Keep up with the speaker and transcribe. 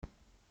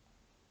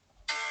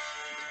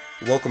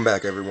Welcome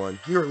back, everyone.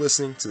 You are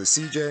listening to the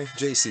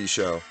CJ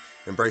Show.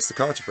 Embrace the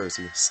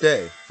controversy.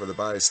 Stay for the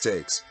biased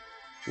takes.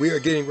 We are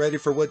getting ready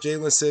for what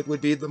Jalen said would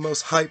be the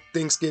most hyped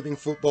Thanksgiving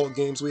football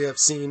games we have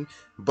seen.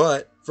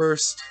 But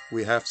first,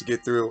 we have to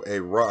get through a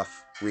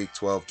rough Week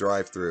 12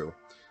 drive-thru.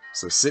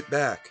 So sit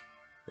back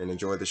and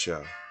enjoy the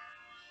show.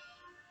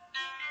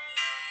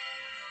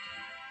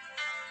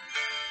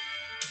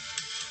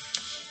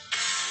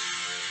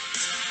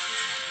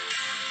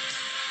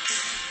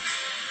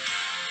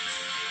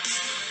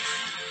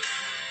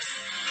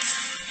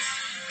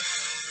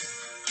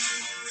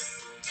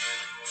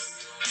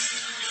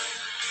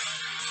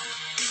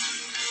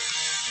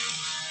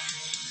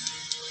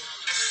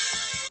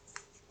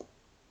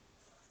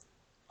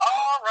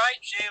 All right,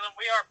 Jalen,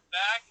 we are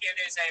back. It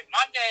is a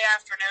Monday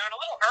afternoon, a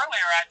little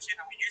earlier actually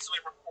than we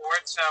usually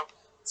record. So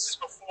this is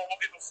will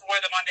be before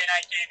the Monday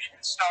night game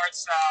even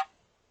starts.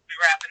 We're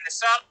wrapping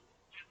this up,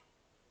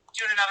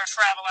 doing another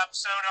travel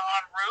episode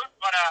en route,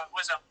 but it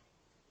was a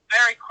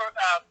very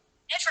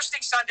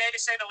interesting Sunday to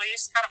say the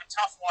least. Kind of a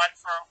tough one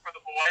for the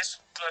boys,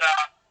 but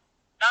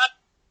not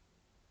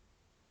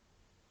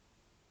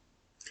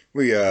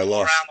We all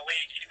lost around the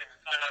league even.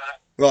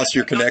 lost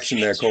your Nothing connection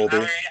there, against you.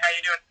 Colby. How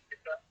you doing?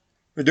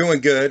 We're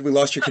doing good. We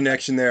lost your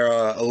connection there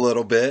a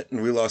little bit,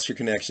 and we lost your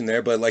connection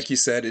there. But like you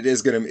said,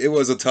 it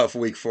was a tough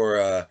week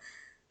for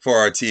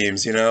our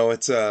teams. You know,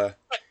 it's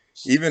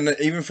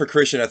even for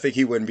Christian, I think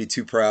he wouldn't be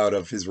too proud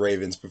of his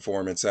Ravens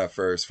performance at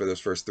first for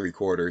those first three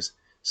quarters.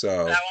 So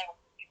That one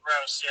was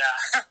gross,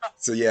 yeah.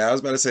 so yeah, I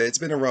was about to say it's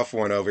been a rough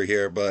one over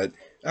here, but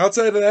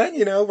outside of that,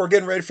 you know, we're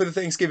getting ready for the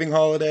Thanksgiving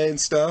holiday and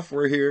stuff.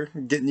 We're here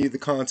getting you the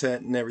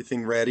content and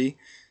everything ready.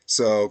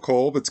 So,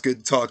 Cole, it's good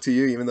to talk to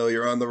you, even though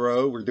you're on the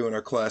road. We're doing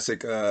our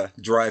classic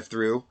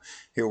drive-through.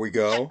 Here we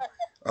go.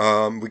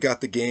 We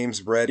got the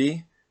games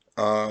ready.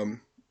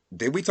 Um,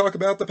 did we talk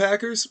about the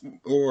Packers,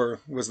 or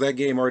was that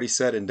game already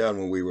said and done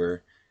when we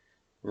were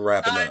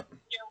wrapping up?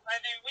 I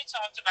mean, we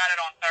talked about it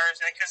on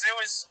Thursday because it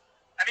was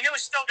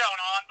still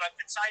going on, but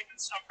the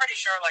Titans, I'm pretty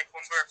sure, like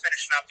when we were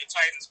finishing up, the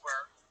Titans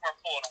were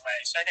pulling away.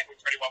 So I think we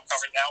pretty well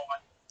covered that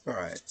one.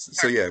 All right.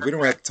 So yeah, we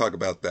don't have to talk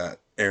about that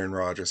Aaron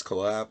Rodgers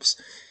collapse.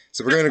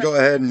 So we're going to go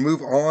ahead and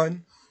move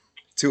on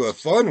to a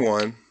fun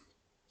one.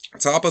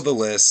 Top of the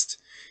list.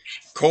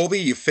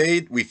 Colby,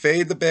 we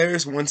fade the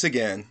Bears once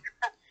again.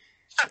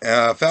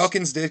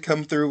 Falcons did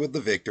come through with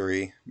the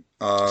victory.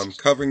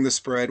 Covering the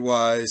spread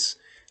wise,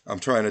 I'm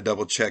trying to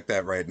double check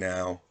that right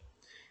now.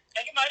 I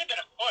think it might have been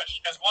a push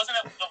because wasn't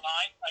it the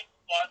line like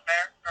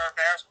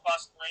Bears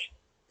plus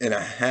 3? And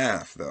a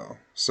half though.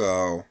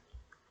 So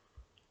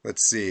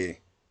let's see.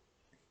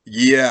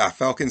 Yeah,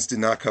 Falcons did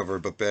not cover,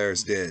 but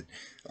Bears did.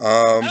 So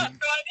I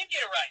did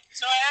get it right.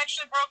 So I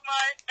actually broke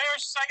my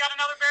Bears. So I got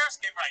another Bears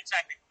game right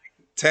technically.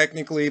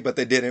 Technically, but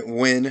they didn't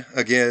win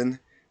again.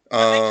 But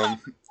they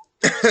Um,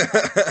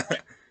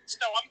 covered. So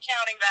I'm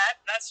counting that.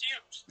 That's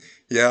huge.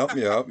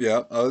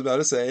 yeah. I was about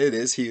to say it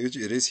is huge.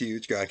 It is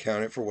huge. Got to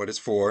count it for what it's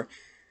for.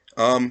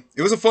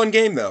 It was a fun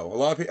game though. A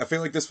lot of people, I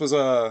feel like this was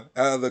out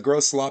of the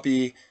gross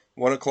sloppy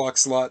 1 o'clock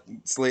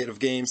slate of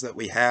games that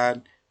we had.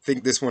 I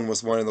think this one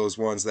was one of those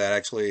ones that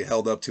actually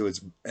held up to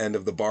its end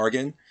of the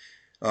bargain.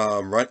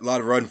 A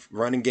lot of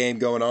running game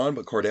going on,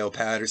 but Cordell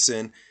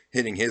Patterson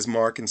hitting his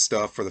mark and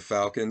stuff for the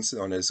Falcons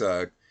on his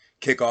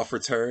kickoff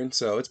return.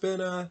 So it's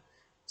been a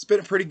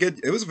pretty good.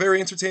 It was a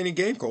very entertaining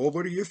game. Cole,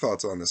 what are your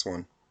thoughts on this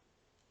one?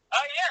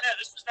 Oh yeah, no,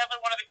 this was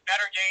definitely one of the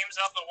better games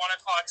of the 1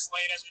 o'clock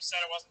slate. As we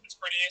said, it wasn't its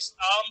prettiest.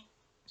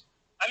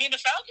 I mean, the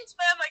Falcons,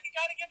 man, like you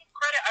got to give them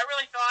credit. I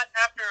really thought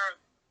after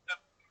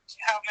the,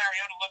 how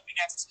Mariota looked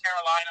against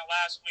Carolina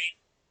last week,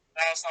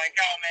 I was like,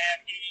 oh man,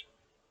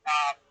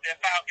 the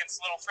Falcons'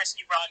 little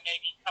frisky run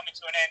maybe coming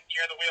to an end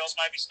here. The wheels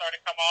might be starting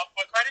to come off.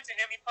 But credit to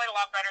him, he played a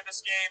lot better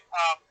this game.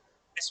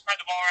 They spread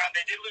the ball around.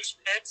 They did lose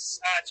Pitts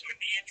to a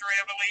knee injury,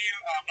 I believe.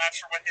 I'm not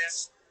sure what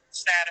his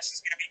status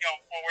is going to be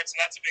going forward, so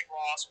that's a big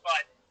loss.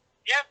 But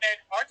yeah, man,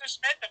 Arthur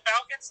Smith, the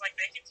Falcons, like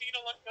they continue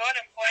to look good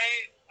and play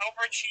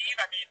overachieve.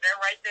 I mean, they're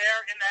right there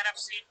in the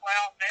NFC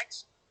playoff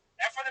mix.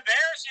 And for the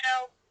Bears, you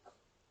know,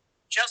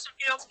 Justin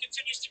Fields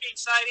continues to be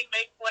exciting,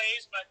 make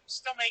plays, but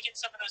still making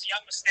some of those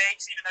young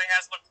mistakes. Even though he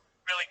has looked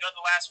really good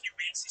the last few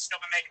weeks, he's still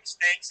been making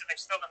mistakes, and they've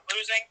still been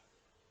losing.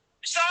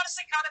 It's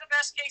honestly kind of the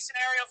best case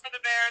scenario for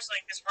the Bears.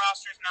 Like this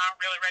roster is not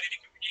really ready to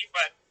compete,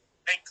 but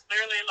they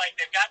clearly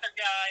they've got their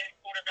guy at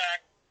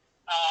quarterback,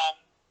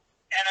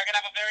 and they're gonna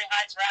have a very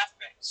high draft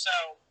pick. So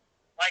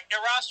like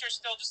their roster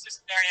still just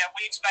isn't there yet.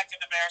 We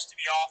expected the Bears to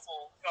be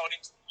awful going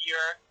into the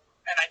year,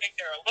 and I think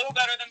they're a little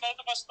better than both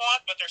of us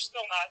thought, but they're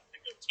still not a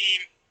good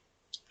team.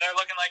 They're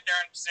looking like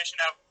they're in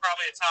position of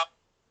definitely a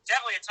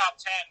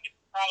top 10,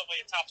 probably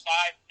a top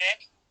 5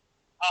 pick.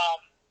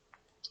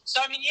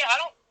 So I mean, yeah, I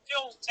don't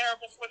feel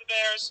terrible for the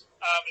Bears.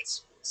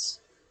 It's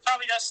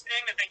probably does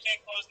sting that they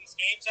can't close these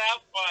games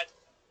out, but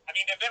I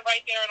mean they've been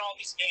right there in all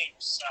these games.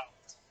 So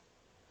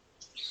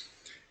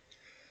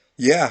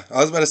Yeah, I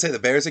was about to say the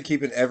Bears are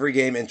keeping every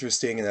game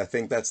interesting, and I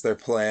think that's their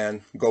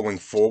plan going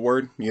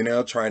forward. You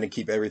know, trying to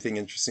keep everything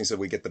interesting so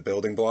we get the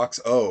building blocks.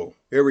 Oh,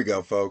 here we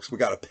go, folks. We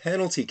got a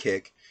penalty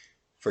kick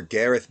for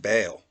Gareth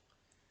Bale.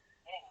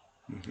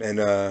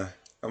 And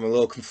I'm a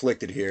little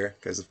conflicted here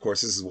because, of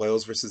course, this is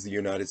Wales versus the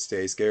United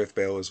States. Gareth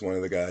Bale is one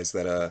of the guys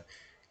that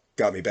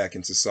got me back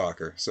into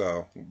soccer.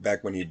 So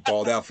back when he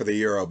balled out for the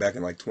Euro back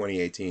in like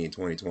 2018,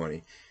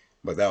 2020.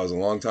 But that was a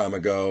long time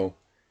ago.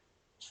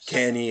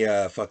 Can he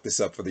fuck this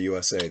up for the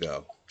USA,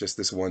 though? Just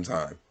this one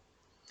time.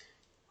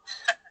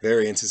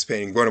 Very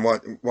anticipating. Going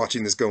to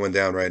watching this going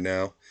down right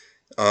now.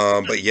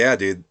 But yeah,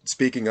 dude,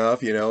 speaking of,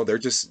 they're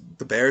just,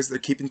 the Bears, they're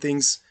keeping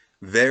things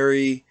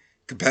very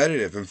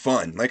competitive and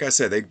fun. Like I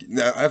said,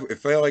 I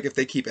feel like if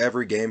they keep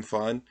every game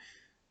fun,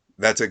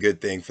 that's a good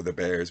thing for the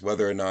Bears,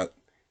 whether or not,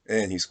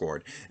 and he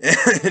scored.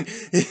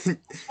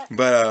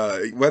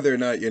 But whether or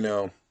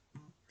not,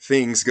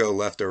 things go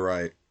left or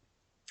right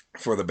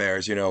for the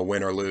Bears,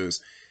 win or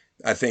lose,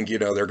 I think,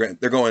 they're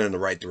going in the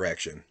right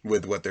direction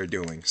with what they're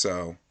doing.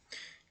 So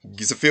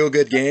it's a feel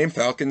good game.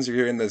 Falcons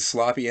are in the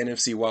sloppy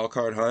NFC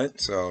wildcard hunt.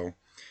 So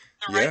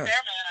They're right yeah.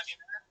 there, man. I mean,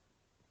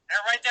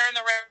 they're right there in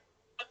the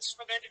race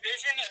for their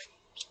division,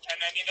 and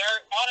I mean,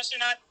 they're not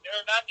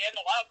in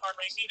the wild card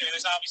race either.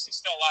 There's obviously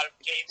still a lot of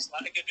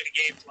good bit of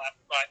games left.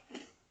 But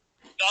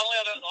the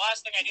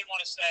last thing I did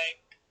want to say,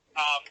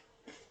 and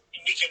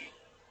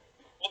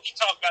we'll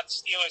talk about the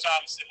Steelers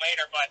obviously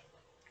later, but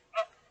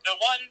the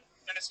one,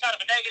 and it's kind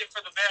of a negative for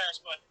the Bears,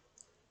 but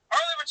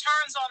early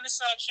returns on this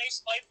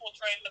Chase Claypool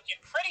trade looking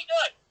pretty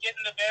good,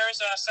 getting the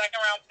Bears a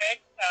second-round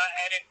pick,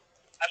 and in,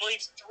 I believe,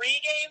 3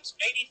 games,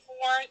 maybe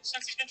 4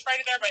 since he's been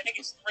traded there, but I think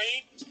it's 3.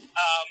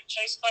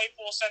 Chase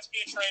Claypool, since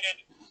being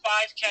traded, 5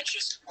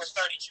 catches for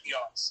 32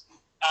 yards.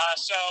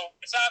 So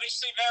it's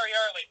obviously very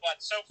early,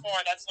 but so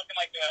far that's looking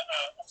like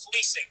a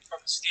fleecing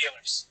from the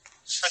Steelers,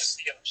 for the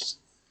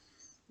Steelers.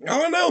 I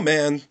don't know,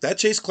 man.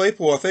 That Chase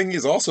Claypool, I think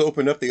he's also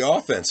opened up the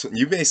offense.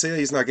 You may say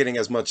he's not getting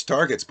as much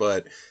targets,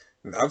 but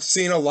I've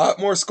seen a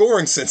lot more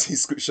scoring since he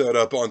showed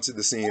up onto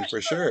the scene, for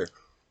sure.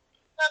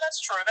 No,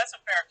 that's true. That's a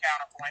fair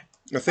counterpoint.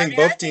 I think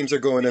both teams are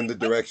going in the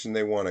direction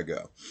they want to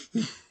go.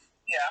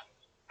 Yeah.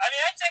 I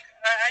mean,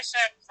 I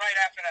said right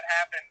after that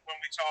happened when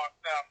we talked,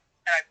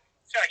 and I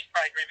feel like you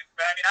probably agree with me,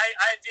 but I mean,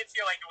 I did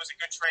feel like it was a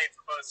good trade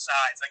for both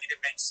sides. Like, it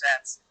did make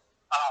sense.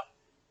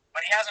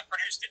 But he hasn't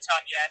produced a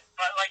ton yet.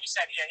 But like you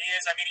said, yeah, he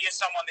is. I mean, he is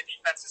someone the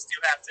defenses do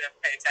have to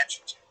pay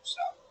attention to.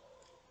 So.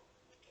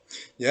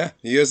 Yeah,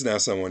 he is now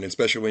someone,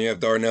 especially when you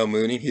have Darnell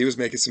Mooney. He was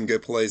making some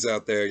good plays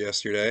out there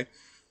yesterday.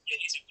 Yeah,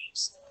 he's a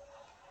beast.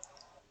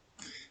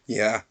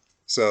 Yeah.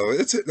 So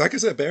it's like I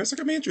said, Bears are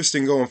gonna be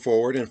interesting going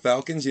forward. And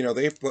Falcons,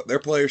 their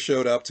players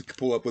showed up to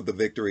pull up with the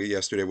victory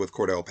yesterday with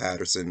Cordell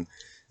Patterson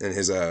and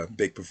his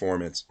big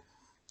performance.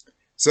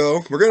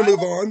 So we're gonna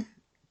move on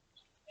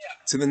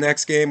to the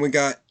next game. We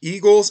got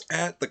Eagles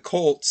at the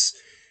Colts.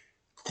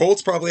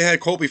 Colts probably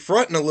had Colby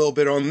fronting a little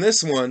bit on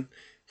this one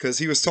because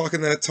he was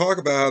talking that talk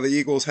about how the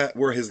Eagles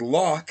were his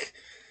lock.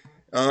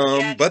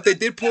 But they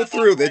did pull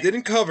through. They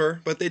didn't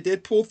cover, but they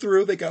did pull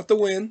through. They got the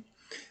win.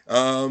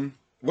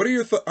 What are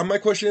your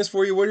my question is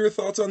for you? What are your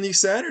thoughts on these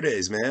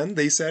Saturdays, man?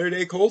 These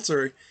Saturday Colts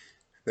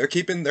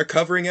they're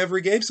covering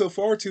every game so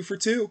far, 2 for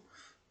 2.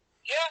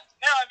 Yeah,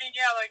 no, I mean,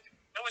 yeah, like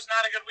it was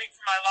not a good week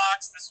for my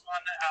locks. This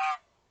one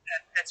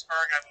at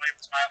Pittsburgh, I believe,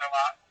 was my other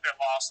lock that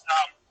lost.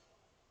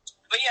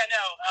 But yeah,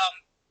 no,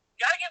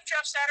 gotta give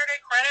Jeff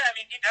Saturday credit. I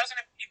mean, he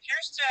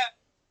appears to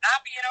not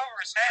be in over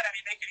his head. I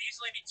mean, they could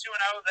easily be 2-0.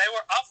 They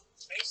were up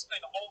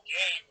basically the whole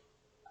game,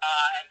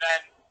 and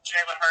then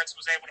Jalen Hurts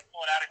was able to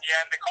pull it out at the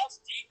end. The Colts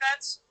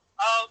defense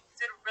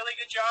did a really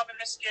good job in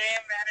this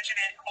game, managing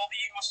to hold the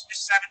Eagles to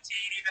just 17,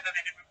 even though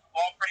they did move the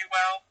ball pretty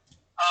well.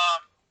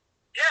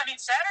 Yeah, I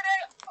mean, Saturday,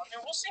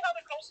 we'll see how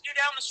the Colts do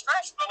down the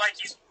stretch, but, like,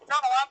 he's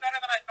done a lot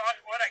better than I thought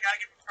he would. I got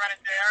to give him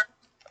credit there.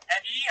 And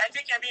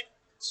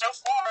so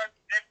far,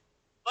 they've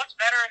looked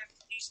better in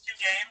these 2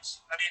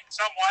 games,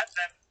 somewhat,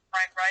 than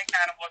Frank Reich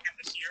had him looking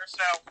this year.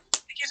 So I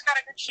think he's got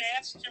a good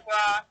chance to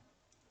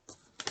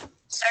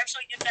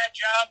essentially get that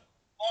job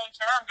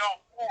long-term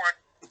going forward.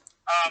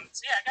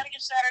 So, yeah, I got to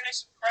give Saturday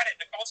some credit.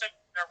 The Colts,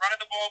 they're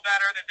running the ball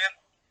better. They've been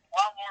a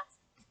lot more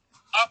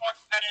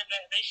competitive.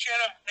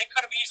 They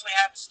could have easily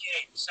had this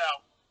game. So,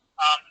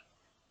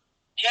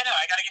 yeah, no,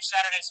 I got to give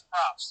Saturday some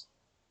props.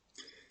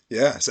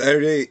 Yeah,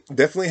 Saturday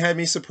definitely had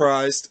me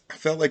surprised. I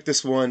felt like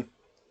this one,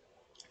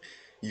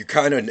 you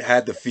kind of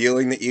had the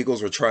feeling the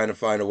Eagles were trying to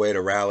find a way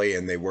to rally,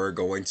 and they were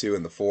going to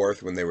in the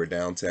fourth when they were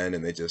down 10,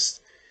 and they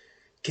just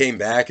came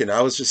back. And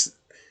I was just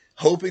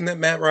hoping that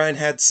Matt Ryan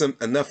had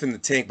enough in the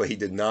tank, but he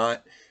did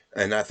not.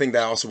 And I think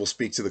that also will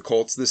speak to the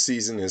Colts this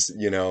season is,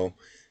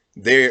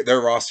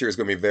 their roster is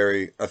going to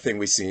be a thing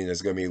we've seen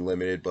is going to be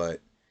limited, but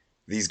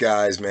these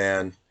guys,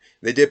 man,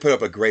 they did put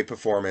up a great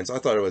performance. I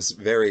thought it was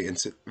very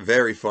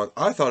fun.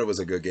 I thought it was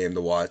a good game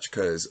to watch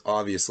because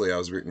obviously I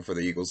was rooting for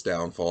the Eagles'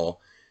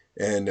 downfall.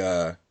 And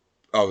I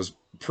was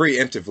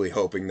preemptively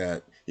hoping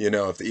that,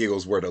 if the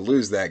Eagles were to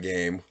lose that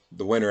game,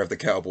 the winner of the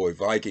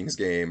Cowboy-Vikings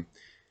game,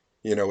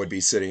 would be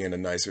sitting in a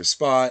nicer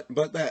spot.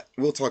 But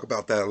we'll talk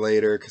about that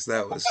later because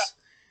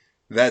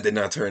that did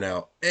not turn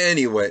out.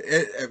 Anyway,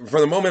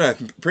 for the moment, I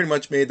pretty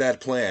much made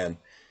that plan.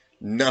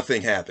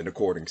 nothing happened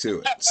according to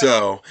it.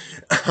 So,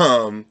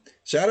 um,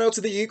 shout out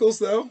to the Eagles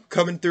though,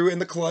 coming through in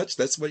the clutch.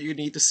 That's what you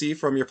need to see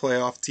from your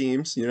playoff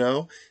teams.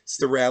 It's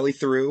the rally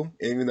through,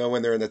 even though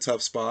when they're in a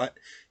tough spot.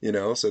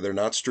 So they're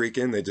not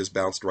streaking; they just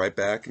bounced right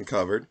back and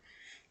covered.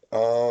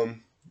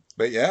 Um,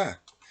 but yeah,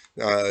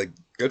 uh,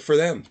 good for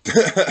them.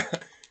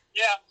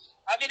 Yeah,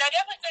 I mean, I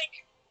definitely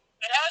think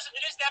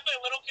it is definitely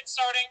a little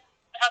concerning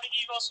how the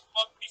Eagles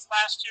look these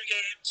last two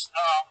games.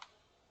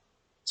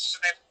 So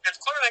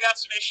they've clearly got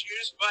some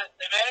issues, but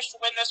they managed to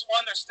win this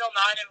one. They're still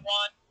 9-1.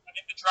 I'm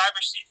in the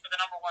driver's seat for the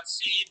number one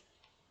seed,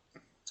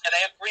 and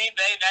they have Green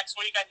Bay next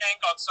week, I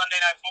think, on Sunday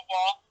Night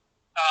Football.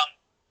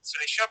 So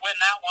they should win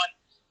that one.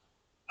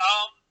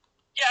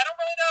 Yeah, I don't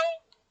really know.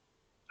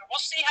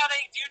 We'll see how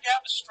they do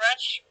down the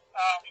stretch.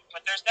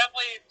 But there's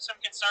definitely some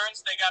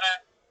concerns. They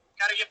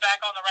gotta get back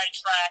on the right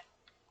track.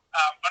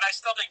 But I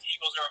still think the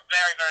Eagles are a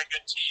very, very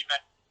good team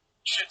and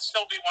should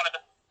still be one of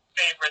the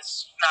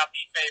favorites, not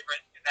the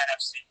favorite in the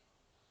NFC.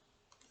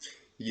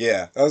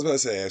 Yeah, I was about to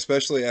say,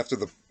 especially after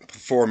the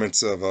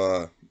performance of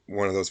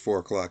one of those 4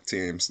 o'clock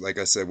teams. Like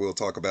I said, we'll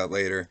talk about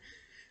later.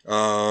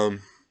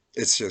 Um,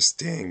 it's just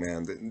dang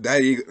man.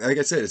 Like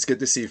I said, it's good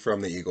to see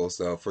from the Eagles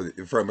though.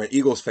 From an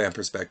Eagles fan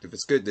perspective,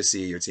 it's good to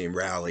see your team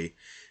rally,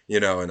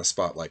 in a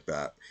spot like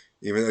that.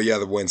 Even though yeah,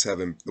 the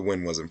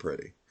win wasn't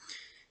pretty.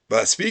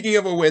 But speaking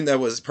of a win that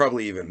was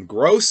probably even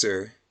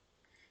grosser,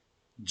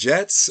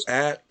 Jets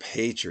at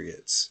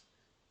Patriots.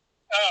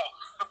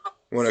 Oh,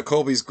 One of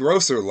Colby's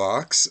grosser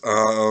locks.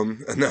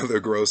 Another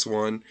gross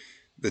one.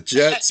 The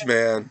Jets,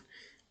 man.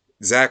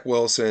 Zach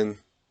Wilson,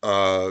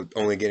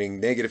 only getting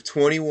negative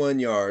 21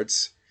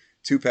 yards,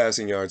 2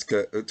 passing yards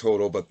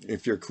total. But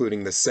if you're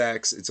including the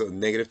sacks, it's a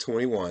negative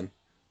 21.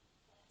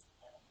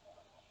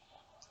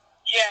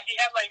 yeah, he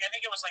had I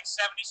think it was 77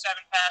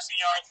 passing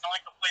yards and only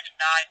completed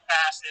 9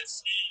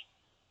 passes.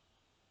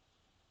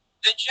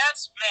 The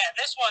Jets, man,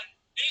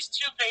 these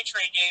two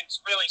Patriot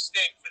games really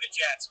stink for the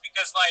Jets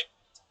because I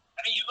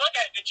mean, you look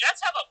at it, the Jets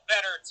have a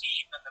better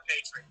team than the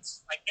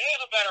Patriots. They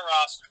have a better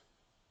roster.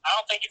 I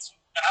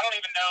don't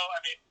even know. I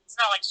mean, it's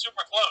not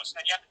super close.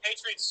 And yet the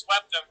Patriots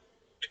swept them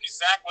because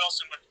Zach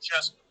Wilson was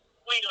just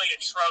completely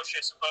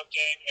atrocious in both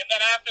games. And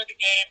then after the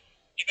game,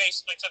 he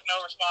basically took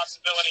no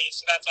responsibility,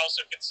 so that's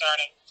also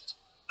concerning.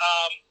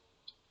 Um,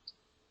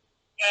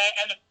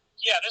 and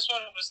yeah, this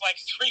one was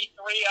 3-3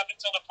 up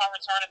until the punt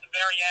return at the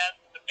very end.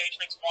 The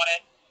Patriots won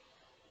it.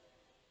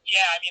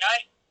 Yeah, I mean,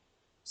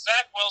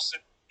 Zach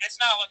Wilson,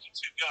 it's not looking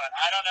too good.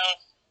 I don't know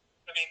if,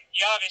 I mean,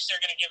 you obviously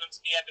are going to give him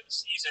to the end of the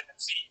season and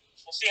see.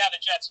 We'll see how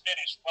the Jets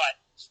finish, but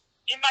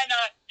he might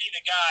not be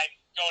the guy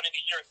going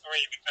into year 3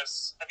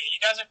 because, I mean, he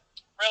doesn't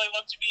really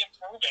look to be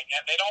improving,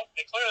 and they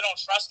clearly don't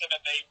trust him,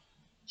 and they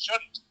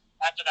shouldn't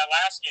after that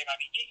last game. I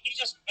mean, he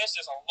just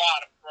misses a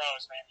lot of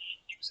throws, man.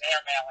 He was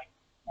airmailing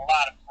a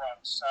lot of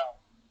throws, so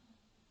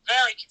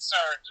very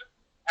concerned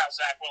how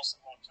Zach Wilson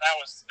looked. That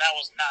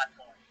was not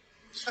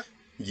good.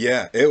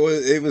 Yeah,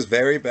 it was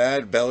very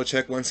bad.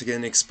 Belichick once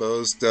again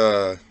exposed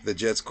the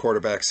Jets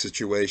quarterback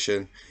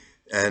situation,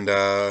 and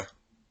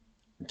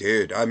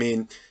dude, I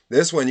mean,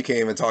 this one you can't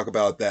even talk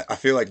about that. I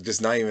feel like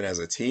just not even as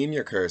a team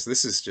you're cursed.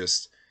 This is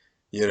just,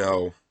 you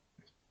know,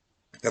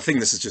 I think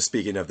this is just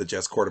speaking of the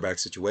Jets quarterback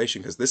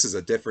situation because this is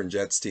a different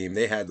Jets team.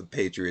 They had the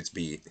Patriots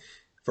beat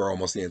for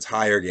almost the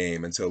entire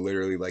game until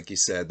literally, like you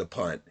said, the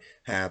punt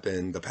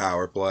happened, the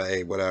power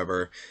play,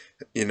 whatever.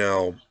 You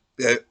know,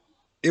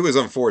 it was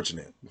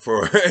unfortunate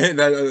for and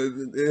that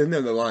end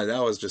of the line.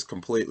 That was just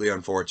completely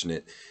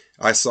unfortunate.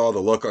 I saw the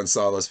look on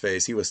Salah's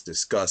face. He was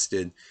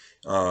disgusted.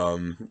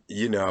 And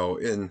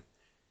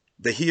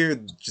to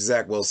hear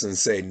Zach Wilson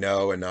say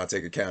no and not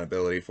take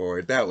accountability for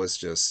it, that was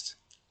just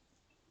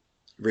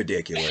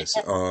ridiculous.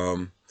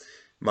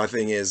 My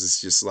thing is,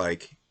 it's just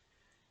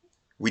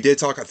we did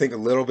talk, I think, a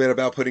little bit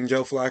about putting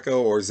Joe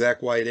Flacco or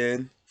Zach White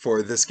in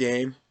for this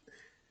game.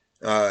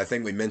 I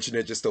think we mentioned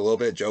it just a little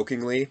bit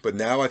jokingly, but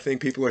now I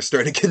think people are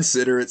starting to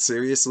consider it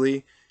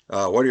seriously.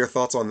 What are your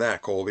thoughts on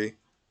that, Colby?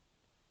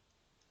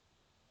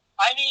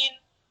 I mean,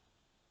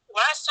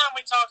 last time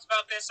we talked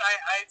about this,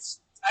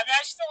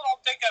 I still don't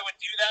think I would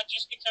do that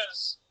just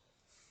because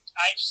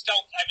I just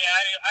don't. I mean,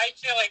 I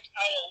feel like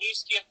I will at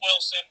least give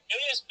Wilson. It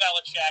is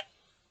Belichick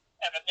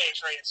and the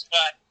Patriots,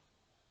 but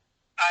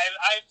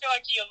I feel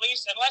like he at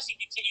least, unless he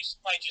continues to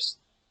play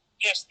just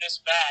this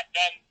bad,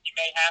 then he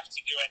may have to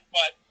do it.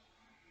 But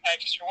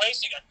because you're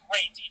wasting a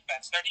great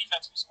defense, their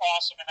defense was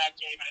awesome in that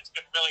game, and it's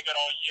been really good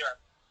all year.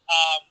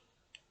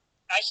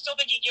 I still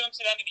think you give him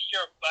to the end of the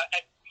year, but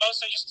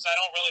mostly just because I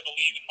don't really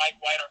believe in Mike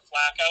White or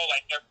Flacco.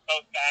 They're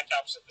both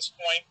backups at this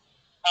point.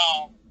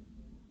 Um,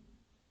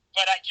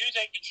 but I do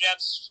think the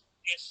Jets,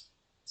 if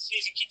the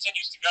season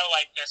continues to go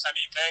like this, I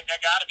mean, they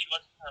got to be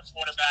looking for a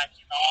quarterback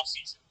in the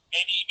offseason.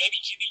 Maybe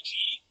Jimmy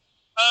G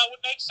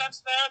would make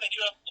sense there. They do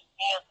have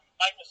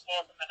Mike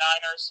LaFleur from the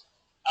Niners.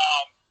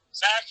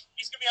 Zach,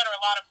 he's going to be under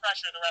a lot of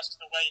pressure the rest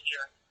of the way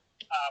here.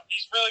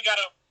 He's really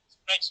got to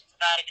make some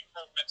dramatic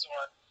improvements.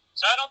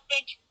 So I don't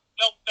think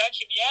they'll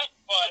bench him yet,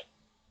 but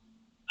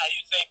I do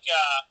think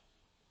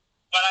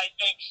but I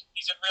think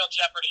he's in real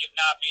jeopardy of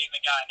not being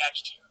the guy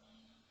next year.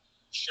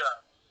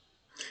 Sure.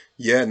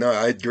 Yeah, no,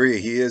 I agree.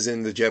 He is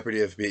in the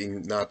jeopardy of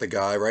being not the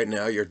guy right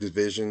now. Your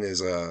division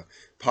is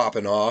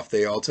popping off.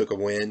 They all took a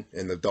win,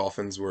 and the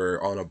Dolphins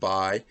were on a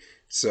bye,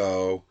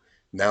 so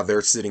now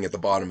they're sitting at the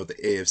bottom of the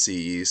AFC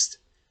East.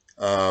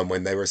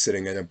 When they were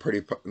sitting in a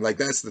pretty like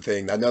that's the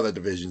thing. I know that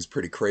division's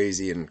pretty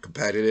crazy and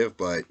competitive,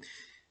 but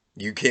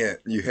you can't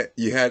you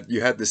had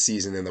the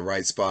season in the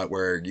right spot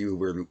where you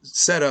were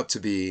set up to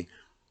be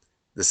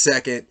the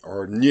second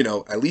or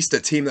at least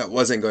a team that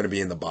wasn't going to be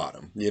in the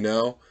bottom.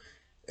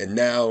 And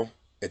now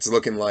it's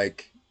looking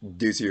like,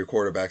 due to your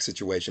quarterback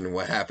situation and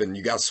what happened,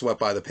 you got swept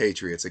by the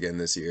Patriots again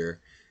this year.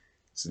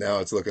 So now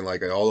it's looking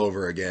like all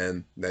over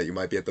again that you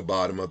might be at the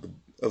bottom of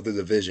the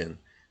division.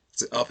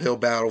 It's an uphill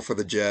battle for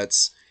the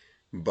Jets,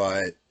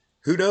 but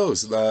who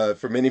knows?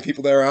 For many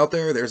people that are out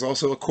there, there's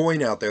also a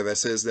coin out there that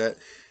says that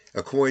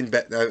a coin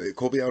bet.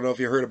 Colby, I don't know if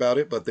you heard about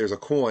it, but there's a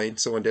coin.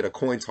 Someone did a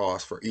coin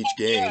toss for each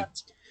Yeah. game,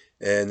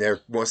 and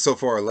they're so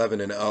far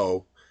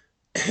 11-0,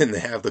 and they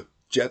have the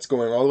Jets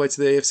going all the way to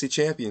the AFC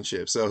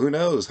Championship. So who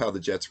knows how the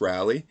Jets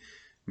rally?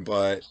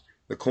 But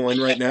the coin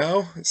right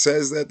now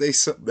says that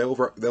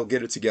they'll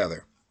get it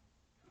together.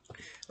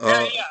 Yeah,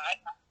 Uh, yeah.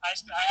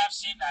 I have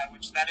seen that,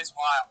 which that is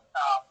wild.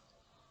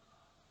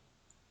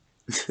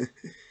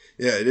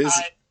 yeah, it is.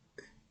 I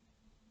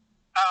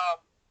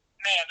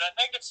man, the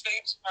thing that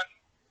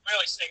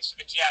really stinks for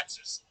the Jets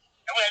is,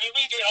 and I mean,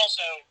 we did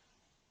also.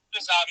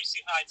 This is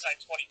obviously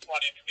hindsight 2020.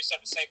 I mean, we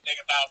said the same thing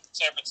about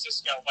San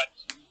Francisco, but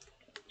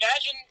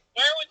imagine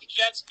where would the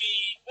Jets be?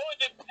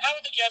 How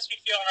would the Jets be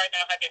feeling right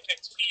now had they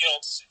picked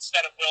Fields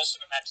instead of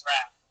Wilson in that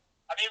draft?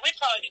 I mean, we'd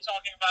probably be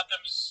talking about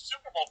them as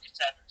Super Bowl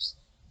contenders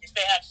if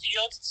they had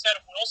Fields instead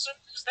of Wilson,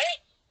 because they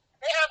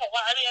have a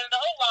lot. I mean, and the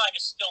O line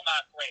is still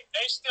not great.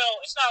 It's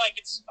not like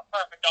it's a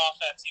perfect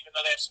offense, even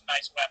though they have some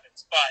nice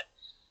weapons. But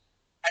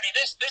I mean,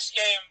 this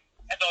game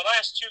and the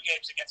last two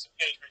games against the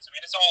Patriots, I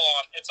mean, it's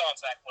on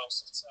Zach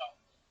Wilson. So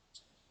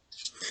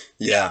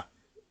Yeah, yeah,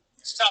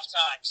 it's tough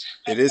times.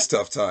 it is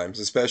tough times,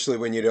 especially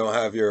when you don't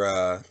have your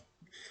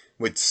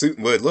what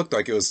it looked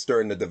like it was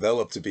starting to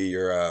develop to be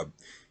your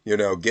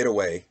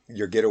getaway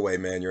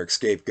man, your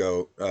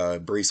scapegoat,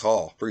 Brees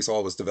Hall. Brees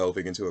Hall was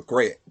developing into a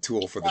great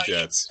tool for the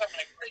Yeah, Jets. having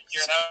a great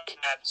year. That was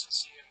mad to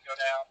see him go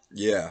down.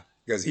 Yeah,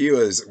 because he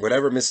was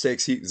whatever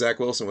mistakes Zach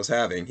Wilson was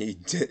having, he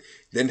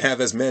didn't have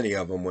as many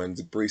of them when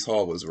Brees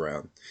Hall was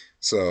around.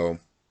 So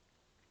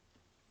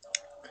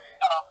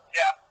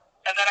Yeah,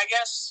 and then I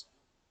guess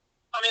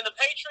the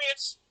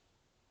Patriots,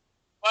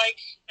 like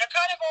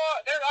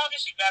they're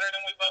obviously better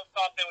than we both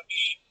thought they would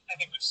be. I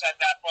think we've said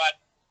that,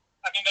 but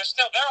I mean they're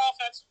still their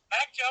offense.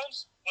 Mac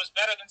Jones was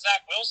better than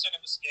Zach Wilson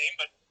in this game,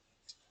 but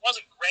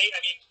wasn't great.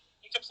 I mean,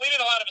 he completed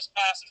a lot of his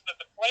passes, but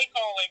the play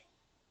calling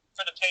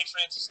for the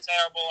Patriots is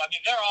terrible. I mean,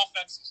 their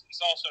offense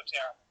is also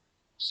terrible.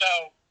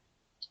 So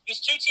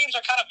these two teams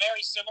are kind of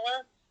very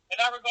similar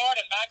in that regard,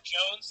 and Mac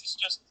Jones is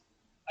just,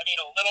 a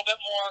little bit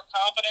more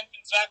confident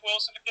than Zach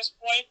Wilson at this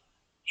point,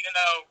 even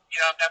though,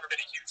 I've never been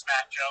a huge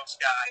Mac Jones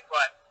guy.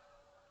 But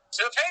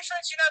so the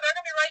Patriots, they're going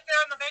to be right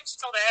there in the mix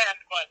till the end,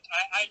 but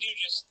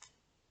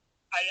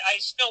I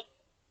still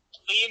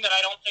lean that I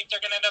don't think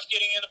they're going to end up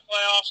getting in the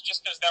playoffs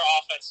just because their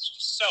offense is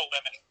just so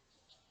limited.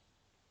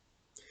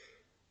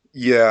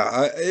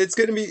 yeah, it's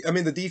gonna be. I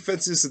mean, the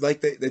defense is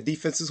like the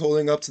defense is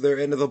holding up to their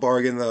end of the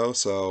bargain though.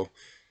 So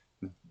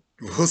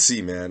we'll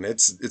see, man.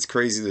 It's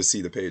crazy to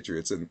see the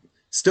Patriots and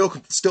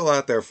still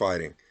out there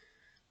fighting.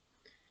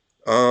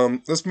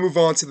 Let's move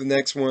on to the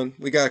next one.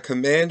 We got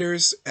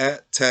Commanders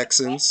at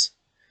Texans.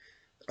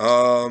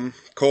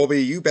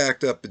 Colby, you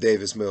backed up the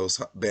Davis Mills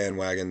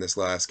bandwagon this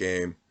last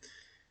game.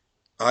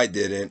 I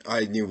didn't.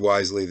 I knew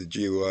wisely that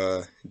you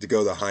to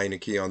go the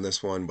Heineke on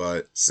this one,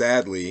 but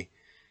sadly,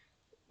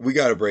 we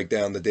got to break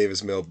down the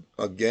Davis Mill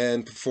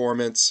again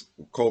performance.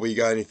 Colby, you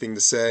got anything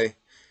to say?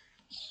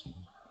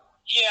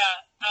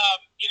 Yeah,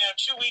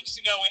 2 weeks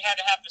ago we had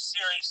to have the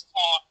series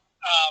talk,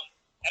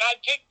 and I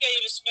picked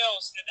Davis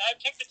Mills, and I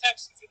picked the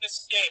Texans in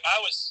this game.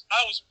 I was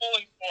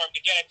pulling for him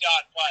to get it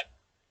done, but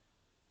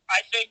I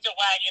think the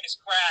wagon has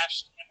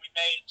crashed, and it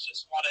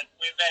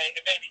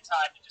may be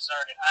time to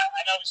desert it.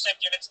 I know we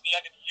said give it to the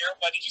end of the year,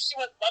 but did you see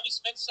what Lovie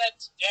Smith said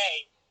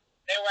today?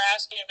 They were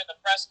asking him in the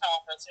press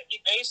conference, and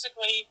he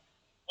basically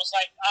was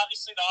like,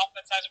 obviously the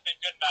offense hasn't been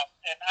good enough,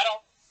 and I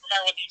don't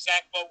remember what the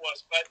exact quote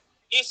was, but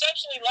he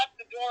essentially left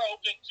the door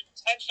open to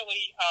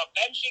potentially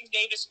benching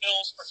Davis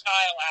Mills for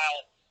Kyle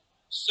Allen.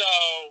 So,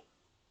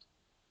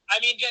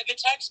 the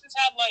Texans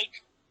had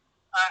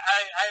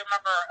I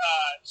remember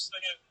just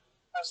thinking,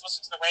 I was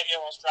listening to the radio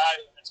while I was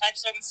driving. The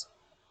Texans,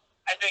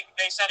 I think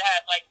they said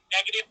had -1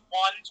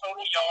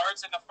 total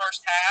yards in the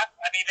first half.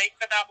 I mean, they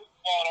could not move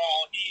the ball at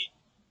all.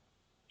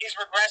 He's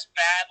regressed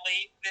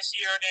badly this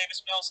year.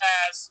 Davis Mills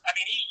has. I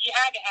mean, he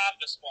had to have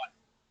this one.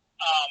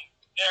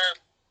 They're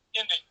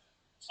in the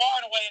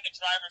far and away in the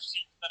driver's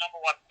seat for the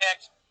 #1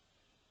 pick.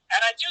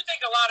 And I do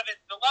think a lot of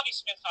it, the Lovie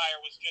Smith hire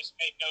was just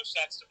made no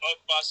sense to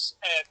both of us,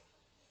 and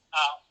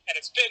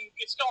it's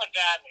going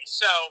badly.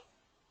 So,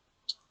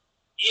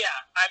 Yeah,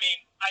 I mean,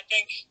 I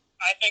think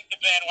the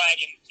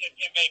bandwagon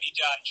it may be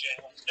done,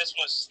 Jalen. This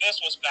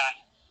was bad.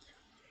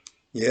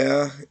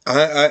 Yeah,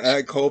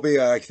 Colby,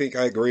 I think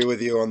I agree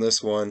with you on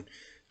this one.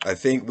 I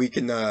think we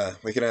can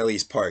at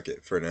least park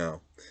it for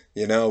now.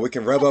 You know, we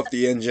can rev up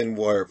the engine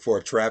for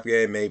a trap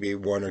game, maybe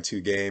one or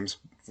two games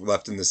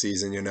left in the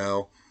season. You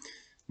know,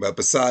 but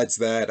besides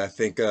that, I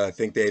think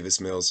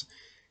Davis Mills,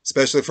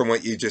 especially from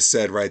what you just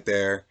said right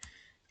there,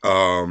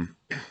 um,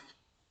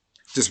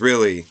 just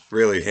really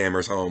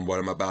hammers home what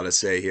I'm about to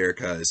say here.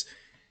 Because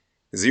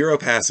zero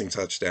passing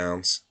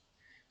touchdowns,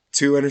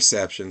 two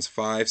interceptions,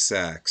 five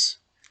sacks,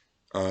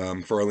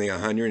 for only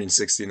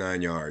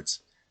 169 yards.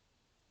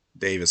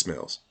 Davis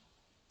Mills.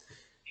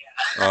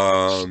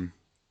 Um,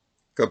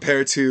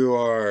 Compared to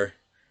our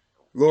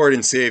Lord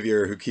and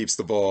Savior who keeps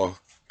the ball,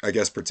 I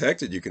guess,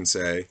 protected, you can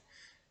say,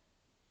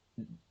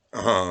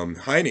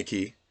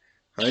 Heineke.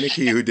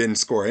 Heineke, who didn't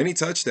score any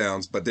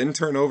touchdowns but didn't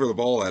turn over the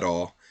ball at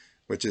all,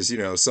 which is, you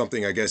know,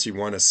 something I guess you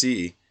want to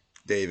see.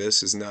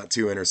 Davis is not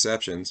two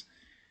interceptions.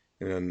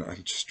 And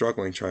I'm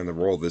struggling trying to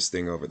roll this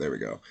thing over. There we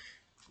go.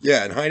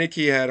 Yeah, and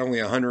Heineke had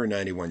only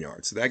 191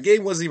 yards. So that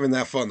game wasn't even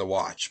that fun to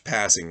watch,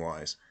 passing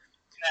wise.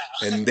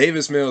 No. And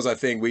Davis Mills, I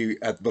think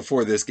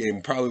before this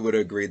game probably would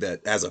have agreed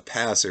that as a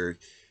passer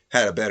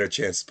had a better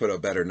chance to put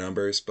up better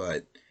numbers,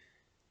 but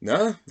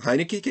nah,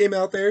 Heineke came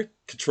out there,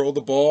 controlled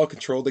the ball,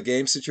 controlled the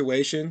game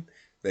situation.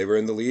 They were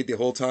in the lead the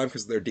whole time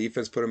because their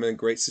defense put them in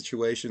great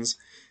situations,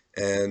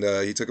 and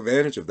he took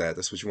advantage of that.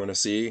 That's what you want to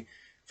see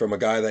from a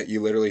guy that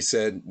you literally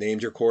said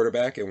named your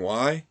quarterback, and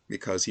why?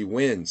 Because he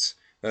wins.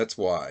 That's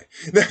why.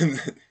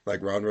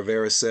 Like Ron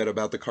Rivera said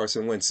about the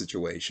Carson Wentz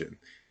situation.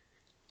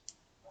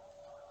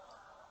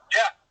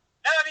 Yeah.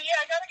 No, I mean, yeah,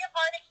 I gotta give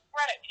Heineken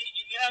credit.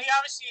 He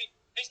obviously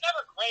he's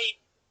never great,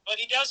 but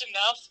he does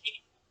enough.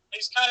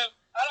 He's kind of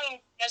I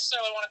don't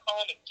necessarily want to call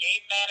him a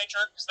game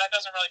manager because that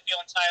doesn't really feel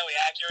entirely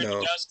accurate. He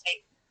No, does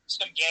take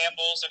some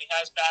gambles and he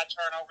has bad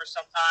turnovers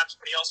sometimes,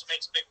 but he also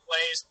makes big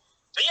plays.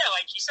 So yeah,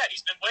 like you said,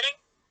 he's been winning.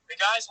 The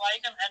guys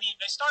like him. I mean,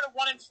 they started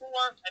 1-4,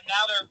 and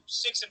now they're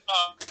 6-5,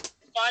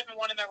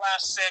 5-1 in their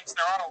last six.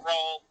 They're on a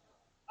roll.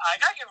 I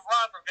gotta give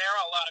Ron Rivera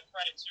a lot of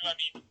credit too. I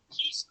mean,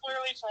 he's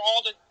clearly for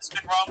all that's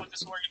been wrong with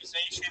this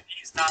organization,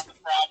 he's not the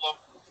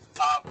problem.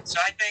 So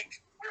I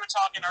think we were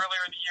talking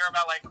earlier in the year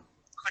about like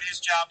could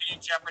his job be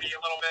in jeopardy a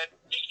little bit.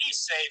 He's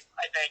safe,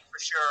 I think, for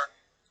sure.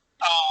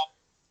 Um,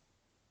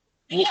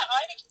 well, yeah,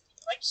 I think,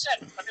 like you said,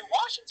 I mean,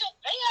 Washington,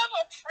 they have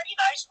a pretty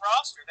nice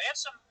roster. They have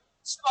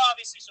still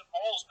obviously some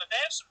holes, but they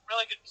have some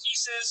really good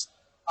pieces.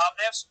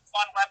 They have some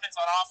fun weapons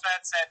on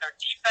offense, and their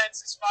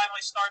defense is finally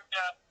starting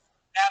to.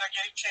 Now they're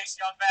getting Chase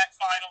Young back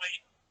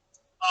finally.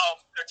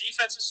 Their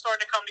defense is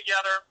starting to come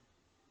together.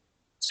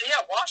 So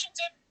yeah,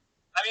 Washington.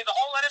 I mean, the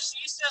whole NFC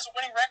East has a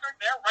winning record.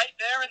 They're right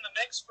there in the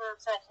mix for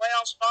a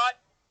playoff spot,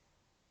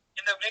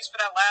 in the mix for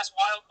that last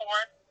wild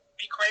card.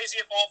 It'd be crazy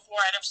if all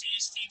four NFC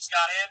East teams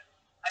got in.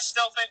 I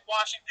still think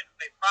Washington,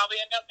 they probably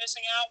end up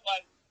missing out,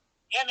 but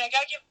yeah, man, I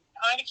gotta give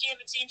Heineke and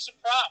the team some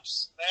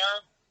props.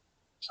 Their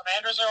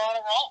Commanders are on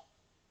a roll.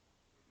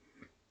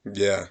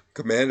 yeah,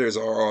 Commanders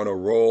are on a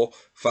roll,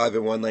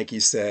 5-1, like you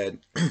said.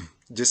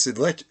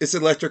 It's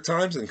electric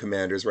times in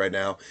Commanders right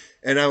now.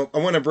 And I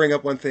want to bring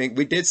up one thing.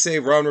 We did say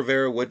Ron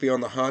Rivera would be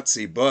on the hot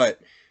seat, but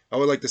I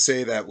would like to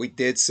say that we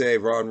did say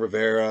Ron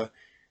Rivera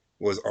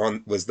was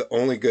the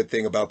only good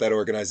thing about that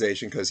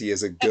organization because he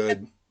is a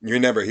good. You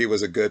remember he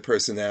was a good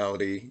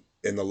personality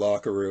in the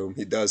locker room.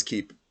 He does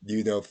keep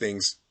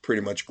things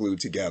pretty much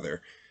glued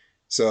together.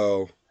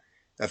 So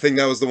I think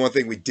that was the one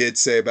thing we did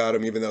say about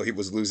him, even though he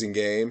was losing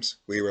games.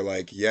 We were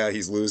like, yeah,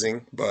 he's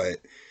losing, but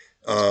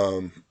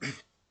um,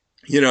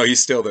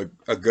 he's still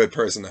a good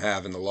person to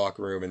have in the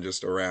locker room and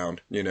just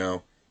around. Yeah,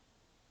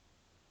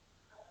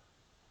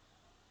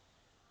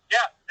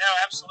 no,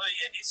 absolutely.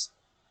 I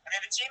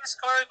mean, the team is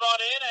clearly bought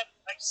in, and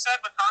like you said,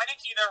 with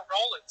Heineke, they're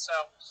rolling. So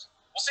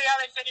we'll see how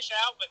they finish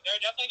out, but they're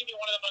definitely going to be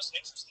one of the most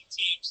interesting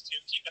teams to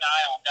keep an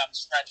eye on down the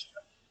stretch.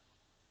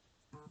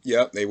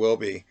 Yep, they will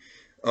be.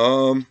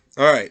 All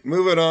right,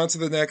 moving on to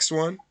the next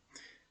one.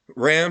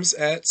 Rams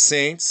at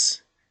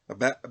Saints. A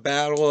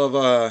battle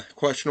of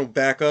questionable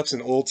backups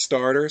and old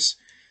starters.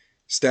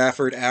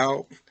 Stafford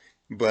out,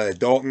 but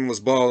Dalton was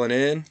balling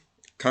in,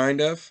 kind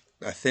of.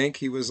 I think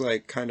he was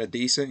like kind of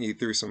decent. He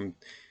threw some.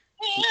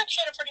 He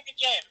actually had a pretty good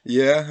game.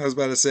 Yeah, I was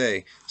about to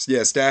say.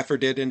 Yeah,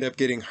 Stafford did end up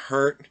getting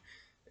hurt,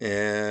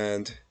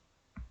 and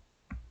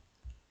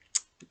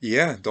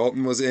yeah,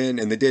 Dalton was in,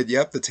 and they did.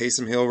 Yep, the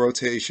Taysom Hill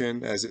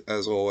rotation as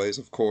always,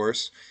 of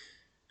course.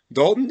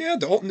 Dalton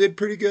did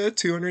pretty good.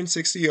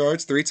 260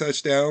 yards, three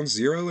touchdowns,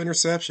 zero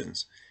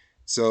interceptions.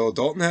 So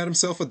Dalton had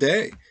himself a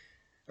day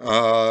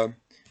uh,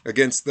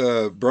 against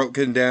the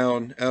broken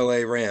down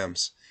LA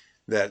Rams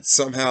that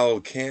somehow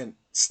can't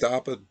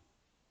stop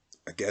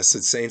I guess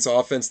it's Saints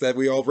offense that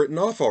we all written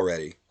off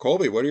already.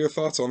 Colby, what are your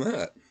thoughts on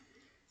that?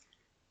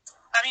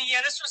 I mean,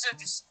 yeah, this was a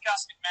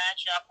disgusting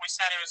matchup. We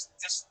said it was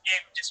this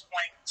game of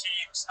disappointing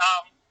teams.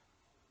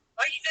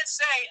 But you did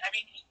say, I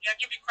mean, I'll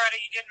give you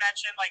credit. You did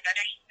mention, like, I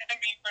think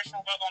me and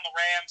Christian were both on the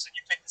Rams, and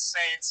you picked the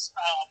Saints.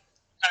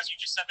 because you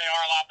just said they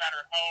are a lot better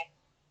at home.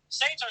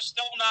 Saints are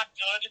still not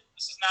good.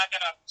 This is not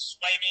going to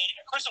sway me.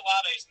 Chris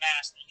Olave is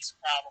nasty. He's a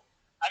problem.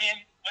 I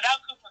mean,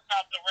 without Cooper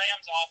Kupp, the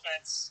Rams'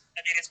 offense,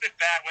 I mean, it's been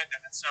bad with him.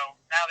 And so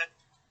now that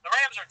the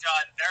Rams are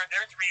done, they're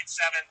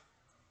 3-7.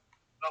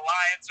 The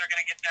Lions are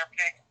going to get their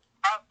pick,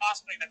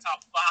 possibly in the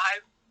top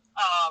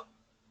 5.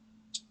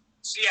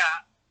 So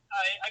yeah,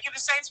 I give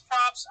the Saints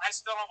props. I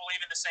still don't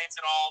believe in the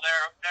Saints at all.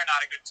 They're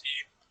not a good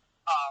team.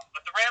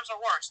 But the Rams are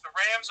worse. The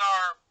Rams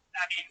are,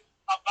 I mean,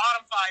 a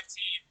bottom 5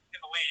 team in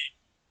the league,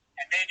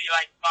 and maybe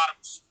like bottom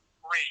 3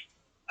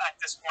 at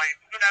this point.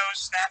 Who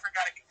knows? Stafford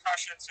got a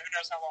concussion, so who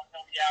knows how long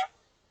he'll be out.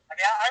 I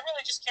mean, I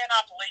really just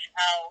cannot believe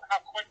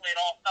how quickly it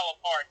all fell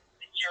apart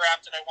the year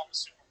after they won the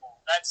Super Bowl.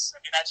 That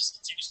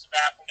just continues to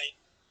baffle me.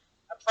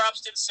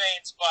 Props to the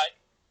Saints, but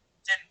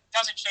it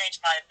doesn't change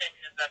my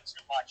opinion of them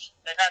too much.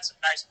 They've had some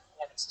nice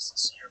performances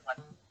this year, but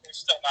they're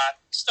still not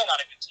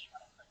a good team, I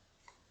don't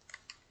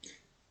think.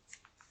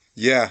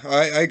 Yeah,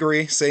 I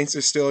agree. Saints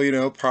are still,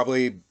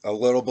 probably a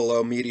little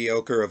below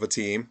mediocre of a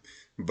team.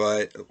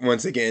 But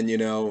once again,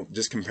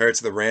 just compared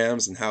to the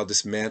Rams and how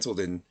dismantled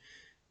and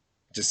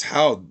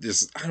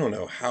I don't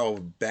know how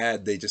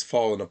bad they just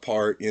fallen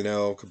apart,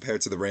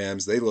 compared to the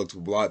Rams. They looked a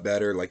lot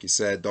better. Like you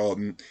said,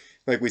 Dalton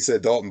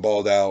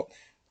balled out.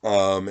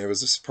 It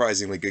was a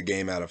surprisingly good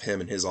game out of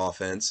him and his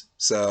offense.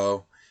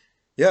 So,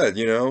 yeah,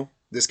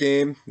 this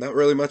game, not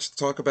really much to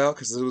talk about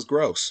because it was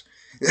gross.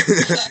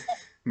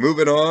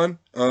 Moving on,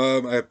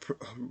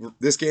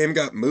 this game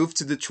got moved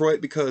to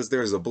Detroit because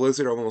there's a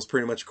blizzard almost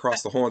pretty much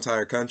across the whole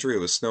entire country. It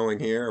was snowing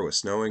here. It was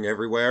snowing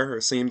everywhere,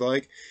 it seemed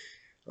like.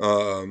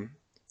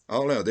 I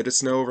don't know. Did it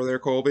snow over there,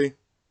 Colby? In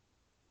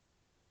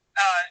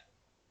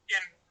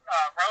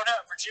Rona,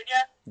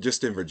 Virginia?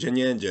 Just in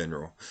Virginia in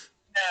general.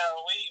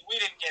 No, we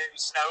didn't get any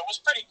snow. It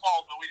was pretty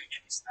cold, but we didn't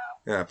get any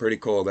snow. Yeah, pretty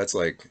cold.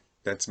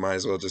 That's might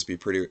as well just be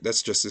pretty.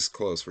 That's just as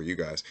close for you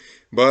guys.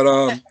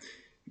 But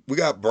we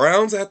got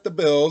Browns at the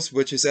Bills,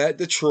 which is at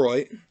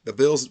Detroit. The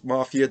Bills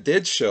Mafia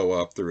did show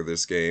up through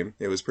this game.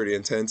 It was pretty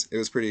intense. It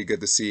was pretty good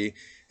to see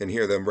and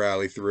hear them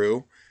rally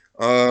through.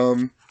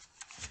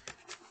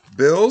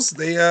 Bills,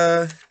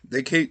 they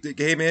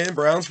came in.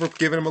 Browns were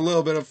giving them a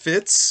little bit of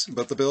fits,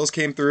 but the Bills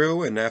came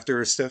through. And after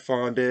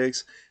Stephon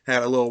Diggs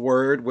had a little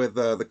word with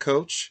the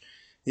coach,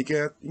 he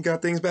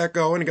got things back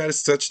going. He got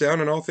his touchdown,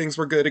 and all things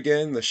were good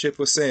again. The ship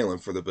was sailing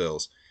for the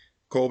Bills.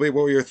 Colby,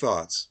 what were your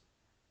thoughts?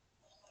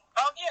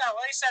 Yeah,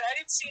 like I said, I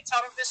didn't see a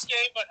ton of this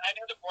game, but I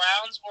know the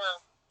Browns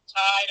were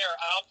tied or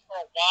out for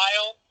a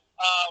while.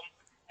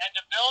 And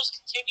the Bills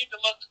continued to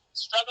look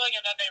struggling,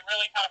 and then they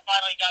really kind of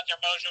finally got their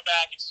mojo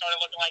back and started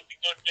looking like the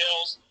good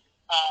Bills.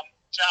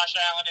 Josh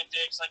Allen and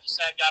Diggs, like you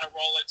said, got to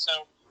roll it.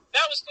 So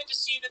that was good to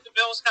see that the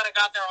Bills kind of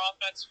got their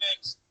offense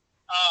fixed.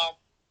 I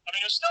mean,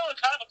 it was still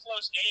kind of a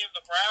close game.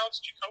 The Browns,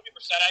 Jacoby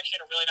Brissett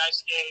actually had a really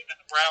nice game, and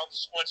the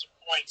Browns scored some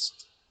points.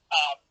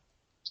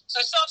 So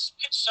I still have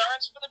some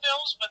concerns for the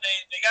Bills, but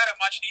they got a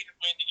much-needed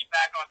win to get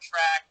back on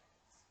track.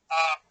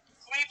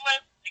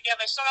 Cleveland, again,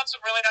 they still got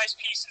some really nice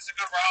pieces, a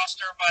good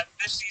roster, but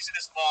this season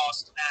is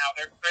lost now.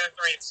 They're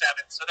 3-7,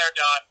 so they're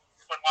done.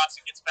 When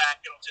Watson gets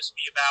back, it'll just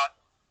be about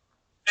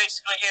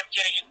basically him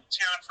getting in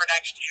tune for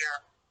next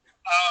year.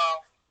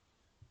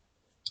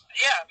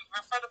 Yeah,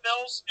 for the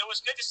Bills, it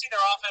was good to see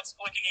their offense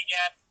clicking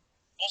again.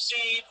 We'll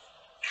see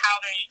how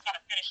they kind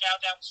of finish out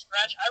down the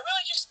stretch. I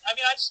just kind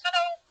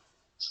of,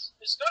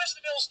 as good as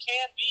the Bills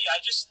can be, I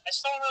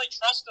still don't really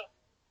trust them.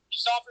 You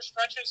saw for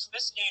stretches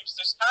this game, so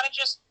it's kind of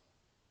just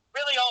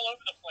really all over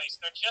the place.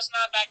 They're just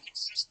not that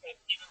consistent,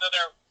 even though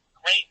they're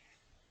great.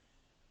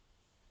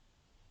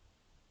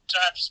 To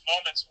have just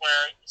moments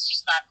where it's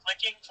just not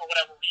clicking for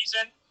whatever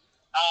reason.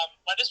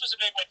 But this was a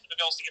big win for the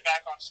Bills to get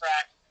back on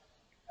track.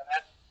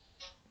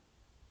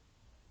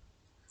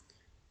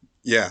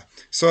 Yeah.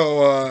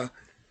 So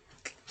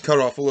cut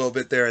off a little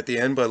bit there at the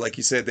end, but like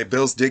you said, the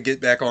Bills did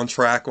get back on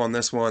track on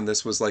this one.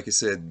 This was, like you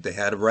said, they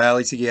had to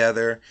rally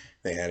together.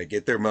 They had to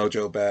get their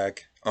mojo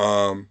back.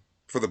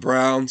 For the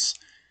Browns,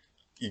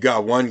 you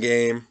got one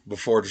game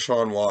before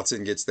Deshaun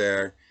Watson gets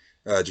there.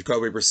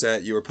 Jacoby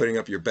Brissett, you were putting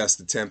up your best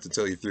attempt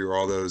until you threw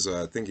all those.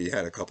 I think he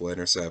had a couple of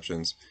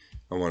interceptions,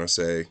 I want to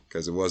say,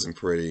 because it wasn't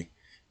pretty.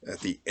 At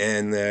the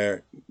end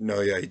there,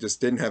 no, yeah, he just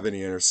didn't have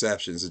any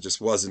interceptions. It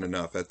just wasn't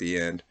enough at the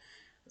end.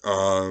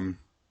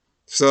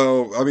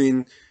 So, I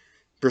mean,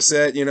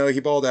 Brissett, he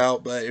balled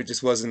out, but it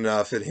just wasn't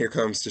enough. And here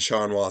comes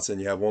Deshaun Watson.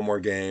 You have one more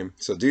game.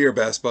 So do your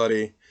best,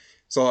 buddy.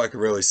 That's all I can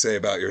really say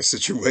about your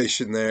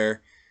situation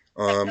there.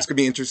 It's going to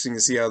be interesting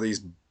to see how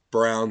these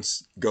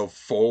Browns go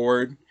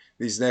forward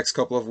these next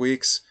couple of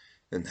weeks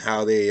and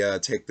how they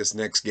take this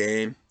next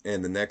game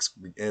and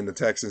the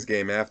Texans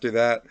game after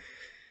that.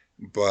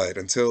 But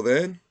until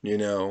then,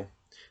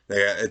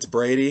 it's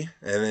Brady,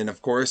 and then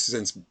of course,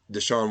 since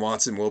Deshaun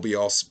Watson will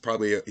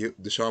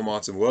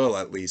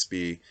at least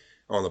be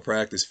on the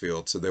practice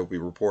field, so they'll be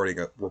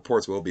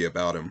reports will be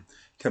about him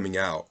coming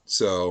out.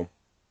 So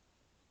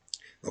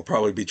they'll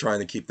probably be trying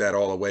to keep that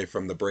all away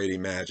from the Brady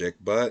magic,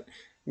 but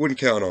wouldn't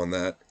count on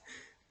that.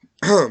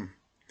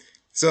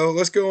 So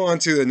let's go on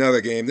to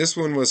another game. This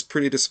one was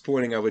pretty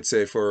disappointing, I would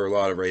say, for a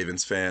lot of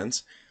Ravens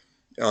fans.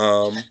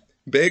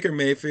 Baker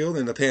Mayfield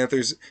and the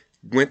Panthers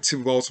went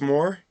to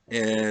Baltimore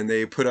and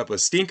they put up a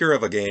stinker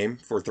of a game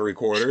for 3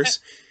 quarters.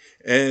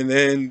 And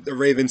then the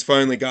Ravens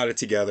finally got it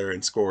together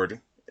and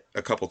scored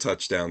a couple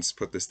touchdowns to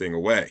put this thing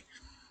away.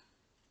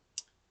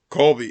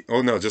 Colby,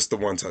 oh no, just the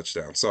one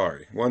touchdown.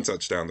 Sorry, one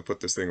touchdown to put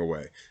this thing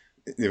away.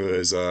 It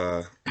was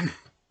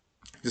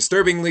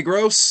disturbingly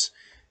gross.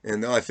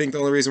 And I think the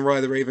only reason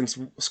why the Ravens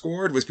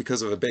scored was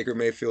because of a Baker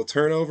Mayfield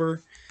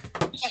turnover.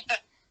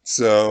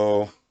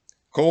 So,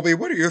 Colby,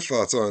 what are your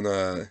thoughts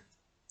on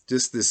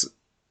just this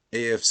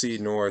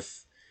AFC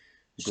North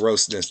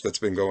grossness that's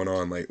been going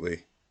on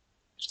lately?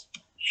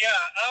 Yeah,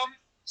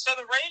 so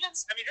the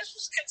Ravens, I mean, this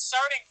was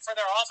concerning for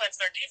their offense.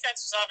 Their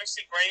defense is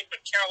obviously great,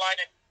 but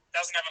Carolina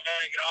doesn't have a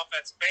very good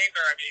offense.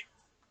 Baker, I mean,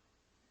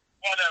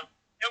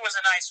 it was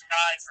a nice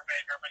ride for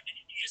Baker, but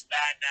he's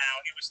bad now.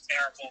 He was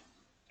terrible.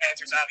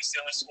 Panthers obviously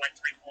only scored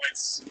 3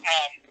 points.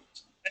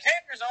 The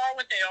Panthers are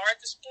what they are at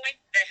this point.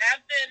 They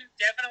have been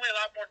definitely a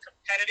lot more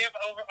competitive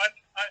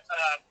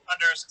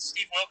under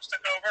Steve Wilkes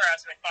took over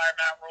as they fired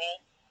Matt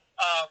Rule.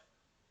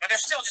 But they're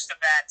still just a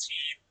bad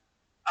team.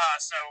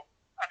 So,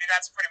 I mean,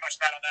 that's pretty much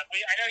that on that.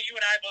 I know you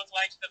and I both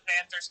liked the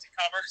Panthers to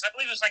cover because I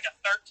believe it was like a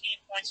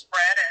 13-point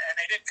spread, and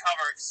they did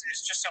cover. It's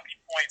just so many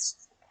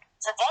points.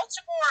 For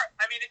Baltimore,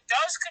 I mean, it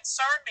does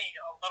concern me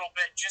a little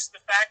bit, just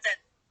the fact that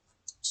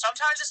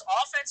sometimes this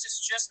offense is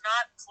just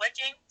not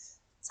clicking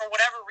for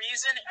whatever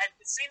reason.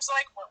 It seems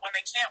like when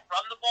they can't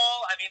run the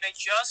ball, I mean, they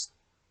just,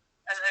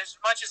 as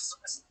much as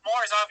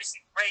Moore is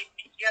obviously great,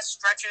 he has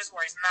stretches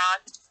where he's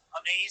not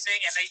amazing,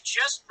 and they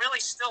just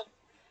really still,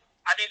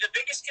 I mean, the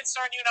biggest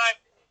concern you and I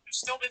have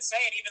still been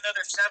saying, even though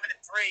they're 7-3,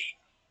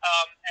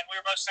 and we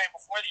were both saying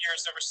before the year,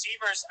 is the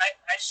receivers,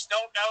 I just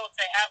don't know if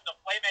they have the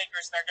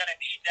playmakers they're going to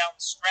need down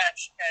the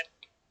stretch, and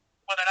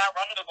when they're not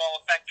running the ball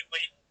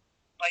effectively,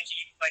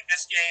 like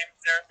this game,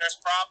 there's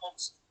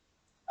problems.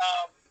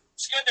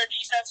 It's good their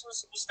defense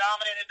was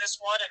dominant in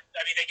this one, and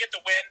I mean, they get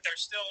the win. They're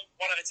still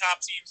one of the top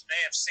teams in the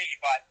AFC,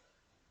 but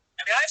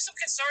I mean, I have some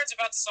concerns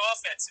about this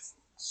offense.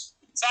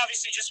 It's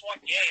obviously just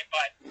one game,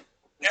 but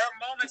there are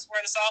moments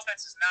where this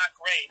offense is not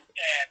great,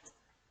 and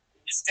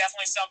it's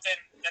definitely something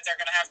that they're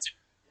going to have to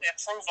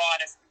improve on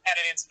if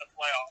headed into the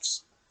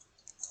playoffs.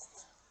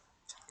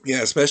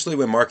 Yeah, especially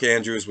when Mark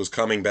Andrews was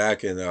coming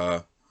back, and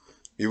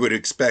you would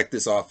expect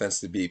this offense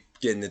to be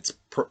getting its,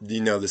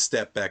 the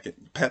step back,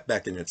 pep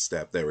back in its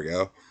step. There we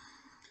go.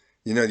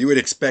 You would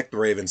expect the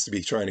Ravens to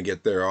be trying to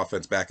get their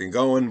offense back and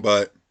going,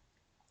 but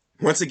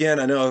once again,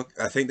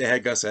 I think they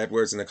had Gus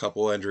Edwards and a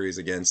couple injuries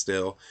again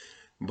still,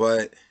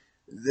 but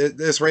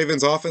this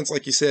Ravens offense,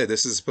 like you said,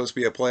 this is supposed to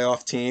be a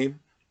playoff team,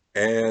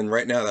 and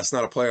right now that's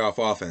not a playoff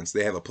offense.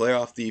 They have a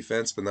playoff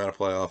defense, but not a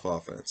playoff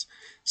offense.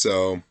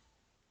 So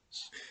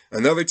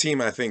another team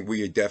I think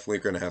we definitely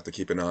going to have to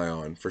keep an eye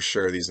on for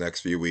sure these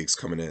next few weeks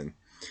coming in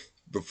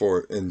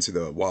before into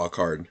the wild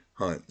card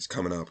hunt is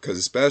coming up, because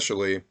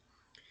especially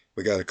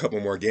we got a couple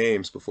more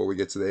games before we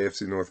get to the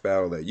AFC North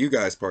battle that you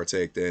guys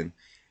partaked in.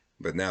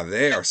 But now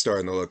they are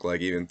starting to look like,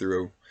 even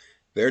through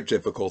their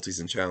difficulties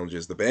and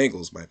challenges, the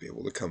Bengals might be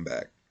able to come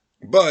back.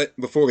 But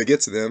before we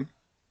get to them,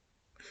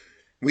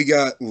 we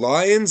got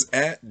Lions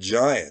at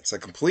Giants, a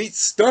complete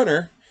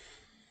stunner.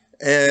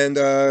 And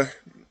the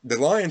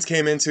Lions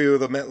came into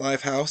the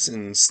MetLife house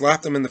and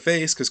slapped them in the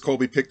face because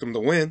Colby picked them to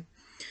win.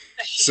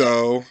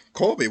 So,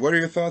 Colby, what are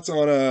your thoughts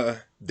on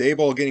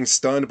Daboll getting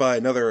stunned by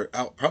another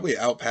probably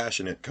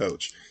out-passionate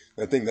coach?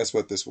 I think that's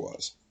what this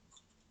was.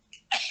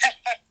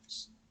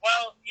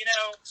 Well,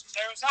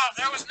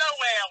 there was no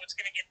way I was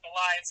going to get the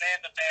Lions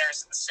and the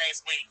Bears in the same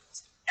week.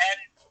 And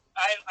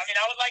I mean,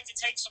 I would like to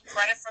take some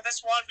credit for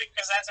this one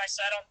because, as I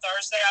said on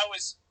Thursday, I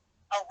was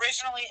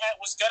originally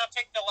was going to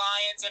pick the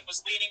Lions and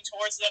was leaning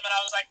towards them, and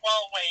I was like,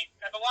 well, wait,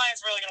 are the Lions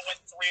really going to win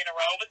 3 in a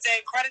row? But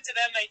credit to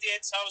them, they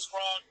did, so I was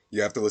wrong.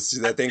 You have to listen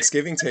to that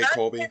Thanksgiving take,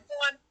 Colby.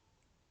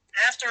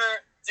 After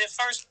the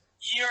first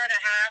year and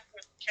a half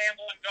with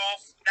Campbell and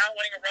Goff not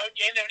winning a road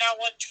game, they've now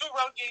won 2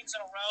 road games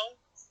in a row.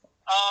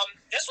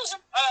 This was a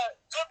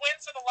good win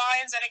for the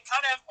Lions, and it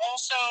kind of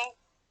also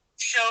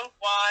showed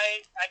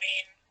why, I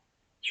mean,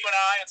 you and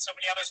I and so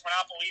many others were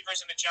not believers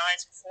in the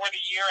Giants before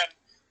the year, and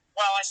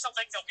while I still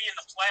think they'll be in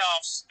the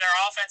playoffs, their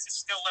offense is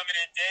still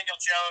limited. Daniel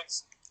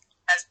Jones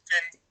has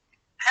been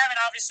having,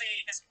 obviously,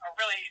 a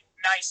really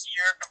nice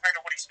year compared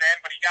to what he's been,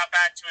 but he got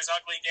back to his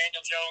ugly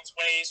Daniel Jones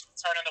ways,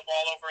 turning the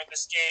ball over in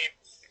this game.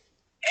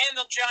 And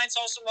the Giants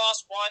also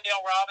lost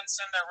Wan'Dale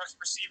Robinson, their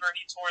receiver.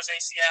 He tore his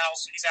ACL,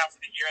 so he's out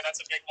for the year.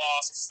 That's a big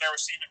loss because their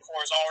receiving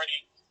core is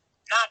already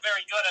not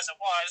very good as it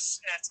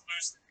was, and to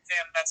lose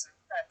him, that's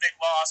a big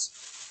loss.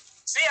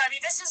 So, yeah, I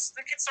mean, this is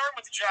the concern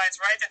with the Giants,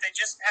 right, that they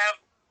just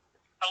have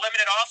a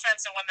limited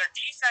offense, and when their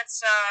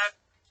defense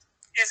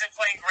isn't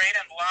playing great,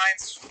 and the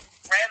Lions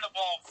ran the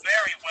ball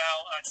very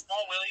well.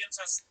 Jamal Williams,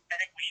 I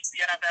think, leads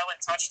the NFL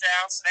in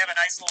touchdowns. They have a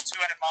nice little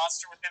two-headed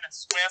monster with him and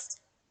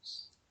Swift.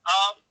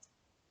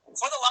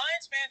 For the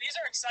Lions, man, these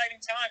are exciting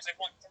times. They've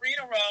won 3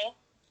 in a row.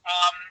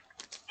 Um,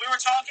 we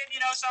were talking,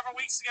 several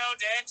weeks ago.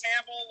 Dan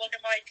Campbell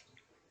looking like,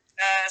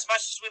 as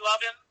much as we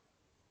love him,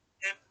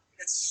 it,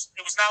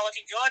 it was not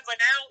looking good. But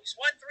now he's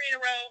won 3 in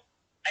a row.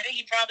 I think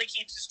he probably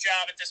keeps his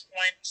job at this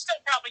point. Still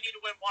probably need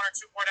to win 1 or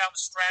 2 more down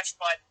the stretch,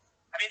 but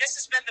I mean, this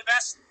has been the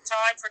best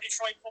time for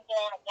Detroit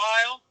football in a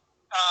while.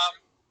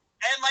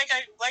 And like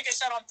I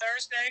said on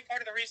Thursday,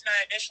 part of the reason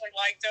I initially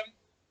liked them,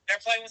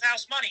 they're playing with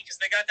house money because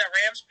they got that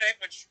Rams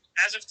pick, which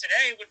as of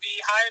today would be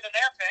higher than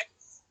their pick.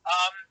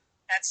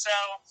 And so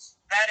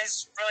that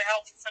is really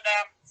helpful for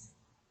them.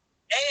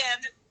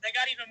 And they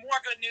got even more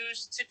good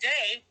news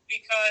today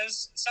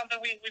because something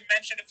we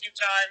mentioned a few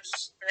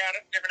times throughout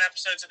different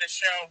episodes of this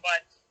show,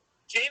 but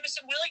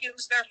Jameson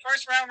Williams, their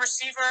first round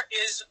receiver,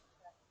 is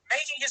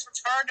making his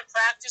return to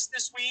practice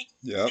this week.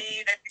 Yep.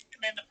 They picked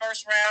him in the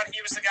first round. He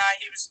was the guy.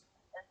 He was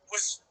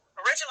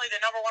originally the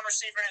number 1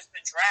 receiver in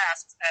the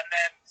draft, and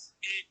then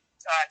he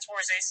tore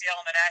his ACL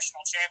in the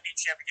national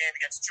championship game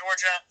against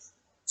Georgia.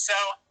 So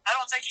I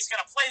don't think he's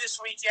going to play this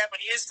week yet,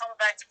 but he is coming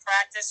back to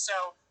practice.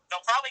 So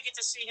they'll probably get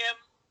to see him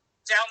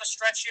down the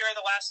stretch here in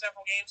the last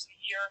several games of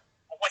the year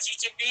of what he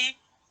can be.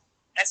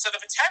 And so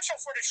the potential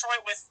for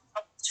Detroit with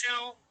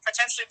 2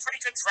 potentially pretty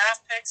good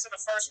draft picks in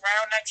the first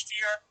round next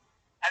year,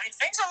 I mean,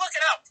 things are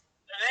looking up.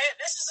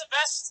 This is the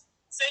best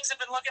things have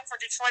been looking for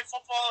Detroit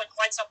football in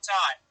quite some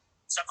time.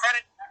 So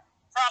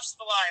props to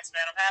the Lions,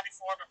 man. I'm happy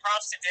for him, and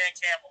props to Dan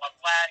Campbell. I'm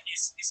glad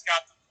he's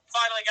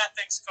finally got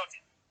things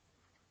cooking.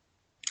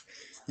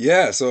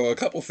 Yeah, so a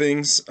couple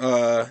things.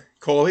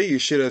 Coley, you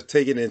should have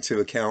taken into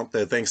account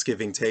the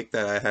Thanksgiving take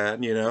that I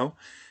had, you know?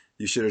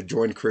 You should have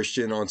joined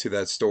Christian onto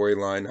that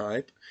storyline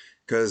hype.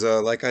 Because,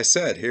 like I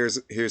said, here's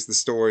the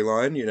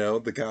storyline. You know,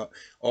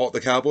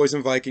 the Cowboys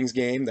and Vikings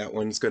game. That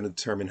one's going to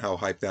determine how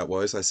hype that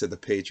was. I said the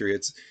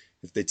Patriots,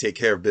 if they take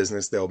care of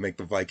business, they'll make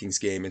the Vikings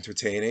game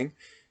entertaining.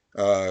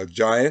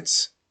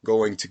 Giants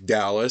going to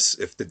Dallas.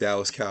 If the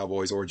Dallas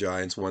Cowboys or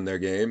Giants won their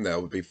game,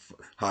 that would be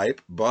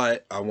hype.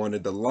 But I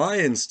wanted the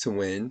Lions to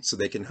win so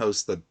they can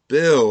host the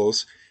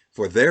Bills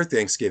for their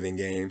Thanksgiving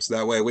games.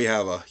 That way we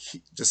have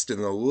just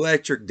an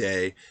electric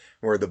day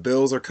where the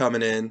Bills are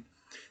coming in,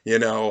 you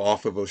know,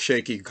 off of a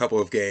shaky couple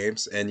of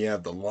games, and you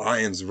have the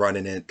Lions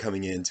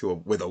coming into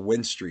with a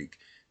win streak,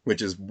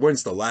 which is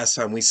when's the last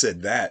time we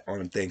said that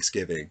on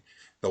Thanksgiving?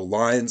 The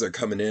Lions are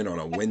coming in on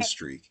a win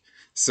streak.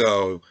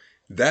 So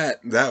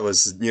that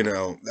was, you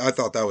know, I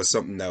thought that was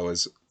something that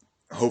was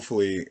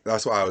hopefully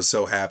that's why I was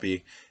so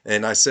happy.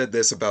 And I said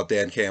this about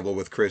Dan Campbell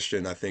with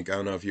Christian. I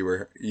don't know if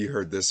you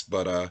heard this,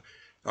 but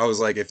I was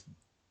like, if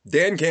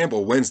Dan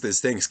Campbell wins this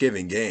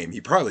Thanksgiving game,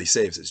 he probably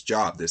saves his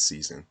job this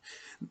season.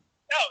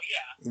 Oh,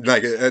 yeah.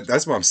 Like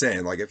that's what I'm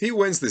saying. Like if he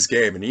wins this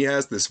game and he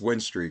has this win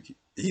streak,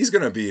 he's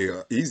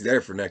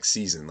there for next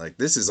season. Like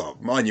this is a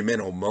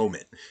monumental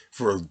moment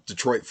for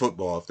Detroit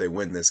football if they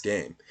win this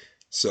game.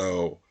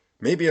 So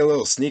maybe a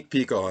little sneak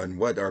peek on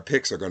what our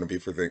picks are going to be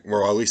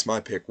well, at least my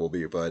pick will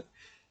be. But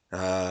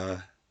uh,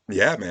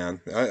 yeah,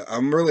 man,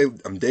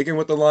 I'm digging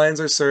what the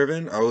Lions are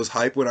serving. I was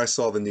hyped when I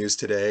saw the news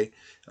today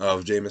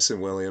of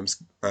Jameson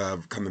Williams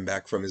slowly coming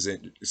back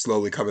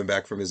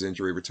from his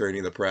injury,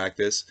 returning to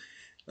practice.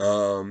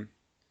 Um,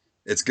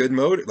 it's good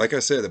mode. Like I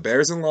said, the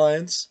Bears and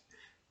Lions,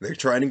 the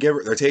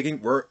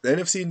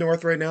NFC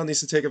North right now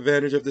needs to take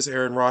advantage of this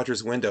Aaron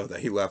Rodgers window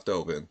that he left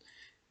open.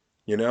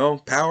 You know,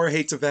 power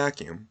hates a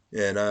vacuum.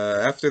 And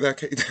after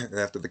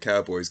after the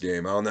Cowboys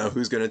game, I don't know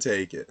who's going to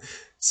take it.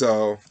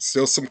 So,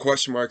 still some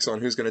question marks on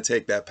who's going to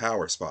take that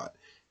power spot.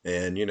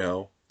 And, you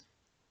know,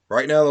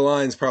 right now the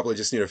Lions probably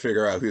just need to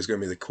figure out who's going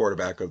to be the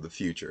quarterback of the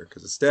future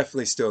because it's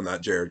definitely still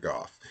not Jared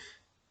Goff.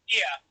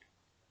 Yeah.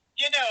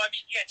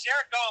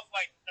 Jared Goff,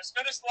 like, as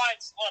good as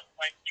Lions look,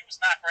 like, he was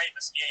not great in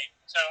this game.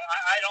 So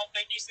I don't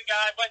think he's the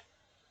guy. But,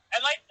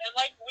 and like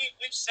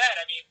we've said,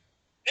 I mean,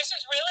 this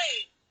is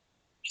really,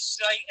 it's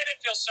like, and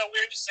it feels so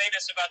weird to say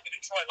this about the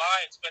Detroit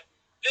Lions, but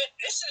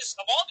this is,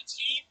 of all the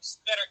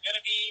teams that are going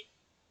to be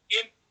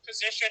in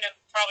position and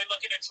probably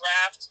looking to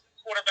draft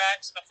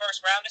quarterbacks in the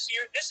first round this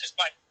year, this is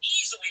by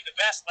easily the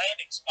best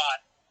landing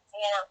spot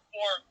for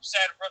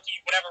said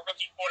whatever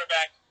rookie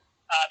quarterback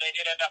they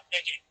did end up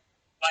picking.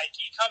 Like,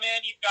 you come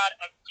in, you've got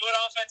a good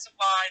offensive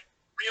line,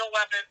 real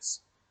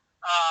weapons,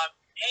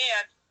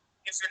 and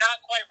if you're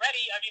not quite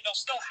ready, I mean, they'll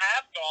still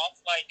have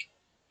Goff. Like,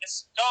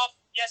 Goff,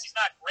 yes, he's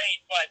not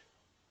great, but,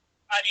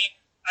 I mean,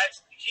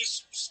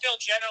 he's still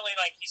generally,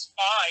 like, he's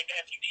fine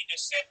if you need to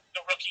sit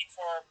the rookie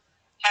for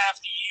half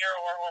the year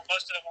or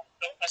most of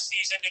a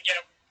season to get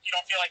him, you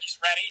don't feel like he's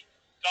ready.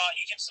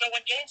 You can still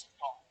win games with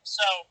Goff.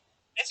 So,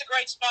 it's a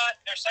great spot.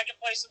 They're second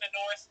place in the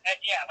North,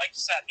 and, yeah, like you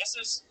said, this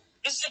is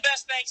the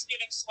best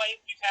Thanksgiving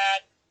slate we've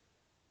had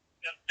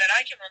that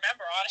I can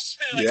remember,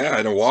 honestly. Like, Yeah,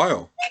 in a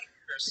while.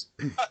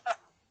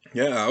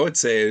 Yeah, I would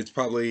say it's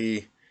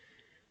probably,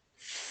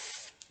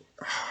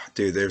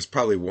 dude, there's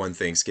probably one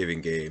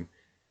Thanksgiving game.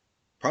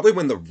 Probably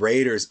when the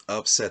Raiders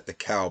upset the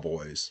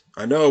Cowboys.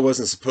 I know it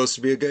wasn't supposed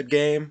to be a good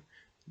game,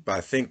 but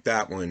I think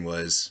that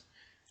was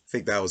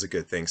a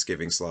good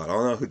Thanksgiving slot. I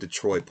don't know who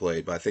Detroit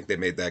played, but I think they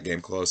made that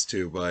game close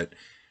too. But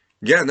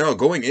Yeah, no,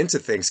 going into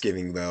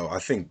Thanksgiving though, I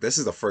think this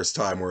is the first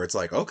time where it's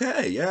like,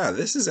 okay, yeah,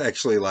 this is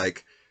actually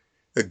like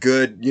a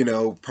good,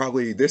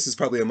 probably this is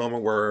probably a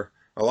moment where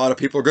a lot of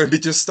people are going to be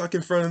just stuck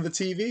in front of the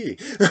TV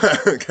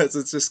because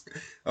it's just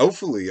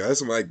hopefully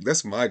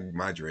that's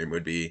my dream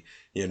would be,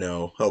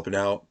 helping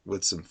out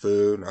with some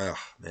food. Oh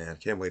man,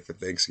 can't wait for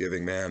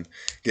Thanksgiving, man.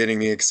 Getting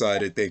me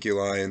excited. Thank you,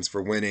 Lions,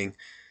 for winning.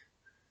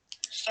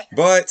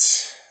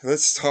 But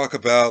let's talk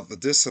about the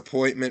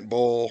Disappointment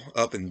Bowl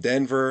up in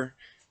Denver.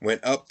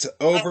 Went up to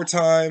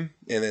overtime,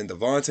 and then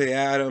Devontae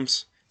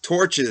Adams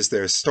torches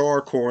their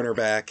star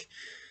cornerback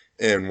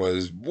and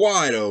was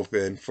wide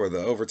open for the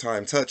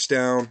overtime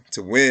touchdown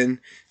to win.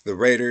 The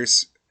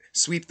Raiders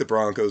sweep the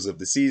Broncos of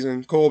the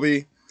season.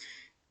 Colby,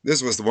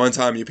 this was the one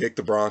time you picked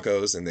the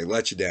Broncos and they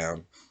let you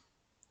down.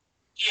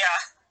 Yeah,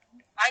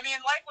 I mean,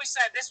 like we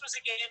said, this was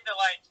a game that,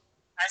 like,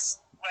 I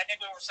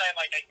think we were saying,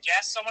 like, I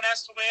guess someone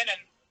has to win.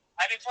 And,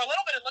 I mean, for a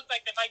little bit, it looked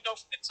like they might go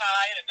for the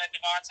tie, and then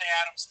Devontae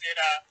Adams did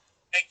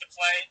make the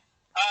play.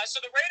 So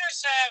the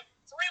Raiders have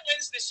 3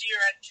 wins this year,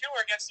 and 2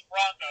 are against the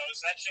Broncos.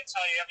 That should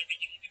tell you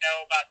everything you need to know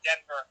about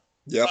Denver.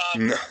 Yep.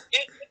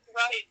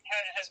 Wright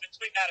has been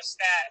tweeting out a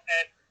stat,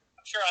 and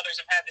I'm sure others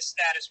have had this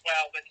stat as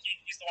well, but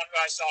he's the one who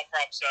I saw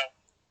from, so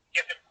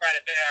give him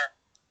credit there.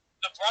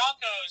 The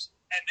Broncos,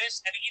 and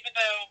even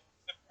though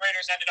the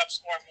Raiders ended up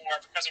scoring more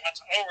because it went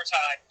to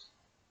overtime,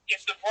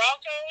 if the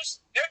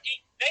Broncos,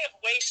 they have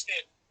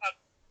wasted a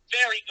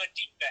very good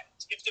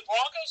defense. If the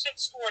Broncos have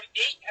scored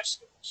 18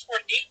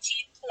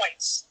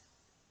 points,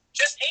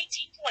 just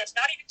 18 points,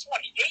 not even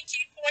 20,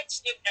 18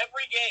 points in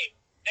every game,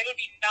 they would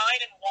be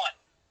 9-1.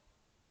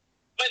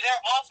 But their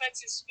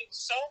offense is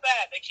so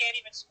bad they can't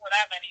even score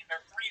that many.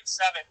 They're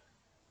 3-7.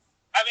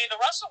 I mean, the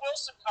Russell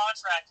Wilson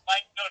contract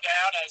might go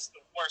down as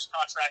the worst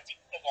contract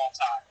of all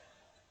time.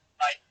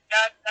 Like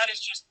that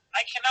is just,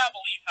 I cannot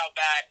believe how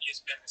bad he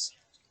has been this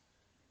year.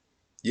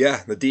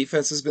 Yeah, the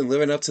defense has been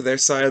living up to their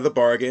side of the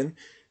bargain,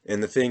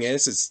 and the thing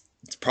is,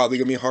 it's probably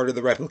gonna be harder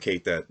to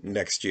replicate that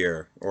next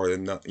year, or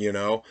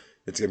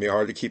it's gonna be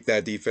hard to keep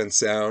that defense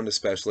sound,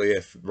 especially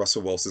if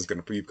Russell Wilson's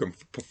gonna be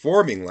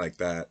performing like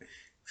that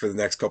for the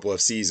next couple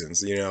of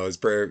seasons. It's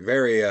very,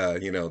 very,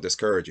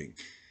 discouraging.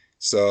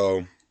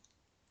 So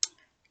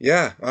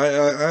yeah,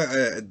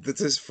 this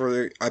is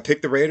I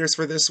picked the Raiders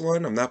for this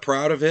one. I'm not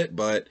proud of it,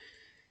 but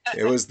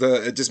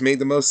it just made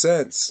the most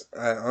sense.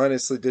 I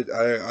honestly did.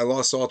 I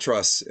lost all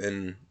trust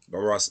in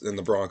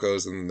the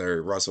Broncos and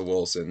their Russell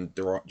Wilson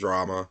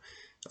drama.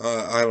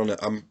 I don't know.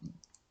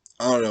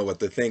 I don't know what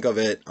to think of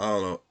it. I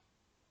don't know.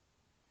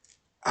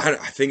 I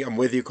think I'm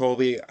with you,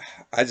 Colby.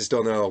 I just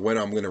don't know when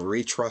I'm going to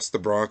retrust the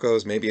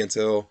Broncos. Maybe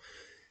until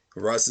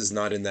Russ is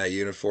not in that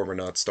uniform or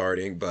not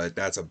starting. But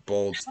that's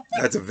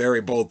a very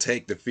bold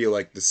take to feel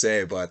like to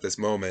say. But at this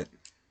moment,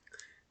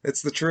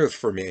 it's the truth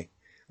for me.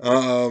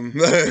 I'm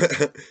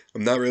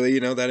not really,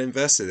 that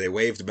invested. They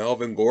waived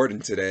Melvin Gordon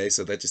today,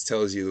 so that just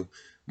tells you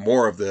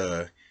more of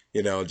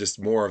just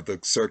more of the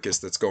circus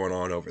that's going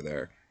on over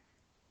there.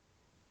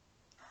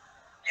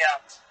 Yeah,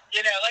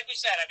 like we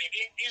said, I mean,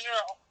 these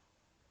are.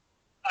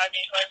 I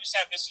mean, like we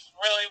said, this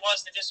really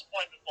was the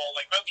disappointment bowl.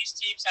 Like both these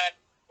teams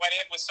went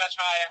in with such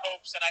high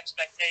hopes and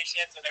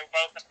expectations, and they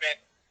both have been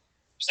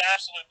just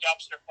absolute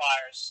dumpster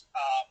fires,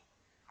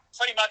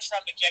 pretty much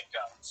from the get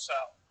go. So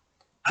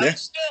Yeah.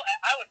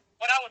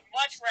 I would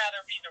much rather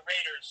be the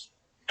Raiders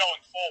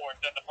going forward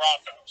than the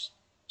Broncos,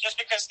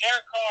 just because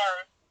Derek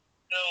Carr,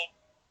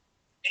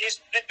 he's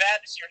been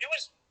bad this year. He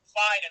was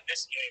fine in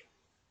this game,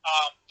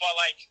 but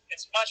like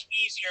it's much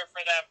easier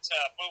for them to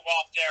move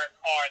off Derek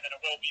Carr than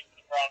it will be for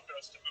the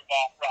Broncos to move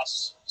off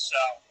Russ. So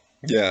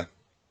Yeah.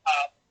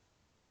 um,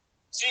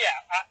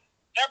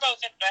 they're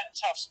both in a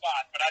tough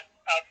spot, but I'd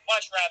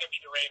much rather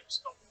be the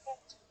Raiders going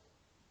forward.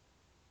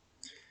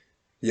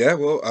 Yeah,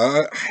 well,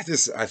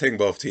 I think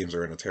both teams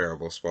are in a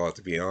terrible spot,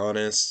 to be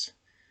honest.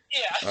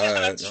 Yeah, Uh,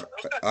 that's true.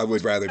 I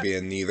would rather be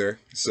in neither.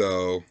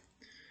 So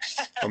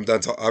I'm done.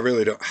 I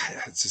really don't.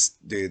 It's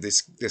just, dude,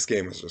 this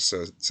game was just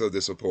so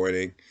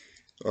disappointing.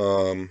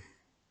 Um,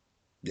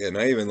 yeah,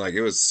 not even like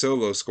it was so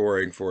low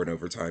scoring for an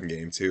overtime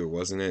game too,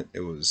 wasn't it?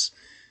 It was,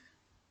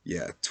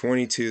 yeah,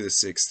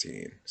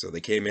 22-16. So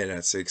they came in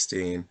at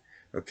 16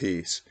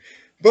 apiece.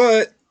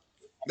 But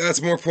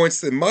that's more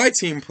points than my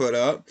team put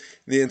up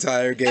the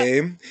entire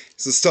game.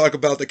 So let's talk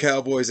about the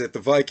Cowboys at the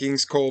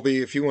Vikings.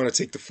 Colby, if you want to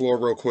take the floor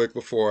real quick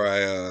before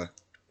I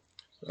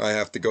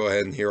have to go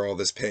ahead and hear all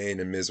this pain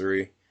and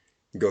misery,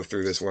 go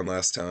through this one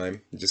last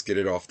time, and just get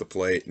it off the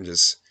plate and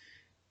just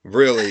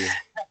really,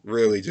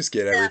 really just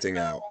get Yeah, everything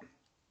out.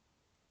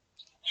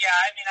 yeah,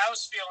 I mean, I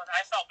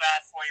felt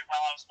bad for you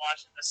while I was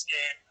watching this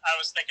game. I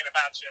was thinking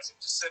about you as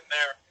I'm just sitting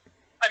there.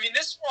 I mean,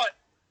 this one,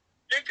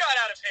 it got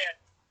out of hand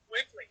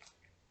quickly.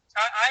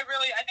 I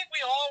think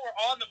we all were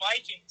on the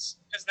Vikings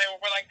because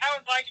we're like, how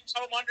are Vikings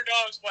home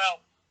underdogs?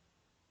 Well,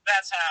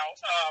 that's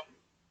how.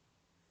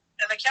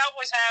 And the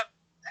Cowboys have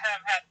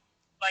had,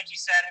 like you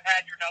said, have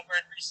had your number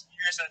in recent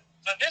years.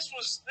 But this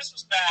was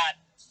bad.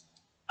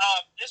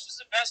 This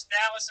was the best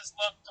Dallas has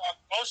looked on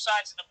both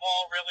sides of the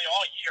ball really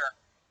all year.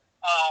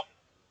 Um,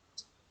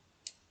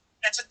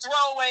 it's a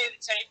throwaway to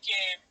take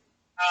game.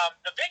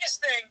 The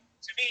biggest thing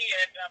to me,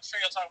 and I'm sure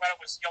you'll talk about it,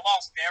 was you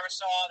lost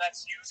Marisol.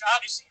 That's huge.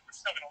 Obviously, we're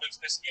still going to lose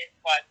this game,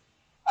 but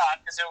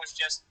because it was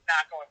just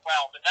not going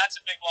well. But that's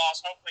a big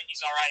loss. Hopefully,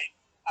 he's all right.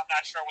 I'm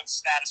not sure what the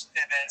status of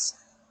him is.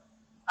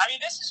 I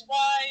mean, this is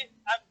why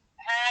I've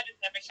had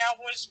the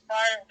Cowboys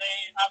prior. They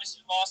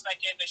obviously lost that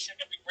game. They should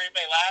have beat Green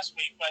Bay last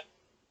week, but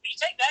if you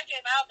take that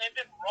game out, they've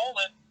been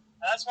rolling.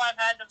 That's why I've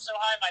had them so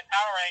high in my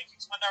power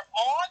rankings. When they're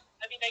on,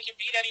 I mean, they can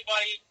beat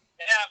anybody.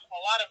 They have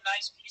a lot of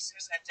nice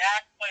pieces, and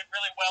Dak played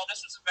really well.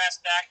 This was the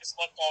best Dak has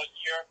looked all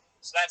year,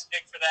 so that's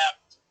big for them.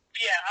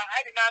 But yeah,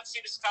 I did not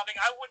see this coming.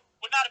 I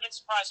would not have been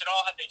surprised at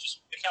all had the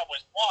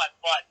Cowboys won,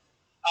 but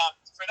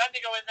for them to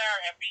go in there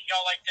and beat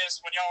y'all like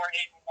this when y'all were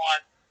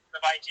 8-1,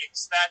 the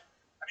Vikings,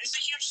 it's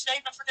a huge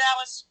statement for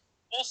Dallas.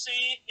 We'll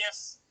see if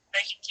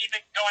they can keep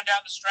it going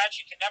down the stretch.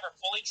 You can never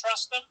fully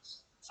trust them.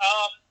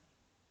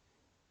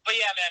 But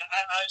yeah, man,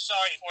 I'm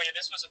sorry for you.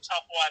 This was a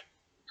tough one.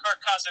 Kirk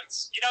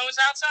Cousins, it was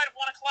outside of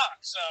 1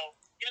 o'clock. So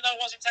even though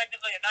it wasn't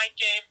technically a night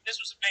game, this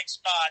was a big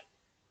spot.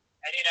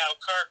 And,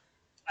 Kirk,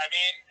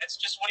 it's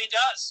just what he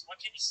does. What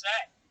can you say?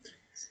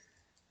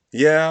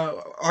 Yeah,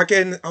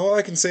 all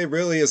I can say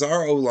really is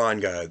our O-line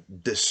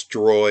got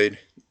destroyed.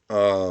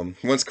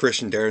 Once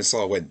Christian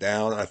Darrisaw went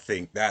down, I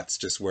think that's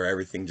just where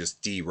everything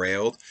just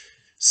derailed.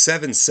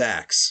 7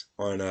 sacks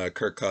on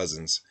Kirk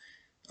Cousins.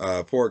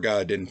 Poor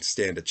guy didn't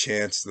stand a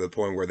chance to the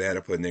point where they had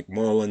to put Nick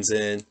Mullins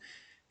in.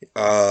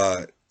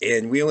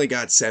 And we only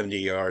got 70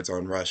 yards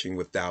on rushing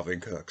with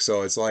Dalvin Cook.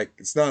 So it's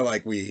not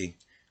like we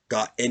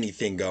got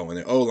anything going.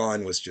 The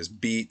O-line was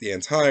just beat the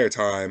entire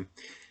time.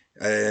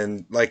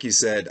 And like you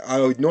said,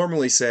 I would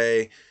normally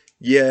say,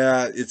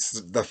 yeah,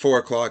 it's the 4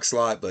 o'clock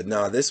slot, but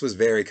no, this was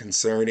very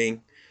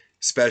concerning,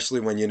 especially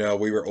when,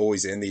 we were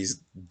always in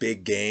these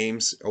big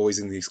games, always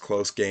in these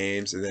close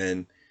games, and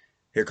then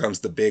here comes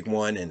the big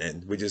one, and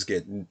then we just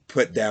get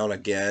put down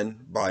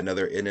again by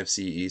another NFC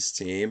East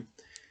team.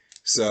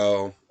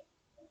 So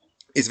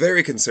it's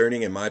very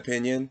concerning in my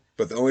opinion,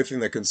 but the only thing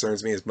that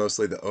concerns me is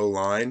mostly the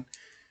O-line,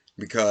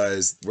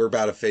 because we're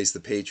about to face the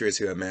Patriots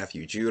who have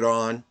Matthew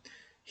Judon.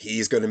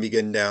 He's going to be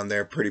getting down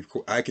there pretty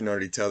cool. I can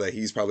already tell that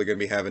he's probably going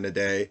to be having a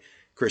day.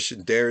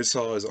 Christian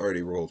Darrisaw is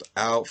already rolled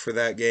out for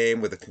that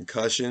game with a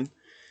concussion.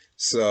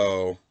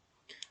 So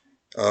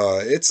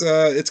it's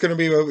going to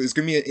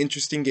be an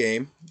interesting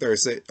game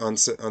Thursday on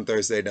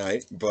Thursday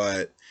night.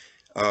 But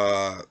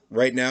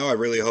right now, I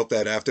really hope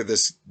that after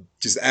this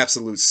just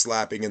absolute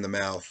slapping in the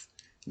mouth,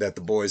 that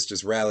the boys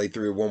just rally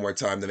through one more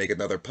time to make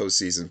another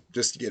postseason,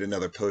 just to get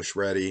another push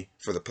ready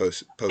for the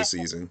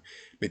postseason.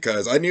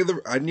 Because I knew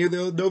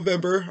the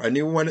November, I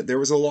knew when there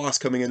was a loss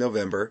coming in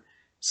November,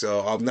 so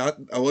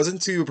I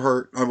wasn't too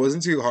hurt, I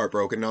wasn't too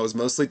heartbroken. I was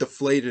mostly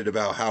deflated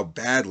about how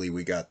badly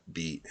we got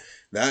beat.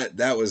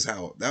 That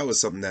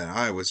was something that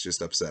I was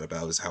just upset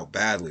about, is how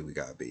badly we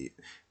got beat.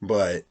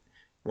 But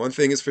one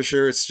thing is for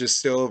sure, it's just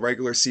still a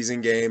regular season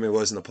game. It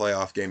wasn't a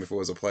playoff game. If it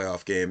was a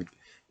playoff game,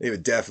 it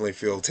would definitely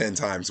feel 10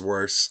 times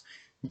worse.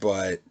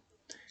 But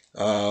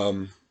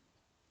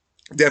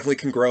definitely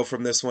can grow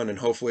from this one, and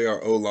hopefully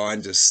our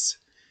O-line just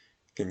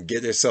can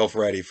get itself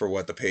ready for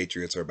what the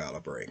Patriots are about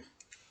to bring.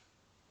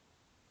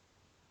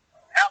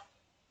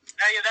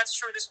 Yeah, that's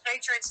true. This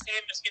Patriots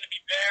team is going to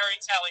be very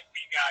telling for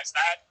you guys.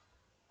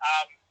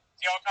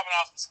 Y'all coming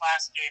off this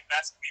last game,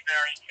 that's going to be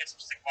very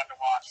interesting one to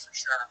watch for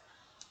sure.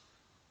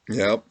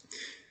 Yep.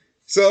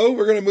 So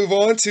we're going to move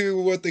on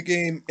to what the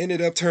game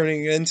ended up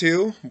turning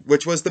into,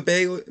 which was the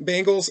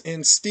Bengals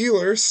and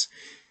Steelers.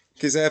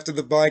 Because after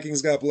the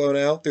Vikings got blown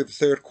out through the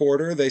third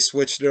quarter, they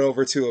switched it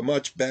over to a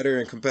much better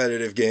and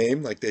competitive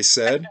game, like they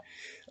said.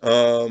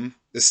 The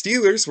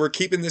Steelers were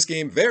keeping this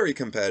game very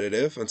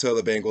competitive until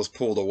the Bengals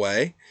pulled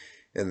away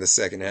in the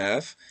second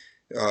half.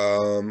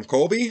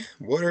 Colby,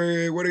 what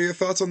are your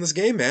thoughts on this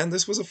game, man?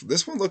 This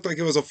one looked like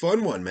it was a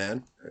fun one,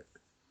 man.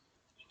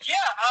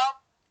 Yeah.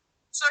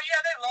 So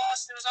yeah, they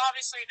lost. It was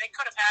obviously they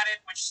could have had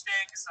it, which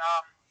stings.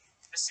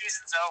 The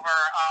season's over,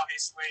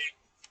 obviously.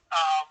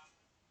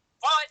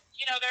 But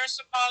there's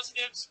some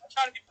positives. I'll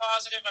try to be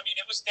positive.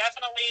 It was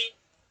definitely.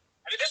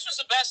 This was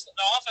the best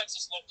the offense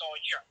has looked all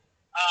year.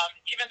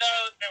 Even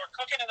though they were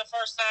cooking in the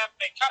first half,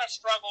 they kind of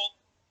struggled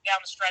down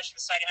the stretch in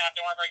the second half.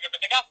 They weren't very good, but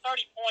they got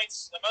 30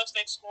 points. The most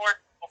they'd scored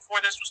before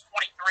this was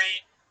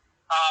 23.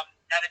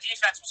 Now the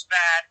defense was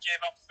bad, gave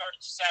up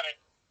 37,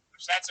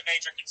 which that's a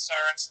major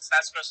concern since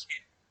that's supposed to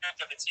be good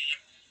for the team.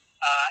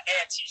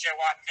 And TJ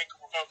Watt and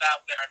Hinkle were both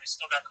out there, and they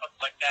still got cooked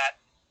like that.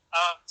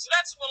 So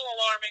that's a little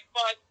alarming,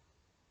 but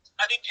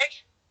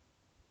pick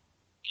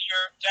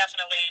here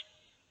definitely.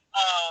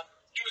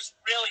 He was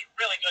really,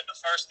 really good the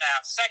first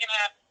half. Second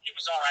half, he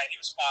was all right. He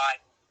was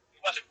fine.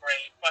 He wasn't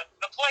great, but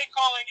the play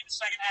calling in the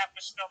second half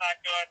was still not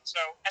good.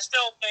 So I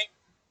still think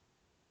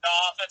the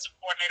offensive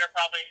coordinator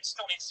probably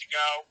still needs to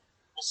go.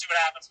 We'll see what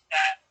happens with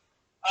that.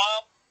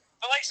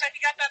 But like I said, you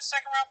got that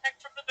second round pick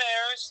from the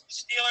Bears. The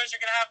Steelers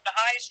are going to have the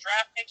highest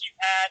draft pick you've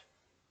had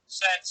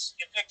since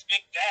you picked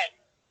Big Ben.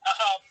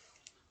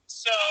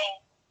 So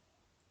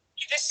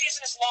this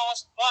season is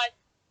lost, but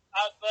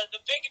But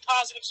the big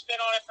positive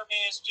spin on it for me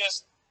is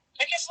just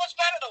Pickett's looks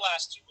better the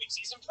last 2 weeks.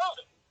 He's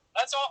improving.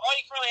 That's all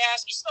you can really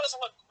ask. He still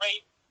doesn't look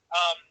great.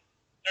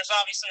 There's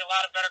obviously a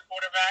lot of better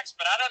quarterbacks,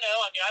 but I don't know.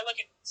 I mean, I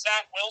look at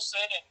Zach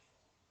Wilson and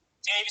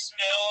Davis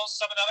Mills,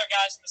 some of the other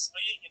guys in this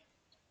league, and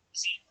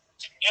is he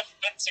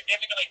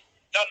significantly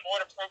done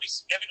more to prove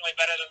he's significantly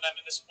better than them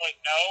at this point?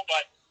 No,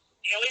 but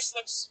he at least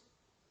looks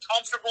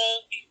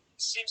comfortable. He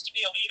seems to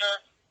be a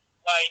leader.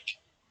 Like,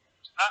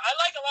 I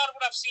like a lot of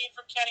what I've seen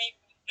from Kenny.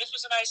 This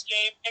was a nice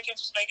game. Pickens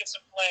was making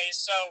some plays,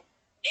 so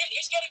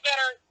he's getting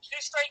better. 2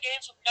 straight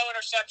games with no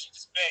interceptions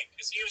is big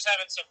because he was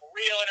having some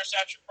real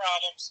interception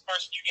problems the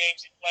first few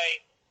games he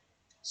played.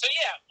 So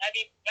yeah, I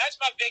mean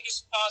that's my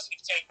biggest positive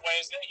takeaway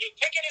is that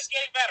Pickett is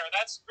getting better.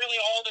 That's really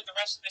all that the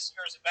rest of this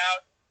year is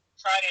about.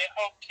 Try to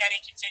hope Kenny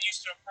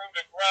continues to improve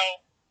and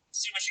grow.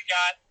 See what you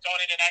got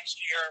going into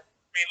next year.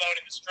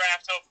 Reloading this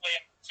draft hopefully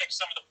and fix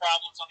some of the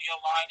problems on the O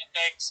line and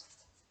things.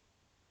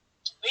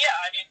 But yeah,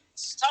 I mean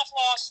it's a tough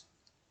loss.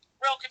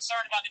 Real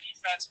concerned about the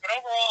defense, but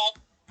overall,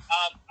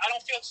 I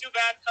don't feel too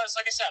bad because,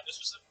 like I said, this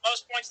was the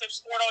most points they've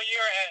scored all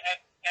year, and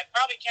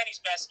probably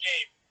Kenny's best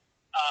game.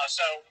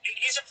 So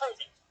he's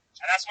improving,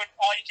 and that's what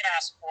all you can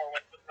ask for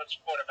with rookie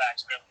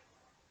quarterbacks, really.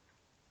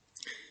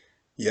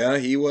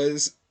 Yeah, he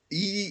was.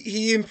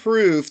 He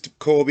improved,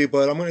 Colby,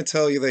 but I'm going to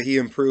tell you that he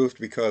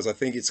improved because I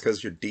think it's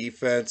because your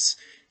defense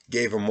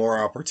gave him more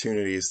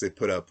opportunities to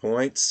put up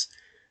points.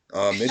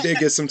 They did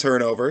get some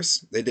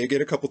turnovers. They did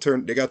get a couple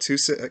They got two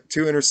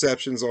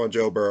interceptions on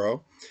Joe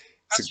Burrow.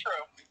 That's true.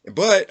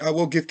 But I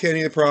will give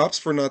Kenny the props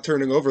for not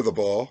turning over the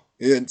ball,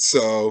 and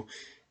so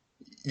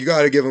you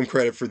got to give him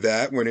credit for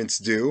that when it's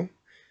due.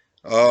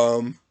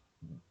 Um,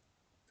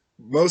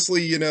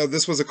 Mostly,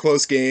 this was a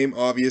close game.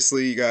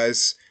 Obviously, you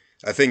guys,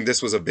 I think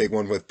this was a big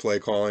one with play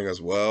calling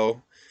as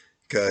well.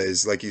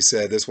 Because, like you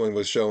said, this one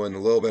was showing a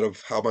little bit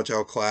of how much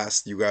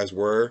outclassed you guys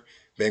were.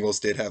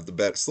 Bengals did have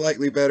the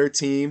slightly better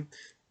team.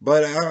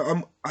 But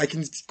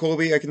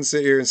Colby, I can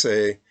sit here and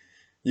say,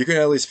 you can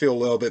at least feel a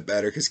little bit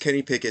better because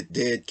Kenny Pickett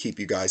did keep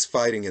you guys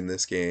fighting in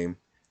this game.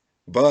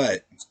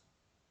 But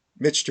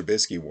Mitch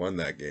Trubisky won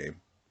that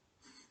game.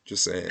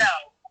 Just saying. No.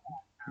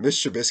 Mitch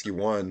Trubisky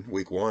won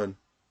week 1.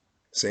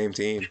 Same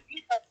team.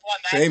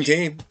 Same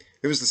team.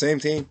 It was the same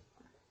team.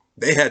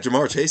 They had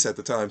Jamar Chase at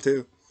the time,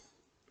 too.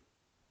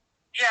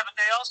 Yeah, but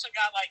they also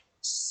got like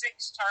 6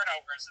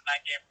 turnovers in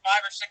that game.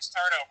 5 or 6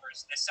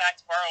 turnovers. They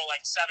sacked Burrow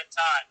like 7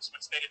 times,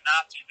 which they did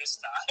not do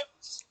this time.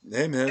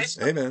 Amen.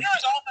 Amen.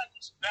 Steelers' offense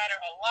was better,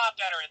 a lot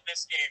better in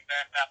this game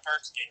than that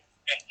first game.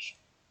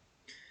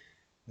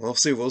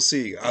 We'll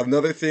see.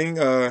 Another thing,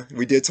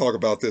 we did talk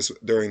about this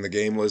during the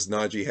game, was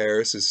Najee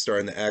Harris is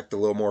starting to act a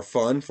little more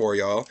fun for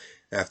y'all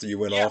after you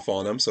went off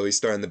on him. So he's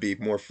starting to be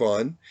more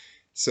fun.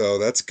 So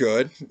that's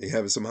good. He's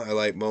having some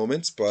highlight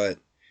moments. But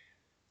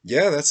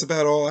yeah, that's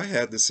about all I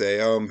had to say.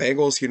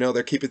 Bengals,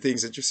 they're keeping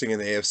things interesting in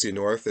the AFC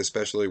North,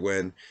 especially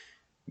when,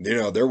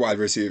 their wide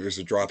receivers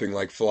are dropping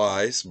like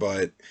flies.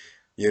 But,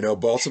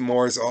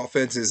 Baltimore's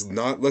offense is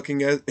not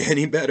looking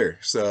any better.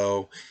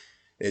 So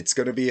it's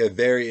going to be a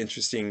very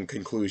interesting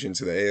conclusion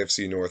to the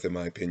AFC North, in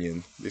my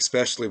opinion,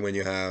 especially when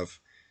you have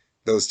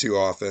those two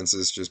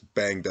offenses just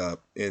banged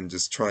up and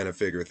just trying to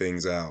figure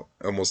things out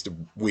almost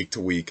week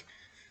to week.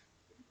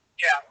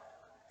 Yeah.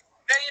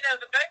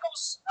 The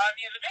Bengals, I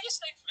mean, the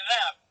biggest thing for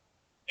them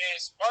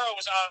is Burrow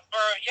was on.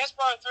 Yes,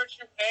 Burrow threw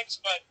 2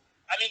 picks, but,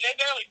 I mean, they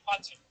barely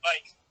punted.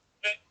 Like,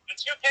 the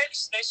 2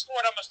 picks, they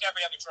scored almost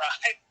every other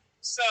drive.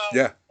 So,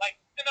 yeah.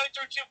 Even though he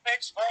threw 2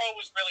 picks, Burrow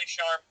was really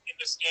sharp in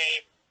this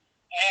game.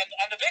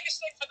 And the biggest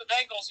thing for the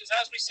Bengals is,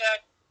 as we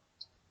said,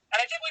 and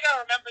I think we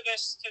got to remember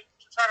this to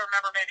try to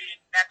remember maybe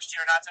next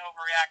year, not to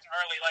overreact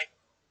early. Like,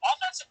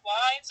 offensive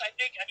lines, I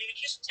mean, it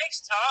just takes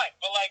time.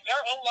 But,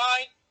 their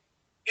O-line,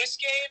 this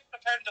game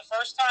compared to the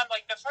first time,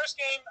 the first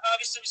game,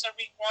 obviously we said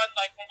week 1,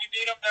 when we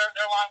beat them,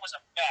 their line was a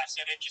mess,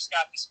 and it just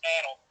got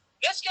dismantled.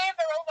 This game,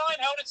 their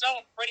O-line held its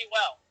own pretty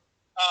well.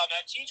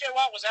 And TJ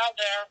Watt was out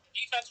there. The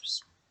defense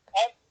was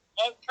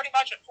pretty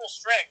much at full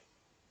strength.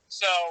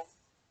 So,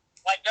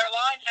 their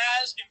line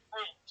has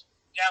improved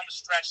down the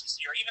stretch this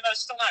year. Even though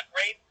it's still not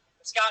great,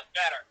 it's gotten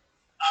better.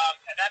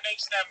 And that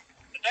makes them,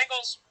 the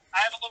Bengals,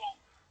 I have a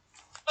little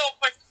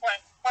quick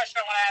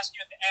question I want to ask you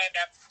at the end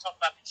after we talk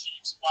about the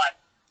Chiefs. But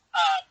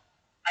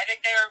I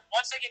think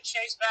once they get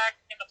Chase back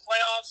in the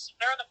playoffs, if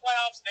they're in the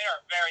playoffs, they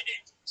are very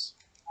dangerous.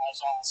 That's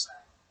all I'll say.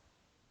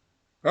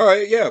 All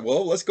right, yeah,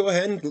 well, let's go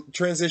ahead and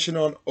transition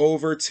on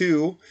over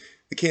to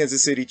the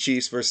Kansas City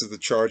Chiefs versus the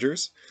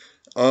Chargers.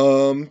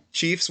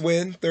 Chiefs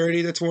win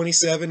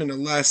 30-27 in a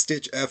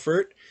last-ditch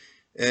effort.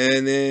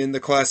 And then the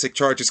classic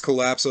Chargers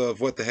collapse of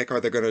what the heck are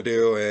they going to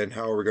do and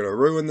how are we going to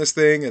ruin this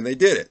thing? And they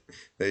did it.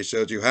 They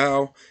showed you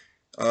how.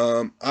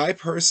 I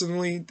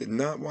personally did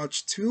not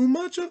watch too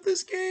much of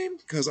this game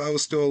because I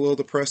was still a little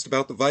depressed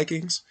about the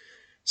Vikings.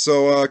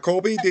 So,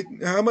 Colby,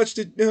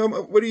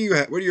 what are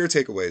your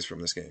takeaways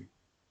from this game?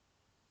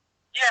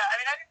 Yeah, I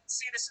mean, I didn't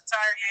see this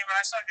entire game, but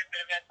I saw a good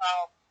bit of it.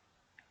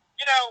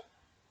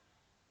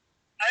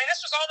 I mean,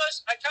 this was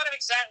almost went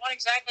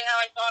exactly how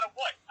I thought it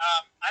would.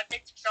 I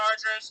think the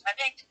Chargers. I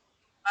think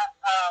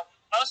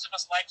most of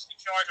us liked the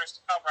Chargers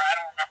to cover. I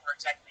don't remember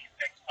exactly who you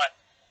picked, but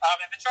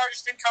and the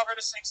Chargers did cover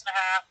the 6.5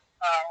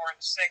 or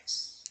the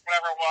 6,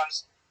 whatever it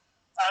was.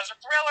 It was a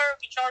thriller.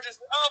 The Chargers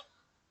were up,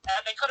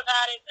 and they could have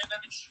had it, and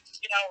then the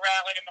Chiefs,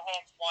 rallied, and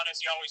Mahomes won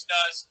as he always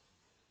does.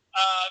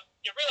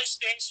 It really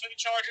stinks for the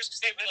Chargers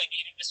because they really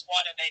needed this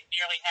one, and they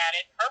nearly had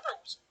it. Herbert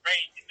was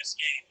great in this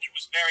game.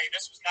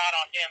 This was not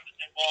on him that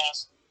they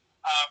lost.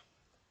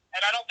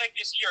 And I don't think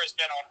this year has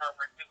been on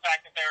Herbert. The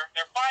fact that they're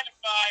 5-5,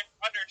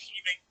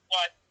 underachieving,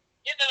 but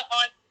in the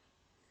hunt.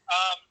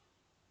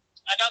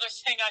 Another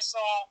tweet I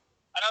saw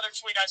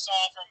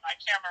from, I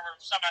can't remember,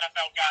 some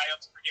NFL guy,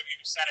 I'll forgive me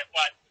who said it,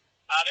 but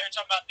they were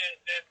talking about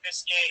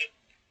this game,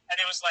 and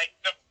it was like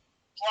the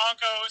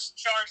Broncos,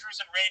 Chargers,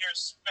 and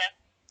Raiders spent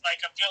like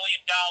 $1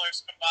 billion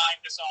combined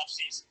this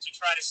offseason to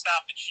try to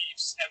stop the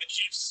Chiefs, and the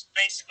Chiefs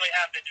basically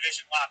have the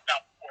division locked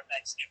up before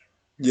Thanksgiving.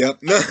 Yep.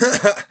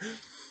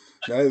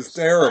 That is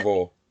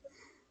terrible.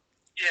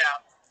 Yeah.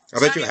 I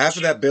bet you half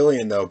of that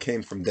billion, though,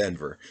 came from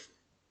Denver.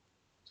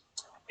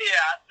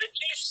 Yeah, the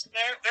Chiefs,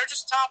 they're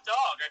just top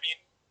dog. I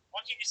mean,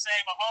 what can you say?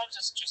 Mahomes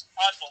is just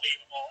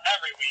unbelievable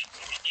every week.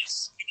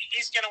 He's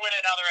going to win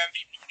another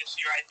MVP this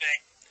year, I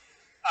think.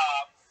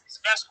 He's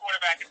the best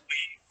quarterback in the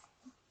league.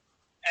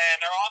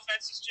 And their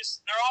offense is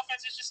just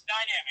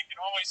dynamic. It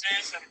always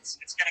is, and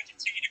it's going to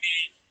continue to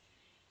be.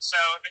 So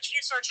the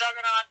Chiefs are a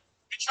juggernaut.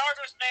 The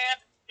Chargers,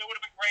 man, it would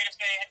have been great if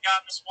they had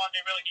gotten this one.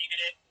 They really needed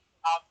it.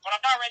 But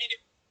I'm not ready to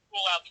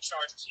rule out the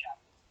Chargers yet.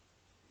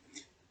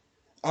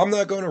 I'm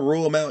not going to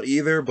rule them out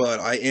either, but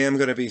I am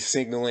going to be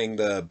signaling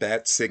the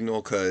bat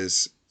signal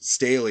because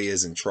Staley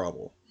is in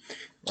trouble.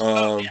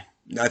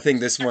 I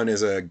think this one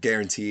is a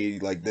guarantee.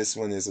 Like, this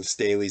one is if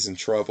Staley's in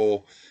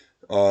trouble.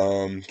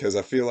 Because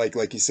I feel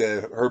like you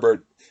said,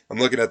 Herbert, I'm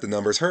looking at the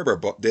numbers.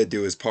 Herbert did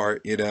do his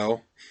part, you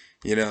know.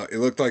 It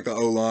looked like the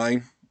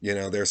O-line,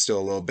 they're still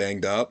a little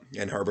banged up.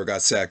 And Herbert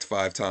got sacked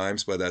 5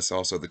 times, but that's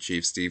also the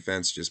Chiefs'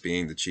 defense just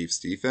being the Chiefs'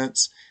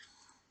 defense.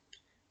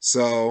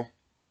 So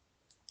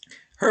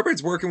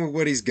Herbert's working with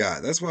what he's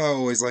got. That's why I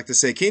always like to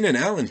say Keenan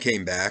Allen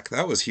came back.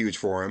 That was huge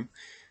for him.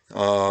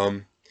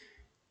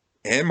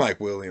 And Mike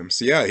Williams.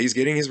 So yeah, he's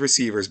getting his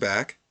receivers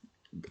back.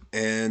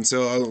 And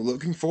so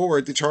looking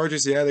forward, the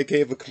Chargers, yeah, they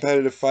gave a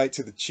competitive fight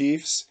to the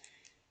Chiefs.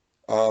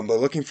 But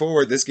looking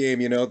forward, this game,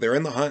 they're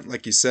in the hunt,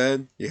 like you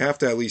said. You have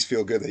to at least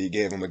feel good that you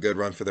gave them a good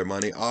run for their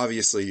money.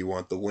 Obviously, you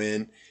want the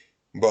win,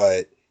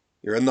 but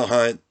you're in the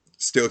hunt.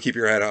 Still keep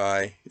your head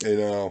high,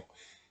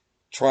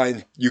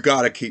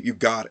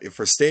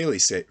 for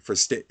Staley's sake,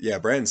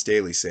 Brandon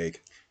Staley's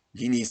sake,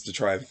 he needs to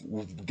try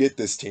and get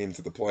this team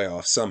to the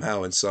playoffs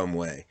somehow in some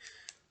way.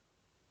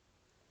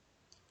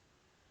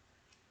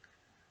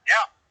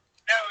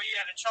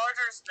 Yeah, the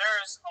Chargers,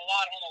 there's a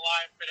lot on the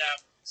line for them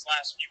these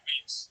last few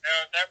weeks.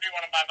 They'll be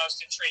one of my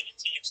most intriguing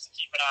teams to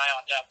keep an eye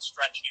on down the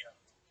stretch here.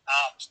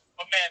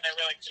 But man, they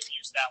really could have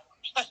used that one.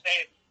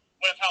 They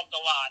would have helped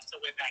a lot to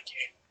win that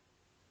game.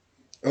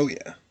 Oh,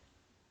 yeah.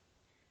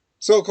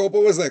 So, Cope,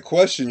 what was that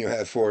question you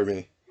had for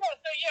me?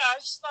 Yeah, I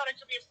just thought it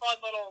could be a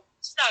fun little,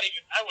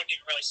 I wouldn't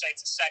even really say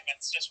it's a segment.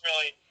 It's just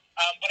really,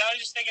 but I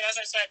was just thinking, as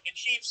I said, the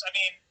Chiefs, I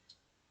mean,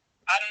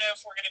 I don't know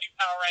if we're going to do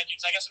power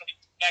rankings. I guess it'll be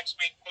next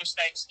week,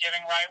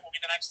 post-Thanksgiving, right? Will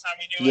be the next time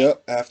we do it. Yep,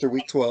 after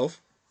week 12.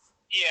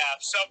 Yeah,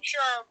 so I'm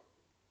sure,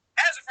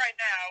 as of right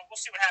now, we'll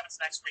see what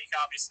happens next week,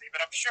 obviously, but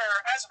I'm sure,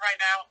 as of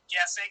right now, I'm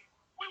guessing,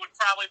 we would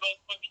probably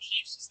both put the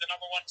Chiefs as the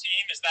number 1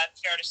 team. Is that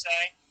fair to say?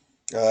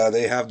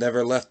 They have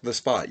never left the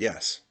spot,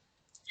 yes.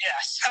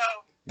 Yeah, so...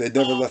 They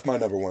never left my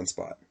number 1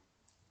 spot.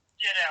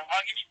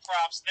 I'll give you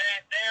props.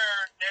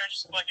 They're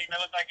just looking. They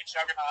look like a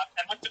juggernaut.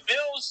 And with the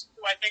Bills,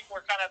 who I think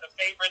were kind of the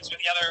favorites with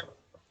the other,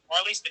 or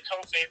at least the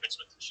co-favorites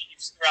with the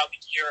Chiefs throughout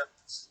the year,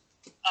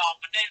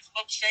 but they've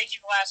looked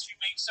shaky the last few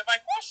weeks. So my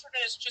question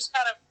is just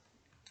kind of,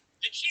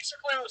 the Chiefs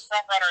are clearly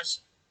front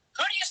runners.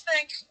 Who do you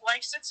think,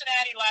 like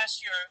Cincinnati last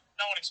year,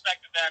 no one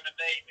expected them, and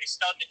they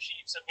stunned the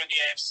Chiefs and win the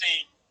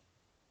AFC.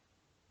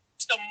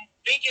 It's the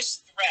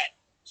biggest threat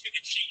to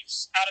the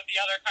Chiefs out of the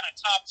other kind of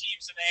top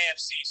teams in the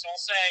AFC. So I'll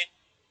say,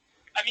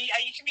 I mean,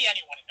 you can be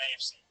anyone in the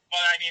AFC.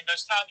 But, I mean,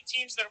 those top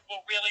teams that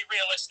will really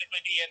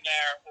realistically be in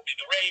there will be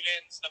the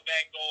Ravens, the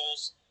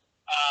Bengals,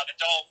 the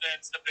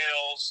Dolphins, the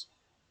Bills,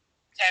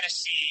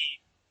 Tennessee,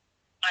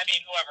 I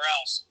mean, whoever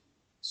else.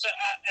 So,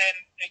 and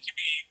it could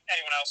be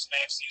anyone else in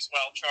the AFC as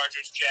well,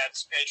 Chargers,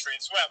 Jets,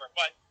 Patriots, whoever.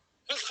 But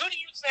who do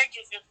you think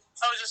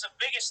poses the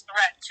biggest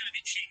threat to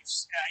the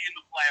Chiefs in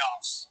the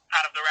playoffs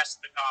out of the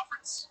rest of the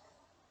conference?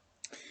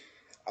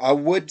 I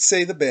would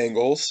say the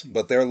Bengals,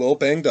 but they're a little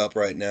banged up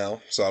right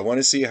now, so I want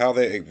to see how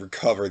they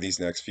recover these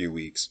next few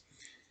weeks.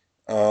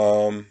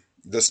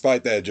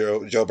 Despite that,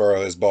 Joe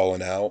Burrow is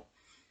balling out.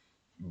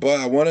 But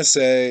I want to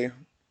say it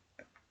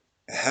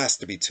has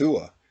to be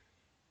Tua.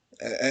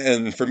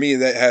 And for me,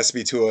 that has to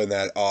be Tua in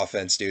that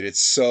offense, dude.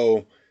 It's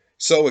so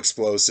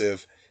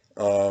explosive.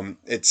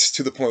 It's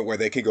to the point where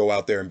they can go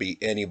out there and beat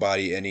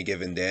anybody any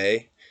given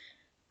day.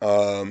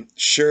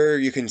 Sure,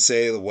 you can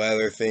say the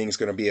weather thing's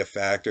going to be a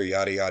factor,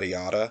 yada yada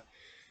yada,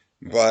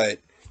 but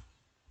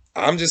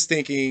I'm just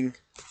thinking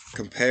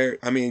compare.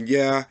 I mean,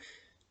 yeah,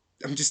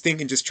 I'm just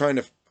thinking, just trying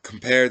to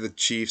compare the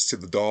Chiefs to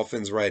the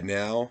Dolphins right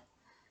now.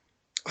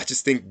 I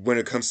just think when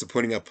it comes to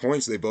putting up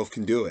points, they both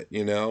can do it.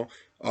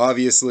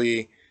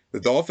 Obviously, the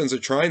Dolphins are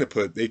try to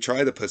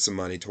put some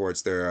money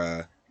towards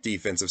their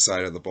defensive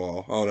side of the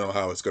ball. I don't know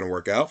how it's going to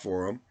work out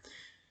for them.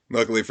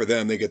 Luckily for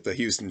them, they get the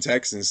Houston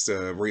Texans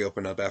to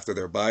reopen up after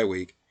their bye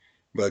week.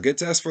 But a good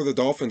test for the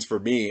Dolphins for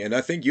me, and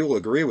I think you'll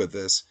agree with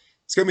this.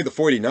 It's going to be the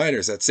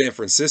 49ers at San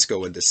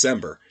Francisco in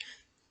December.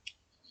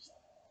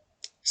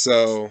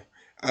 So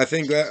I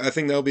think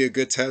that'll be a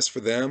good test for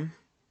them.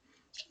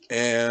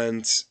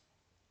 And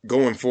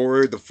going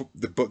forward,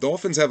 the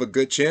Dolphins have a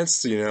good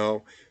chance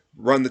to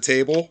run the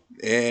table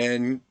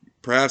and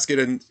perhaps get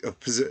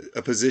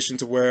a position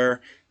to where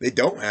they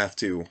don't have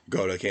to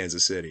go to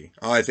Kansas City.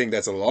 I think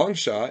that's a long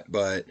shot,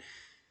 but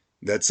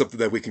that's something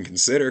that we can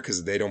consider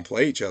because they don't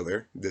play each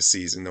other this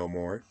season no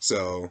more.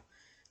 So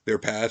their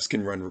paths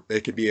can run.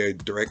 It could be a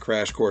direct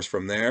crash course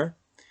from there.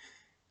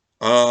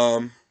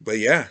 But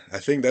yeah, I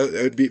think that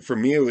it would be for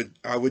me.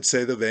 I would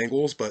say the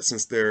Bengals, but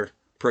since they're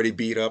pretty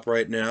beat up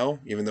right now,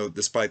 even though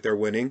despite their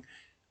winning,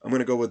 I'm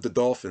gonna go with the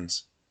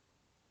Dolphins.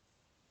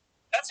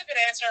 That's a good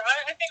answer.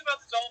 I think about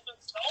the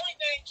Dolphins. The only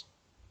thing,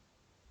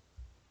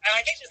 and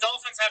I think the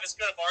Dolphins have as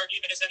good of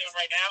argument as anyone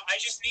right now. I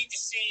just need to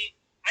see.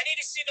 I need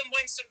to see them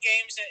win some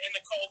games in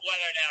the cold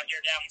weather now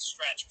here down the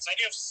stretch because I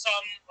do have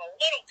a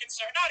little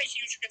concern, not a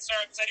huge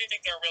concern, because I do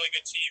think they're a really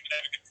good team and they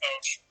have a good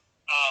coach.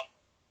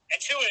 And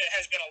Tua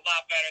has been a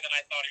lot better than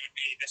I thought he would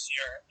be this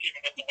year,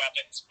 even with the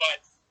weapons.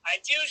 But I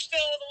do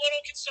still have a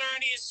little concern.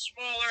 He's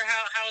smaller.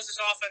 How is his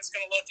offense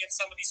going to look in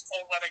some of these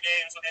cold weather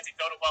games when they have to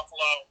go to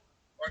Buffalo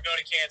or go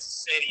to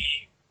Kansas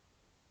City,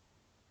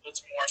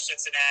 Baltimore,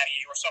 Cincinnati,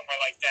 or somewhere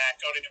like that,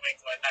 go to New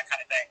England, that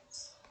kind of thing.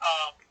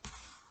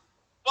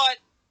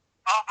 But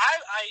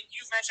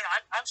you've mentioned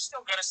I'm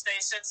still going to stay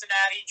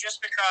Cincinnati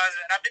just because,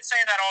 and I've been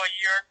saying that all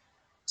year.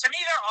 To me,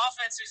 their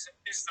offense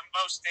is the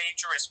most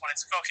dangerous when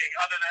it's cooking,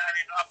 other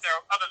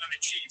than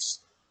the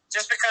Chiefs,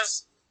 just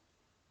because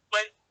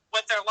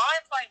with their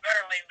line playing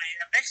better lately,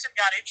 and Mixon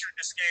got injured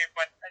this game,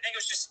 but I think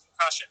it was just a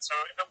concussion, so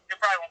it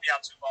probably won't be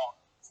out too long.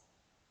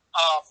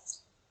 Um,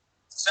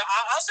 so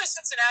I'll say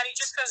Cincinnati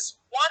just because,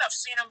 one, I've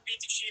seen them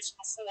beat the Chiefs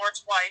before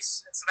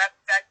twice, and so that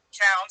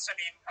counts. I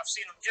mean, I've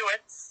seen them do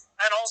it.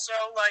 And also,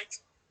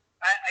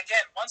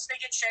 again, once they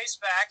get Chase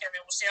back, I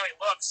mean, we'll see how he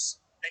looks.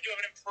 They do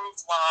have an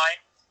improved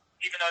line,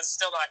 even though it's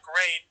still not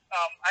great.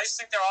 I just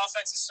think their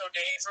offense is so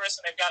dangerous,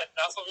 and they've got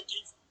enough of a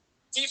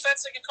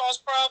defense that can cause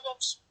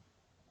problems.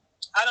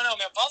 I don't know,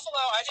 man.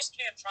 Buffalo, I just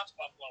can't trust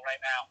Buffalo right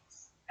now.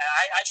 And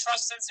I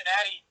trust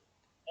Cincinnati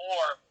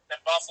more than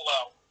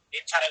Buffalo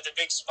in kind of the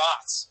big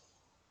spots,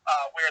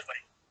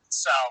 weirdly.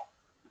 So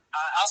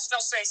I'll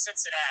still say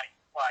Cincinnati,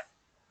 but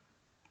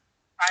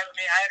I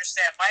mean, I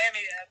understand.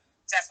 Miami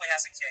definitely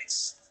has a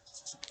case.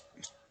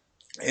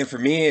 And for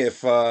me,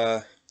 if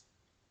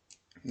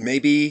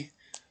maybe,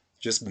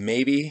 just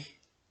maybe,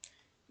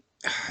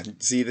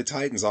 see the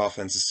Titans'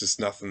 offense is just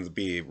nothing to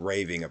be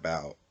raving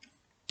about.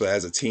 But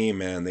as a team,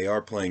 man, they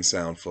are playing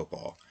sound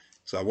football.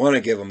 So I want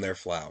to give them their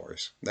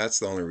flowers. That's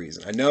the only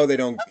reason. I know they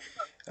don't.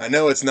 I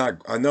know it's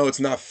not. I know it's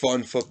not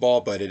fun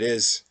football, but it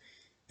is.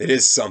 It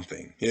is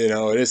something. It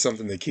is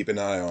something to keep an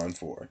eye on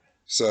for.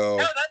 So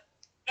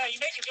No, you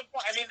make a good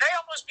point. I mean, they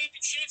almost beat the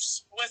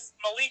Chiefs with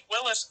Malik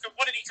Willis.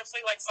 What did he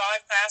complete, like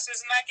 5 passes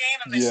in that game?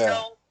 And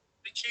yeah,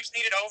 the Chiefs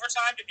needed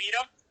overtime to beat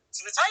them.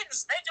 So the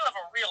Titans, they do have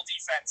a real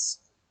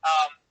defense,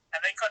 and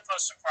they could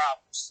pose some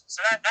problems. So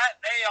that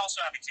they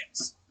also have a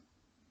case.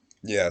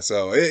 yeah.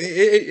 So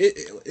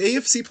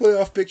AFC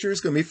playoff picture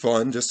is gonna be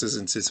fun, just as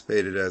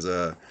anticipated as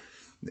a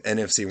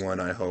NFC one,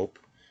 I hope.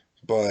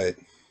 But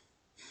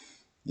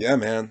yeah,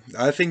 man,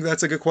 I think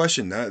that's a good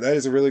question. That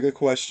is a really good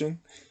question.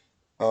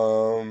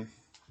 Um,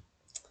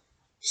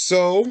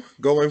 so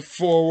going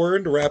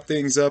forward, to wrap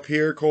things up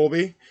here,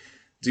 Colby.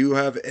 Do you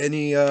have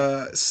any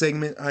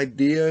segment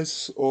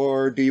ideas,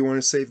 or do you want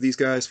to save these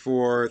guys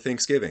for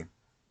Thanksgiving?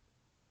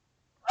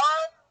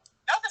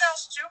 Nothing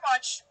else too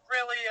much,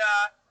 really.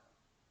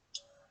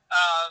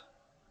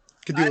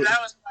 Could do.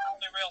 That was my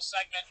only real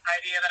segment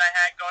idea that I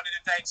had going into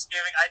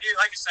Thanksgiving. I do,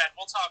 like I said,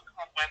 we'll talk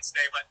on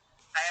Wednesday, but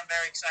I am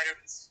very excited.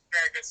 It's a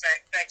very good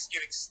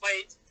Thanksgiving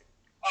slate.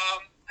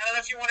 I don't know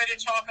if you wanted to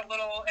talk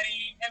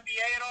any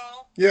NBA at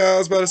all. Yeah, I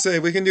was about to say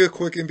we can do a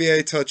quick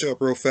NBA touch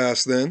up real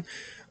fast then.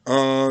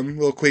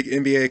 Little quick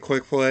NBA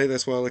quick play.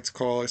 That's what I like to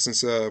call it,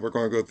 since we're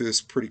going to go through this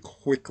pretty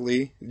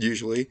quickly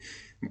usually,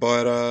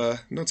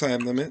 but no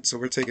time limit, so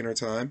we're taking our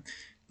time.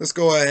 Let's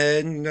go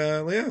ahead and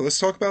yeah, let's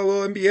talk about a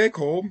little NBA,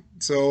 Cole.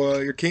 So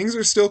your Kings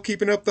are still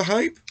keeping up the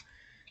hype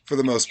for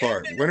the most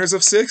part. Winners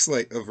of 6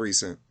 late of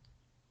recent.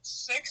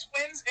 6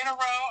 wins in a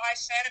row. I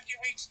said a few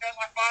weeks ago,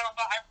 my final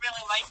thought. I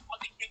really like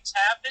what the Kings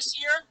have this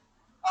year.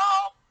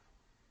 I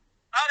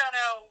don't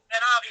know,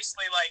 and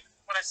obviously,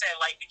 when I say I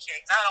like the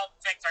Kings, I don't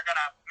think they're going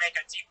to make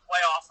a deep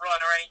playoff run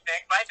or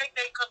anything, but I think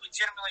they could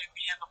legitimately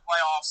be in the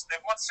playoffs.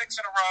 They've won 6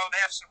 in a row. They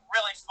have some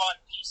really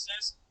fun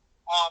pieces.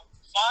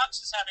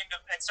 Fox is having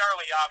it's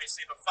early,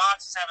 obviously, but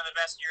Fox is having the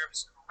best year of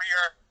his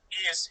career.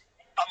 He has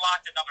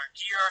unlocked another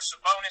gear.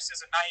 Sabonis is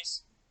a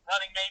nice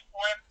running mate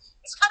for him.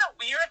 It's kind of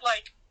weird,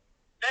 like,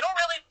 they don't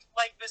really,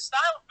 like, the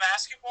style of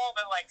basketball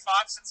that, like,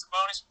 Fox and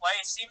Sabonis play,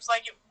 it seems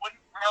like it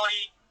wouldn't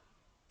really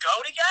go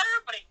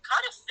together, but it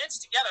kind of fits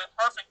together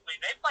perfectly.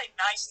 They play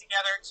nice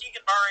together.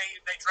 Keegan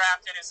Murray, they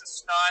drafted as a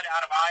stud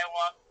out of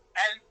Iowa.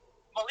 And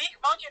Malik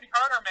Monk and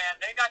Herter,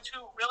 man, they got 2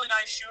 really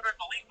nice shooters.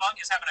 Malik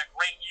Monk is having a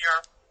great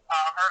year.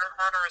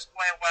 Herter is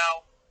playing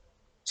well.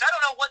 So I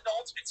don't know what the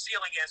ultimate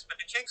ceiling is, but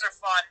the Kings are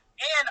fun.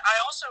 And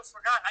I also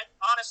forgot, I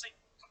honestly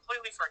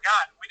completely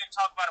forgot, we didn't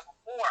talk about it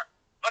before,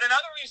 but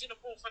another reason to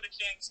pull for the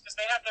Kings is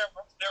they have their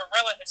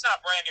it's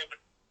not brand new,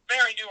 but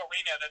very new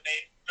arena that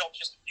they built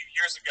just a few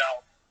years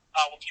ago.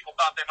 When people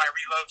thought they might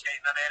relocate,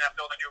 and then they end up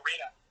building a new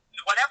arena.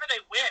 Whenever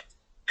they win,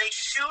 they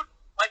shoot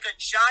like a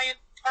giant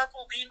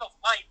purple beam of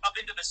light up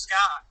into the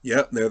sky.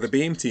 Yep, they're the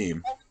beam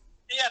team.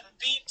 Yeah, the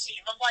beam team.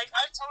 I'm like,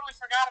 I totally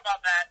forgot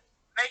about that.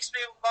 Makes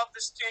me love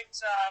this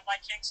my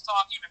Kings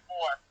talk even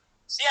more.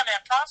 So yeah,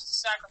 man, props to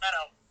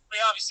Sacramento. We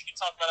obviously can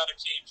talk about other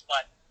teams,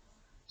 but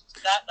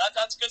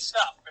that's good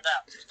stuff for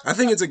them. I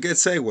think it's a good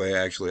segue,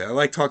 actually. I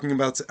like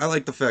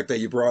the fact that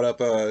you brought up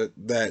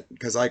that,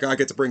 because I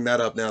get to bring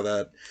that up now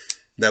that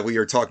we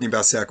are talking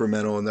about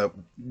Sacramento, and that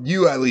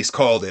you at least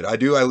called it. I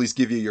do at least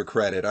give you your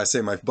credit. I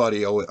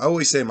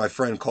always say my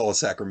friend calls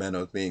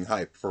Sacramento being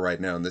hyped for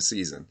right now in this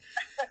season.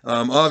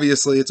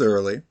 Obviously it's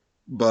early,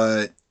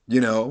 but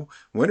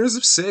winners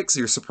of 6,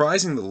 you're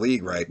surprising the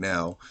league right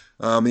now.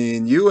 I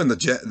mean, you and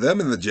them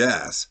and the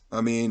Jazz.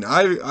 I mean,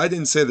 I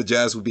didn't say the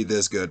Jazz would be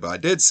this good, but I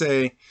did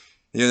say,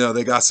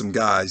 they got some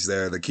guys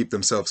there that keep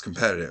themselves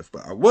competitive.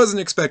 But I wasn't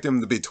expecting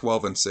them to be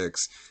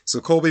 12-6. So,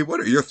 Colby,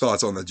 what are your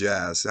thoughts on the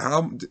Jazz?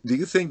 How do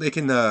you think they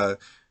can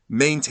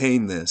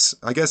maintain this?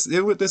 I guess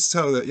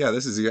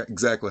this is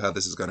exactly how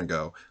this is going to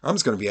go. I'm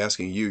just going to be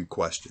asking you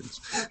questions.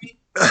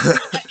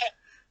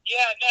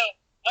 Yeah, no.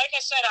 Like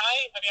I said,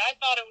 I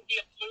thought it would be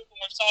a fluke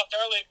when we talked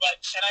early,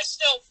 and I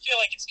still feel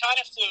like it's kind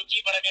of fluky,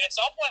 but I mean, at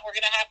some point we're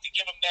going to have to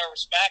give them their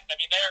respect. I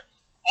mean, they're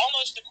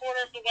almost a quarter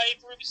of the way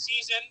through the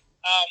season.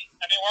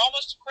 We're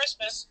almost to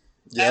Christmas.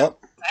 Yep.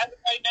 And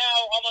right now,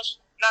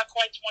 almost not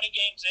quite 20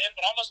 games in,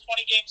 but almost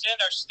 20 games in,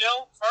 they're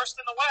still first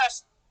in the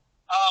West.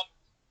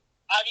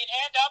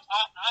 Hand up,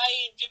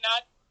 I did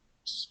not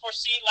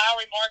foresee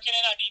Lowry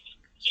Markkinen. I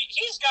mean,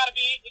 he's got to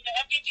be in the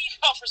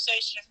MVP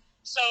conversation.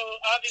 So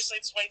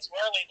obviously it's way too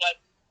early, but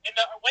in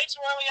the way too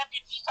early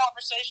MVP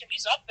conversation,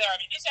 he's up there. I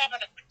mean, he's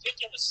having a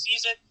ridiculous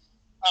season.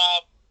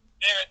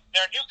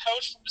 Their new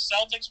coach from the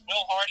Celtics,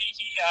 Will Hardy,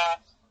 he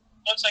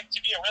looks like to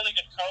be a really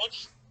good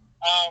coach.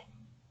 I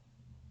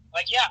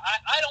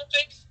don't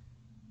think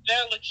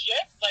they're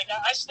legit.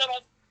 I still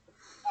don't.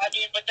 I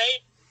think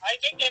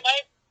they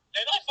might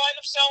find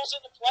themselves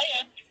in the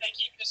play-in if they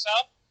keep this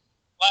up.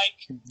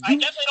 I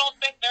definitely don't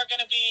think they're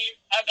going to be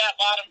at that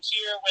bottom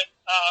tier with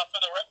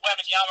for the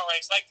Wembanyama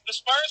race. The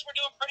Spurs were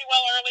doing pretty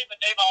well early, but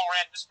the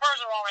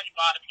Spurs are already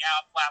bottoming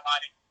out,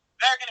 flatlining.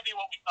 They're going to be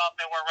what we thought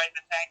they were, right in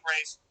the tank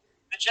race.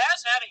 The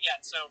Jazz haven't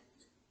yet, so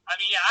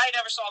I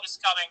never saw this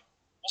coming.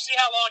 We'll see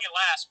how long it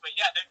lasts, but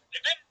yeah,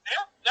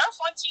 they're a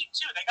fun team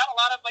too. They got a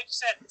lot of, like you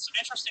said, some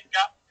interesting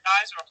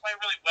guys who are playing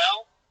really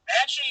well. They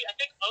actually, I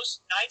think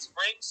most nights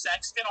bring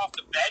Sexton off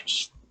the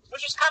bench,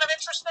 which is kind of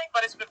interesting,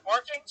 but it's been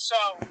working. So,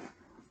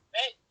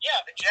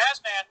 the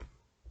Jazz, man,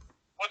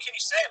 what can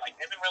you say?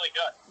 They've been really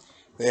good.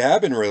 They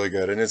have been really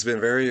good, and it's been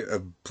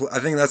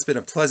I think that's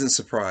been a pleasant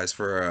surprise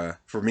for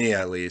me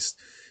at least.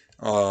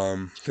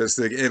 Because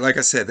like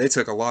I said, they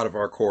took a lot of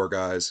our core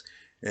guys,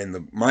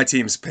 and my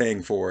team's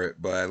paying for it,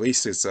 but at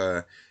least it's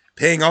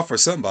paying off for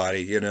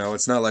somebody.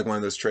 It's not like one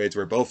of those trades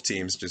where both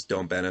teams just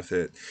don't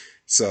benefit.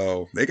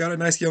 So they got a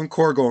nice young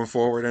core going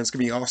forward, and it's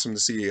gonna be awesome to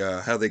see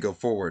how they go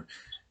forward.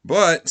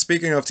 But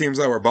speaking of teams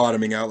that were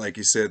bottoming out, like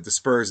you said, the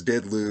Spurs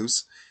did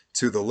lose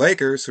to the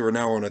Lakers, who are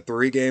now on a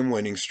 3-game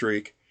winning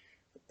streak.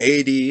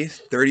 AD,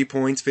 30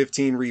 points,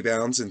 15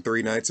 rebounds in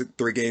 3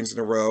 games in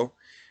a row.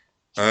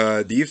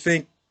 Do you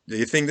think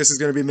this is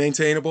going to be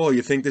maintainable? Or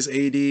you think this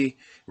AD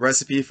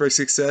recipe for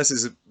success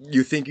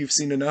you think you've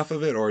seen enough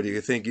of it, or do you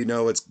think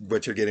it's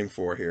what you're getting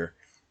for here?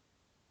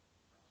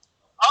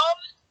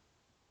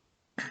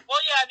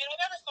 I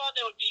never thought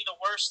they would be the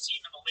worst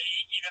team in the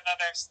league, even though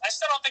I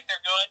still don't think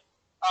they're good.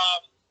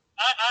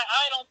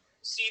 I don't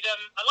see them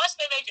unless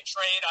they make a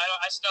trade.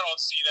 I still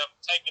don't see them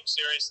take them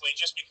seriously,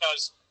 just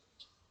because.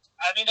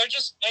 They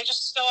just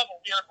still have a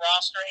weird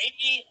roster.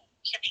 AD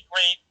can be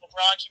great.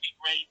 LeBron can be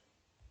great.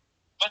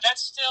 But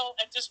that's still,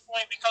 at this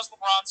point, because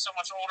LeBron's so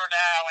much older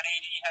now and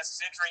AD has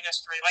his injury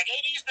history,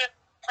 AD's been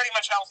pretty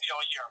much healthy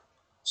all year.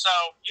 So,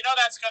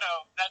 that's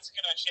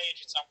gonna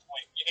change at some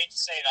point. You hate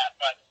to say that,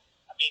 but,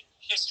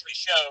 history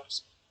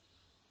shows.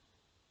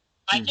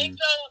 I think,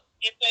 though,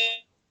 if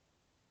they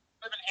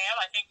live in Ham,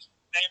 I think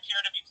they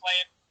appear to be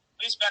playing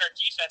least better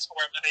defense for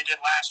him than they did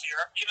last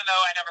year. Even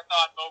though I never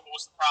thought Vogel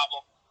was the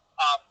problem.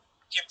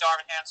 Give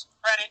Darvin Ham some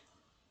credit.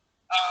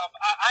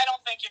 I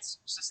don't think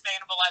it's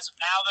sustainable as of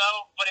now,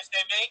 though. But if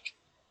they make,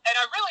 and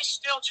I really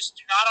still just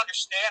do not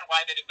understand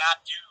why they did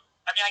not do.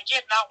 I mean, I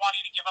get not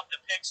wanting to give up the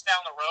picks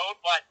down the road,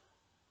 but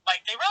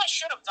like they really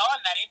should have done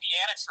that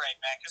Indiana trade,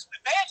 man. Because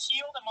if they had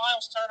Hield and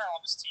Miles Turner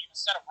on this team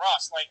instead of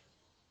Russ, like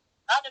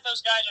not that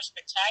those guys are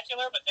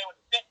spectacular, but they would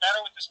fit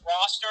better with this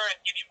roster and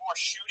give you more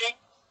shooting.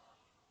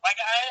 Like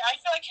I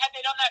feel like had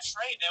they done that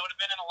trade, they would have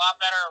been in a lot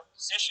better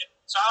position.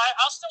 So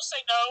I'll still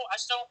say no.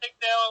 I still don't think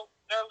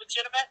they're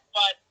legitimate,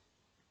 but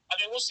I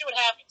mean we'll see what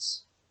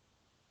happens.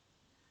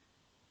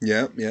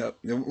 Yeah, yeah.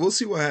 We'll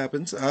see what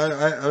happens.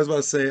 I was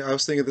about to say I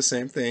was thinking the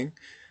same thing.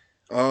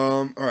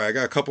 All right, I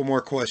got a couple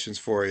more questions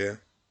for you.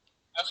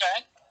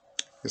 Okay.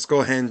 Let's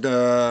go ahead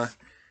and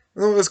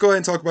let's go ahead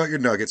and talk about your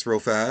Nuggets real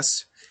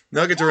fast.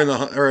 Nuggets are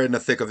in the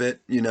thick of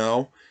it. You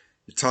know,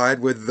 you're tied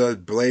with the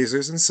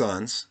Blazers and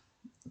Suns,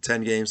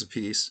 10 games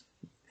apiece.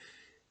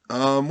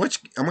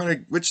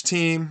 Which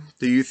team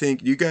do you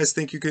think? Do you guys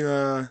think you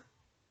can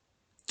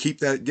keep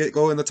that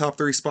go in the top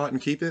 3 spot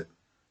and keep it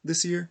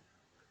this year?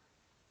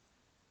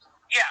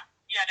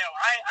 Yeah, no,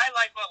 I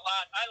like a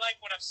lot. I like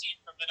what I've seen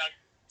from the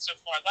Nuggets so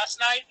far. Last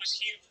night was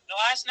huge. The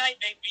last night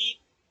they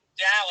beat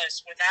Dallas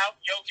without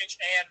Jokic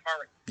and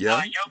Murray. Yeah.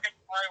 Jokic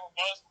and Murray were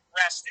both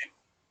rested,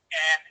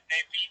 and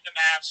they beat the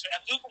Mavs. And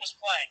Luka was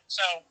playing,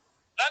 so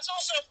that's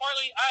also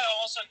partly.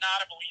 I'm also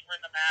not a believer in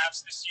the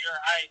Mavs this year.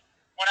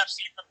 What I've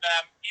seen from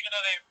them, even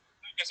though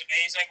Luka's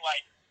amazing,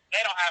 like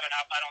they don't have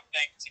enough. I don't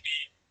think to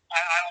be.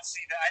 I don't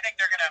see that. I think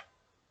they're gonna.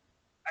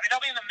 I mean,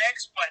 they'll be in the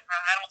mix, but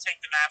I don't take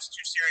the Mavs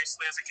too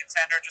seriously as a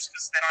contender just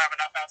because they don't have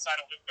enough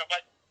outside of Luka.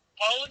 But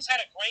Bones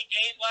had a great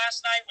game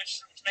last night,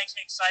 which makes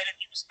me excited.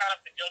 He was kind of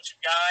the go-to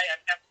guy.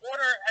 And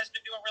Porter has been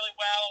doing really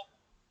well.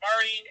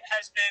 Murray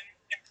has been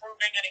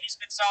improving, and he's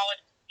been solid.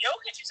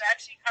 Jokic is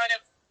actually kind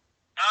of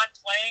not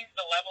playing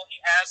the level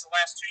he has the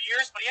last 2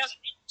 years, but he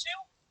hasn't needed to,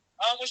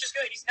 which is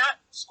good. He's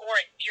not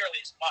scoring nearly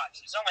as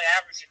much. He's only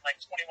averaging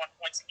like 21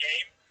 points a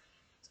game.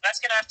 That's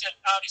going to have to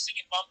obviously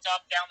get bumped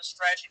up down the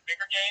stretch in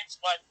bigger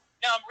games. But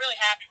no, I'm really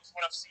happy with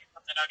what I've seen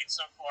from the Nuggets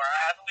so far.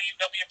 I believe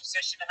they'll be in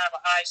position to have a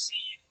high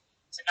seed,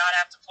 to not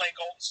have to play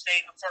Golden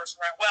State in the first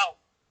round.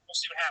 Well, we'll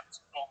see what happens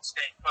with Golden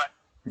State. But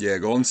yeah,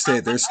 Golden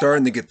State, they're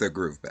starting to get their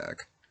groove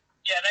back.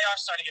 Yeah, they are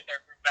starting to get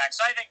their groove back.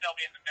 So I think they'll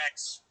be in the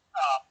mix.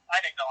 I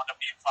think they'll end up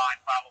being fine,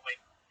 probably.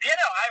 You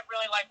know, I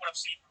really like what I've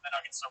seen from the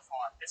Nuggets so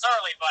far. It's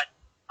early, but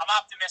I'm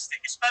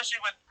optimistic,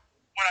 especially with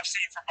what I've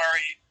seen from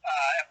Murray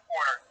and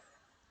Porter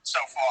so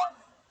far.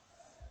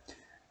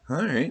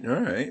 All right.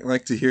 I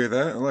like to hear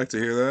that.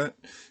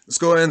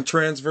 Let's go ahead and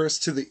transverse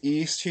to the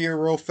East here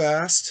real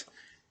fast.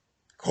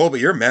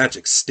 Colby, your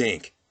Magic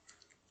stink.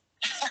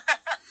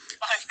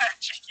 My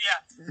Magic,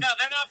 yeah. No,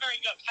 they're not very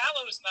good.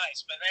 Paolo is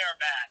nice, but they are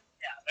bad.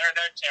 Yeah,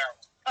 they're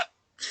terrible.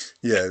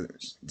 Yeah,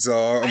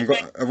 so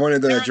I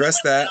wanted to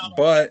address that,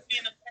 but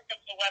in the pick of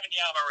the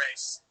Wembanyama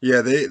race.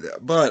 Yeah,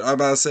 but I'm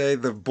about to say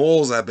the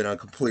Bulls have been a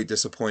complete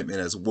disappointment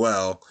as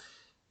well,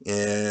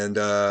 and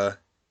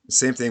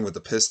same thing with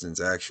the Pistons.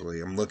 Actually,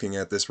 I'm looking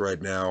at this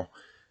right now.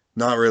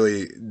 Not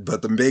really,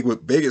 but the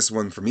biggest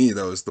one for me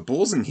though is the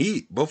Bulls and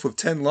Heat, both with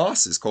 10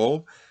 losses.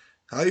 Cole,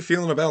 how are you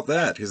feeling about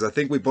that? Because I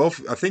think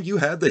you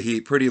had the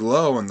Heat pretty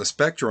low on the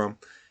spectrum,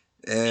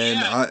 and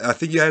Yeah. I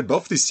think you had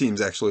both these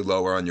teams actually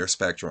lower on your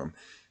spectrum.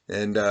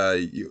 And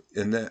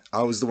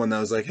I was the one that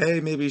was like, hey,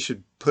 maybe you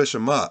should push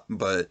them up.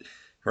 But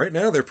right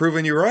now, they're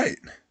proving you right.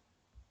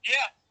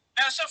 Yeah.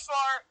 Now, so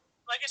far,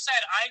 like I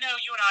said, I know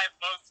you and I have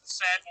both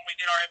said when we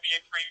did our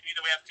NBA preview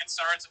that we have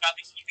concerns about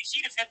the Heat. The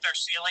Heat have hit their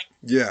ceiling.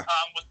 Yeah.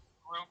 With the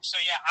group. So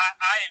yeah,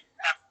 I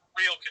have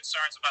real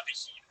concerns about the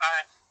Heat.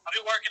 I'll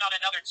be working on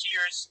another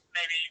tiers,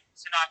 maybe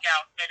to knock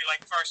out maybe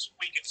like first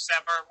week of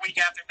December, week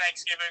after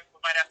Thanksgiving.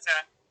 We might have to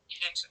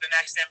get into the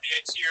next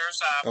NBA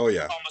tiers. Oh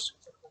yeah. Almost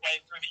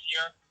way through the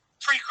year.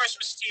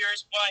 Pre-Christmas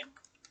tiers, but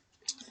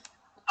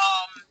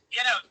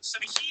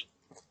so the Heat,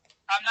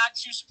 I'm not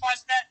too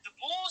surprised at that. The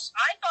Bulls,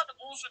 I thought the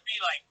Bulls would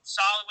be like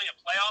solidly a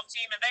playoff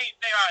team, and they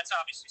are. It's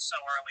obviously so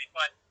early,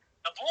 but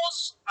the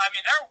Bulls, I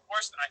mean, they're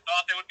worse than I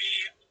thought they would be.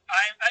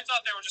 I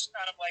thought they were just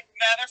kind of like,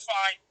 nah, they're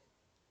fine.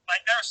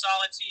 Like they're a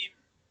solid team.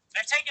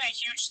 They've taken a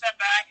huge step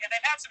back, and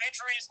they've had some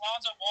injuries.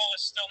 Lonzo Ball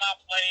is still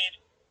not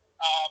played.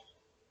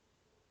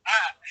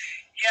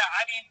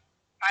 I mean,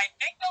 I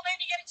think they'll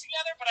maybe get it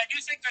together, but I do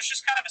think there's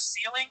just kind of a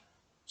ceiling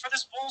for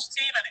this Bulls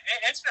team, and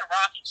it's been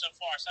rocky so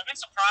far. So I've been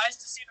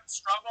surprised to see them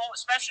struggle,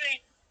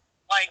 especially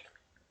like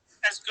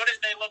as good as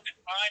they looked at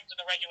times in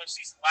the regular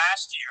season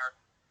last year,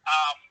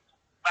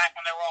 back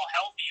when they were all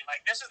healthy.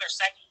 Like this is their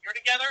second year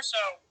together,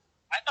 so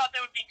I thought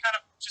they would be kind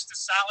of just a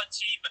solid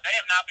team, but they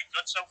have not been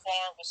good so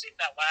far. We'll see if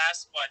that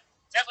lasts, but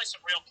definitely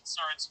some real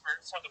concerns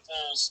for the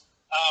Bulls.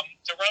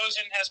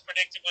 DeRozan has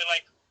predictably,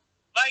 like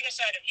I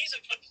said, he's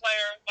a good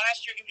player.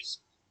 Last year he was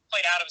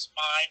played out of his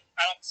mind.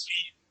 I don't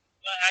see.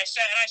 I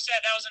said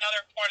that was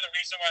another part of the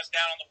reason why I was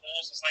down on the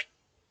Bulls. Is like,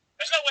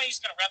 there's no way he's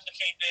going to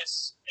replicate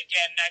this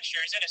again next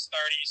year. He's in his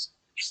 30s.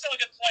 he's still a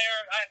good player.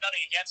 I have nothing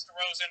against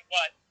DeRozan,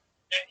 but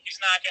he's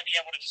not going to be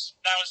able to just.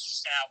 That was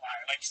just an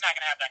outlier. Like he's not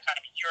going to have that kind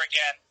of a year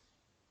again.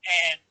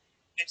 And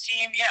the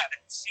team,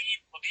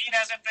 Levine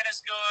hasn't been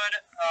as good.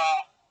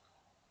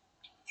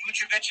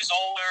 Vucevic is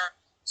older,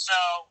 so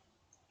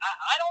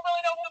I don't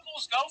really know where the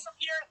Bulls go from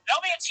here.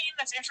 They'll be a team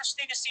that's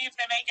interesting to see if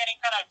they make any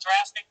kind of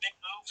drastic big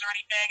moves or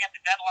anything at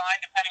the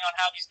deadline, depending on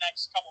how these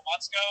next couple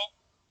months go.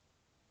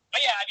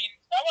 But yeah, I mean,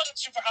 I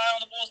wasn't super high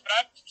on the Bulls, but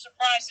I'm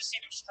surprised to see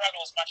them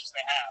struggle as much as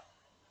they have.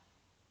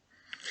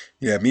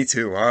 Yeah, me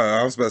too.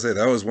 I was about to say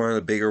that was one of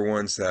the bigger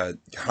ones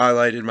that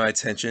highlighted my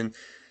attention.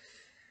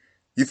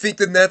 You think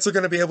the Nets are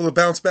going to be able to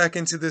bounce back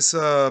into this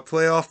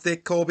playoff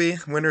thick, Colby?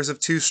 Winners of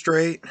two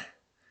straight?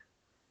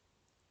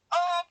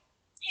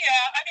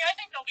 Yeah, I mean, I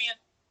think they'll be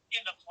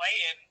in the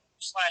play-in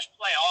 /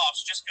 playoffs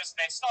just because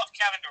they still have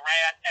Kevin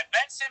Durant and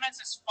Ben Simmons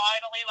is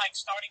finally like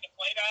starting to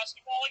play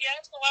basketball again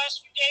for the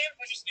last few games,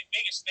 which is the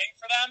biggest thing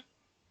for them.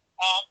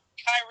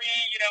 Kyrie,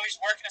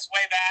 he's working his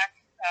way back.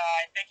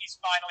 I think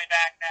he's finally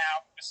back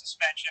now from the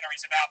suspension, or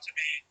he's about to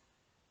be.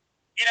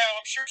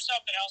 I'm sure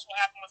something else will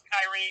happen with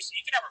Kyrie, so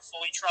you can never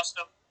fully trust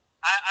him.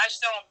 I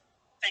still don't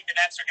think the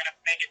Nets are going to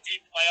make a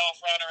deep playoff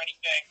run or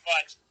anything,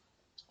 but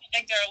I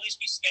think they'll at least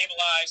be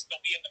stabilized.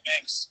 They'll be in the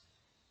mix.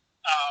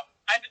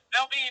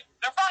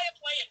 They're probably a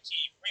play-in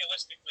team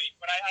realistically,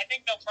 but I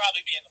think they'll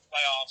probably be in the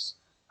playoffs.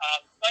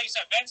 Like you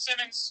said, Ben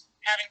Simmons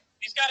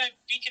he's got to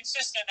be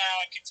consistent now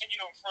and continue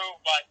to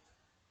improve. But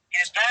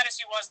as bad as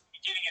he was at the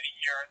beginning of the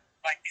year,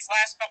 like these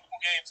last couple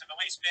of games have at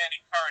least been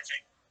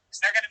encouraging. Because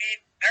they're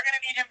going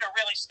to need him to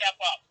really step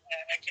up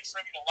and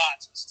contribute a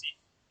lot to this team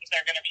if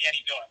they're going to be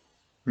any good.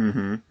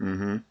 Mm-hmm.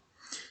 Mm-hmm.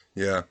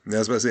 Yeah, I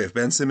was about to say if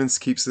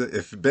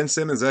Ben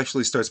Simmons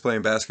actually starts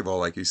playing basketball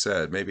like you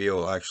said, maybe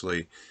he'll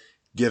actually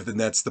give the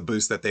Nets the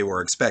boost that they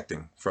were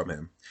expecting from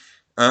him.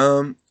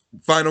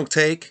 Final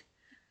take.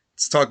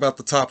 Let's talk about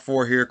the top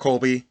four here,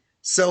 Colby.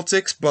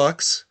 Celtics,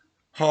 Bucks,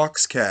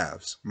 Hawks,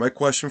 Cavs. My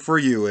question for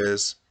you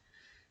is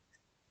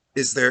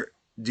there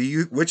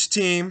which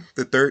team,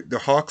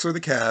 the Hawks or the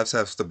Cavs,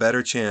 has the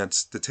better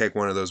chance to take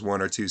one of those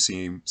one or two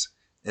teams,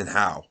 and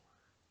how?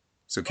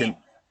 So That's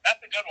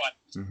a good one.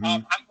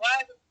 Mm-hmm. I'm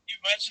glad you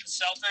mentioned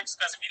Celtics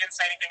because if you didn't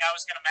say anything, I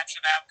was going to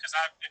mention that because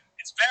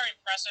it's very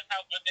impressive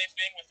how good they've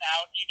been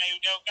without Ime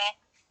Udoka.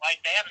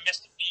 Like they haven't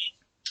missed a beat.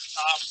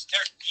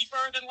 They're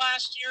deeper than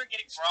last year.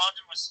 Getting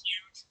Brogdon was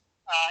huge,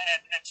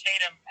 and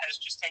Tatum has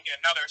just taken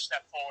another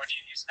step forward.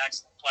 He's an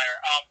excellent player.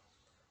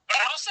 But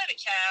I'll say the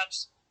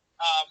Cavs,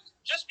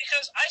 just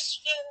because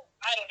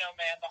I don't know,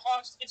 man. The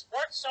Hawks, it's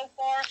worked so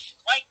far.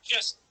 Like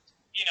just,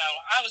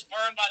 I was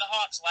burned by the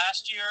Hawks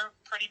last year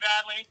pretty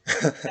badly.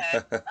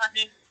 And, I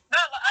mean,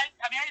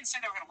 I didn't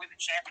say they were going to win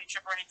the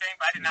championship or anything,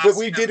 but I did not. But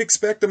we did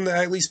expect them to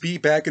at least be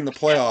back in the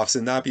playoffs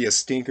and not be a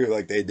stinker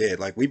like they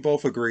did. Like we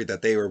both agreed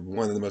that they were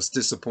one of the most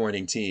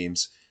disappointing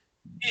teams.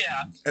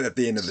 Yeah. At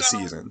the end of the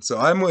season, so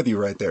I'm with you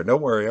right there.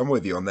 Don't worry, I'm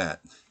with you on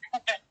that.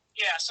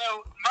 Yeah. So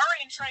Murray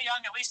and Trae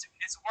Young, at least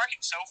it's working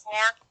so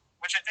far,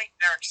 which I think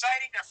they're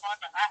exciting, they're fun,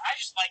 but I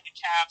just like the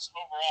Cavs'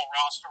 overall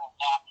roster a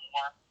lot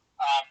more.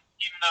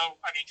 Even though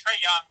Trae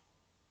Young,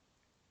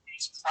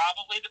 he's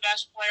probably the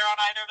best player on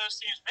either of those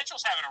teams.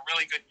 Mitchell's having a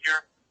really good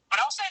year. But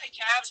I'll say the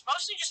Cavs,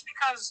 mostly just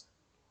because,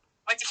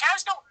 the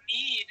Cavs don't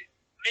need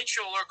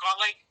Mitchell or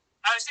Garland.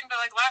 I was thinking about,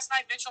 last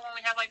night, Mitchell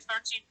only had, 13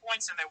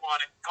 points and they won,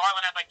 and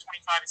Garland had,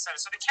 25 and 7.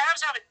 So the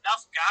Cavs have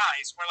enough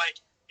guys where,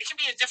 it can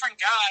be a different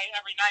guy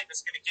every night that's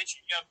going to get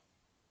you,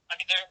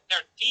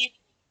 they're deep.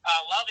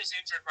 Love is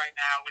injured right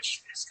now,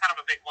 which is kind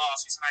of a big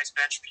loss. He's a nice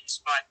bench piece.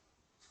 But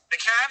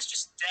the Cavs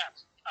just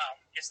depth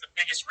is the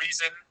biggest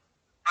reason.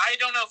 I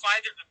don't know if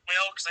either of them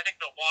will, because I think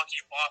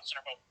Milwaukee and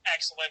Boston are both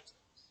excellent.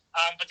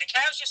 But the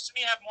Cavs just, to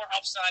me, have more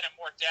upside and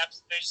more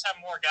depth. They just have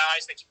more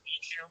guys that can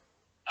beat you.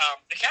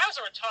 The Cavs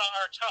are a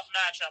tough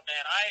matchup,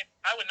 man.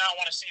 I would not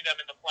want to see them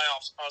in the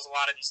playoffs cause a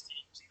lot of these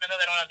teams, even though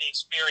they don't have the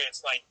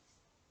experience.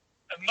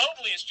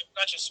 Mobley is just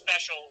such a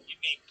special,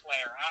 unique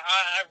player.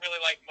 I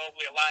really like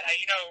Mobley a lot. I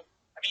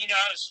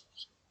was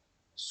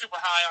super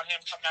high on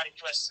him coming out of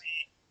USC.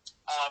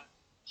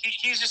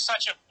 He's just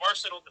such a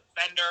versatile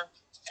defender,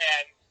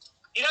 and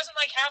he doesn't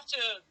have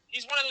to.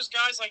 He's one of those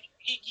guys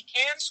he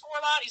can score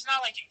a lot. He's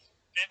not he's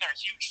been a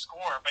huge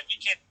scorer, but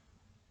he can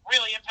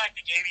really impact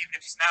the game even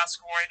if he's not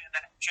scoring. And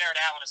then Jared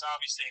Allen is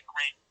obviously a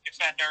great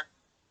defender.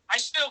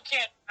 I still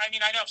can't. I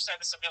know I've said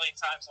this a million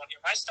times on here,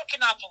 but I still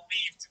cannot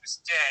believe to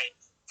this day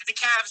that the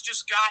Cavs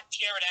just got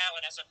Jared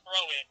Allen as a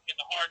throw-in in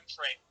the Harden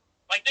trade.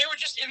 They were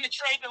just in the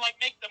trade to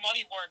make the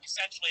money work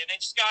essentially, and they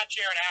just got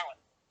Jared Allen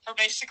for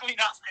basically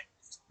nothing.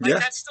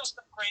 That's still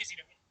so crazy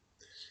to me.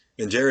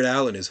 And Jared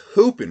Allen is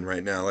hooping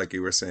right now, like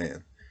you were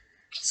saying.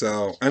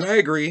 So, and I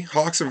agree,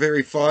 Hawks are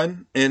very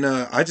fun, and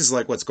I just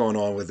like what's going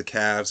on with the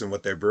Cavs and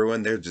what they're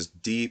brewing. They're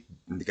just deep.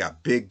 And they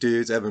got big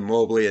dudes, Evan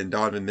Mobley and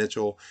Donovan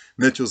Mitchell.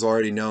 Mitchell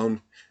already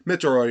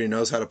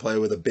knows how to play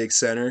with a big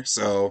center,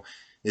 so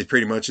it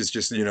pretty much is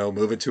just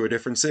moving to a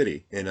different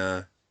city in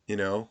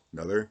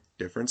another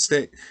different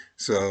state.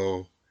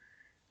 So,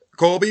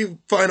 Colby,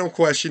 final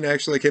question.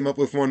 Actually, I came up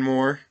with one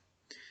more.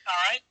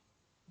 All right.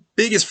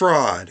 Biggest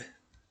fraud.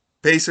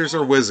 Pacers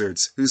or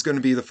Wizards? Who's going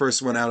to be the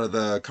first one out of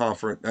the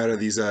conference, out of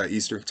these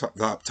Eastern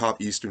top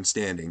Eastern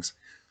standings?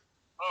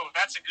 Oh,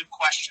 that's a good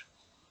question.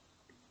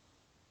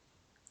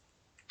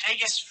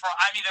 Biggest fraud.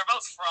 I mean, they're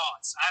both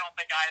frauds. I don't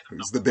think either of them.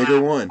 Who's the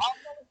bigger one?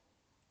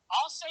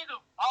 I'll say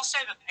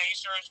the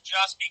Pacers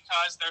just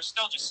because they're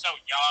still just so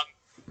young.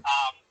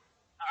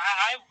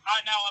 I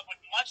now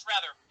would much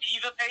rather be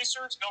the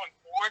Pacers going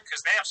forward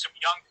because they have some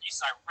young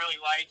pieces I really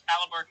like.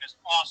 Halliburton is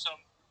awesome.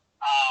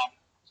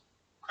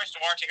 Chris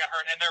Duarte got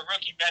hurt, and their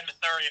rookie Ben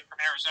Mathurian from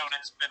Arizona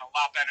has been a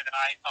lot better than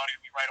I thought he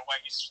would be right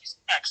away. He's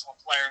an excellent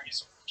player.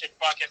 He's kick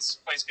buckets,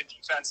 plays good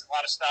defense, a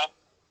lot of stuff.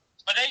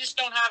 But they just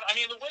don't have. I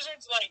mean, the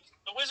Wizards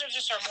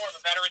just are more of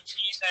a veteran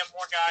team. They have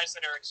more guys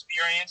that are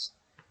experienced.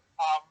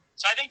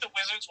 So I think the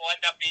Wizards will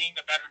end up being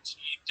the better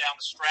team down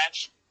the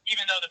stretch.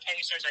 Even though the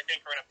Pacers, I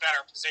think, are in a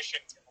better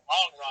position in the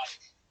long run,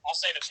 I'll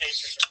say the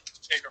Pacers are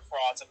bigger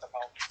frauds at the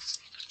moment.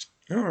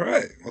 All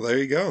right. Well, there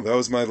you go. That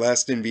was my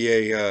last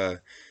NBA.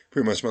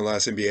 Pretty much my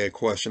last NBA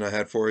question I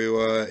had for you.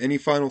 Any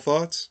final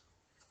thoughts?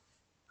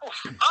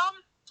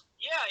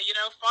 Yeah,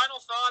 final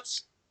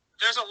thoughts.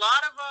 There's a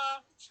lot of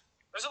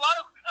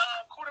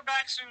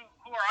quarterbacks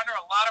who are under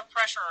a lot of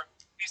pressure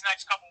these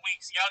next couple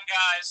weeks. Young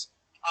guys.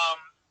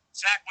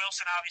 Zach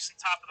Wilson, obviously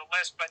top of the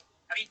list, but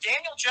I mean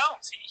Daniel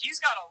Jones.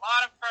 He's got a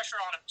lot of pressure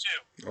on him too.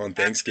 On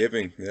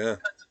Thanksgiving, yeah.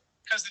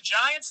 Because the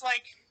Giants,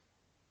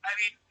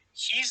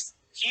 he's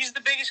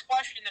the biggest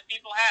question that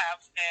people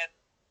have, and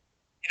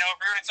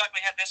Reardon Zuckley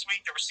had this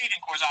week. The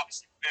receiving core is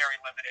obviously very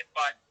limited,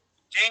 but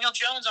Daniel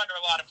Jones under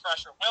a lot of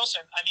pressure.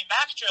 Wilson, I mean,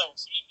 Mac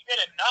Jones, he did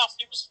enough.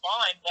 He was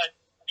fine, but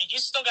I mean,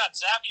 he's still got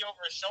Zappy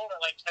over his shoulder.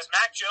 As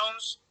Mac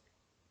Jones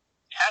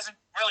hasn't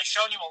really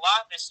shown you a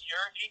lot this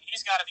year,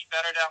 he's got to be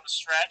better down the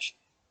stretch.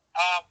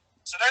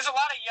 So there's a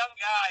lot of young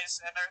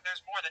guys, and there's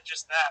more than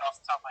just that off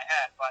the top of my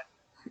head, but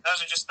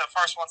those are just the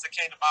first ones that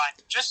came to mind.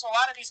 Just a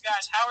lot of these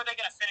guys, how are they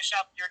going to finish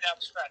out the year down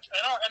the stretch?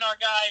 And our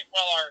guy,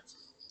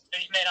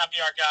 he may not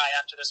be our guy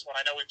after this one.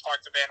 I know we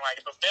parked the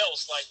bandwagon, but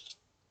Bill's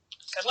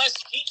unless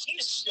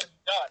he's going to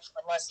be done,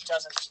 unless he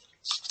does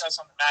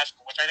something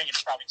magical, which I think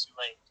it's probably too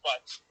late.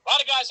 But a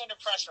lot of guys under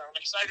pressure. I'm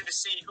excited to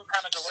see who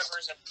kind of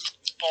delivers and who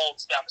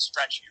folds down the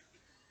stretch here.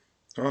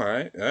 All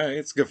right.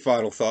 It's a good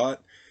final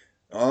thought.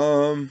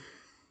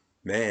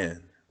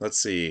 Man, let's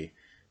see.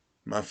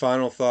 My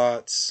final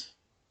thoughts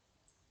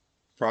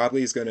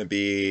probably is going to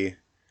be.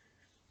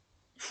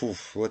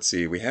 Let's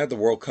see. We had the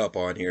World Cup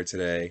on here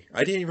today.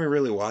 I didn't even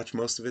really watch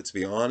most of it, to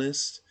be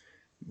honest.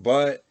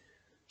 But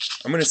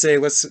I'm going to say,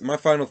 my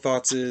final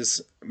thoughts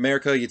is,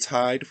 America, you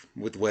tied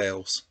with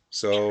Wales.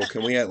 So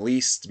can we at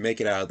least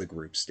make it out of the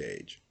group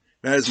stage?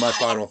 That is my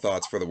final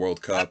thoughts for the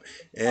World Cup.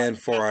 And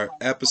for our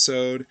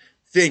episode,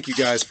 thank you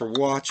guys for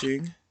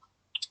watching.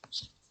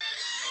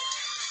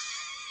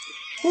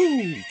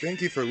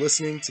 Thank you for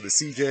listening to the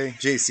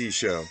CJJC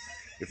Show.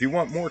 If you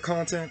want more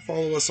content,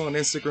 follow us on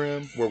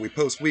Instagram, where we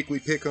post weekly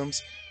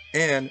pick'ems,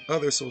 and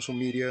other social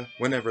media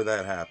whenever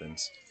that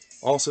happens.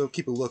 Also,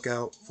 keep a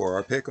lookout for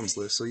our pick'ems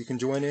list so you can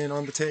join in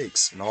on the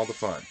takes and all the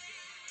fun.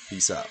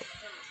 Peace out.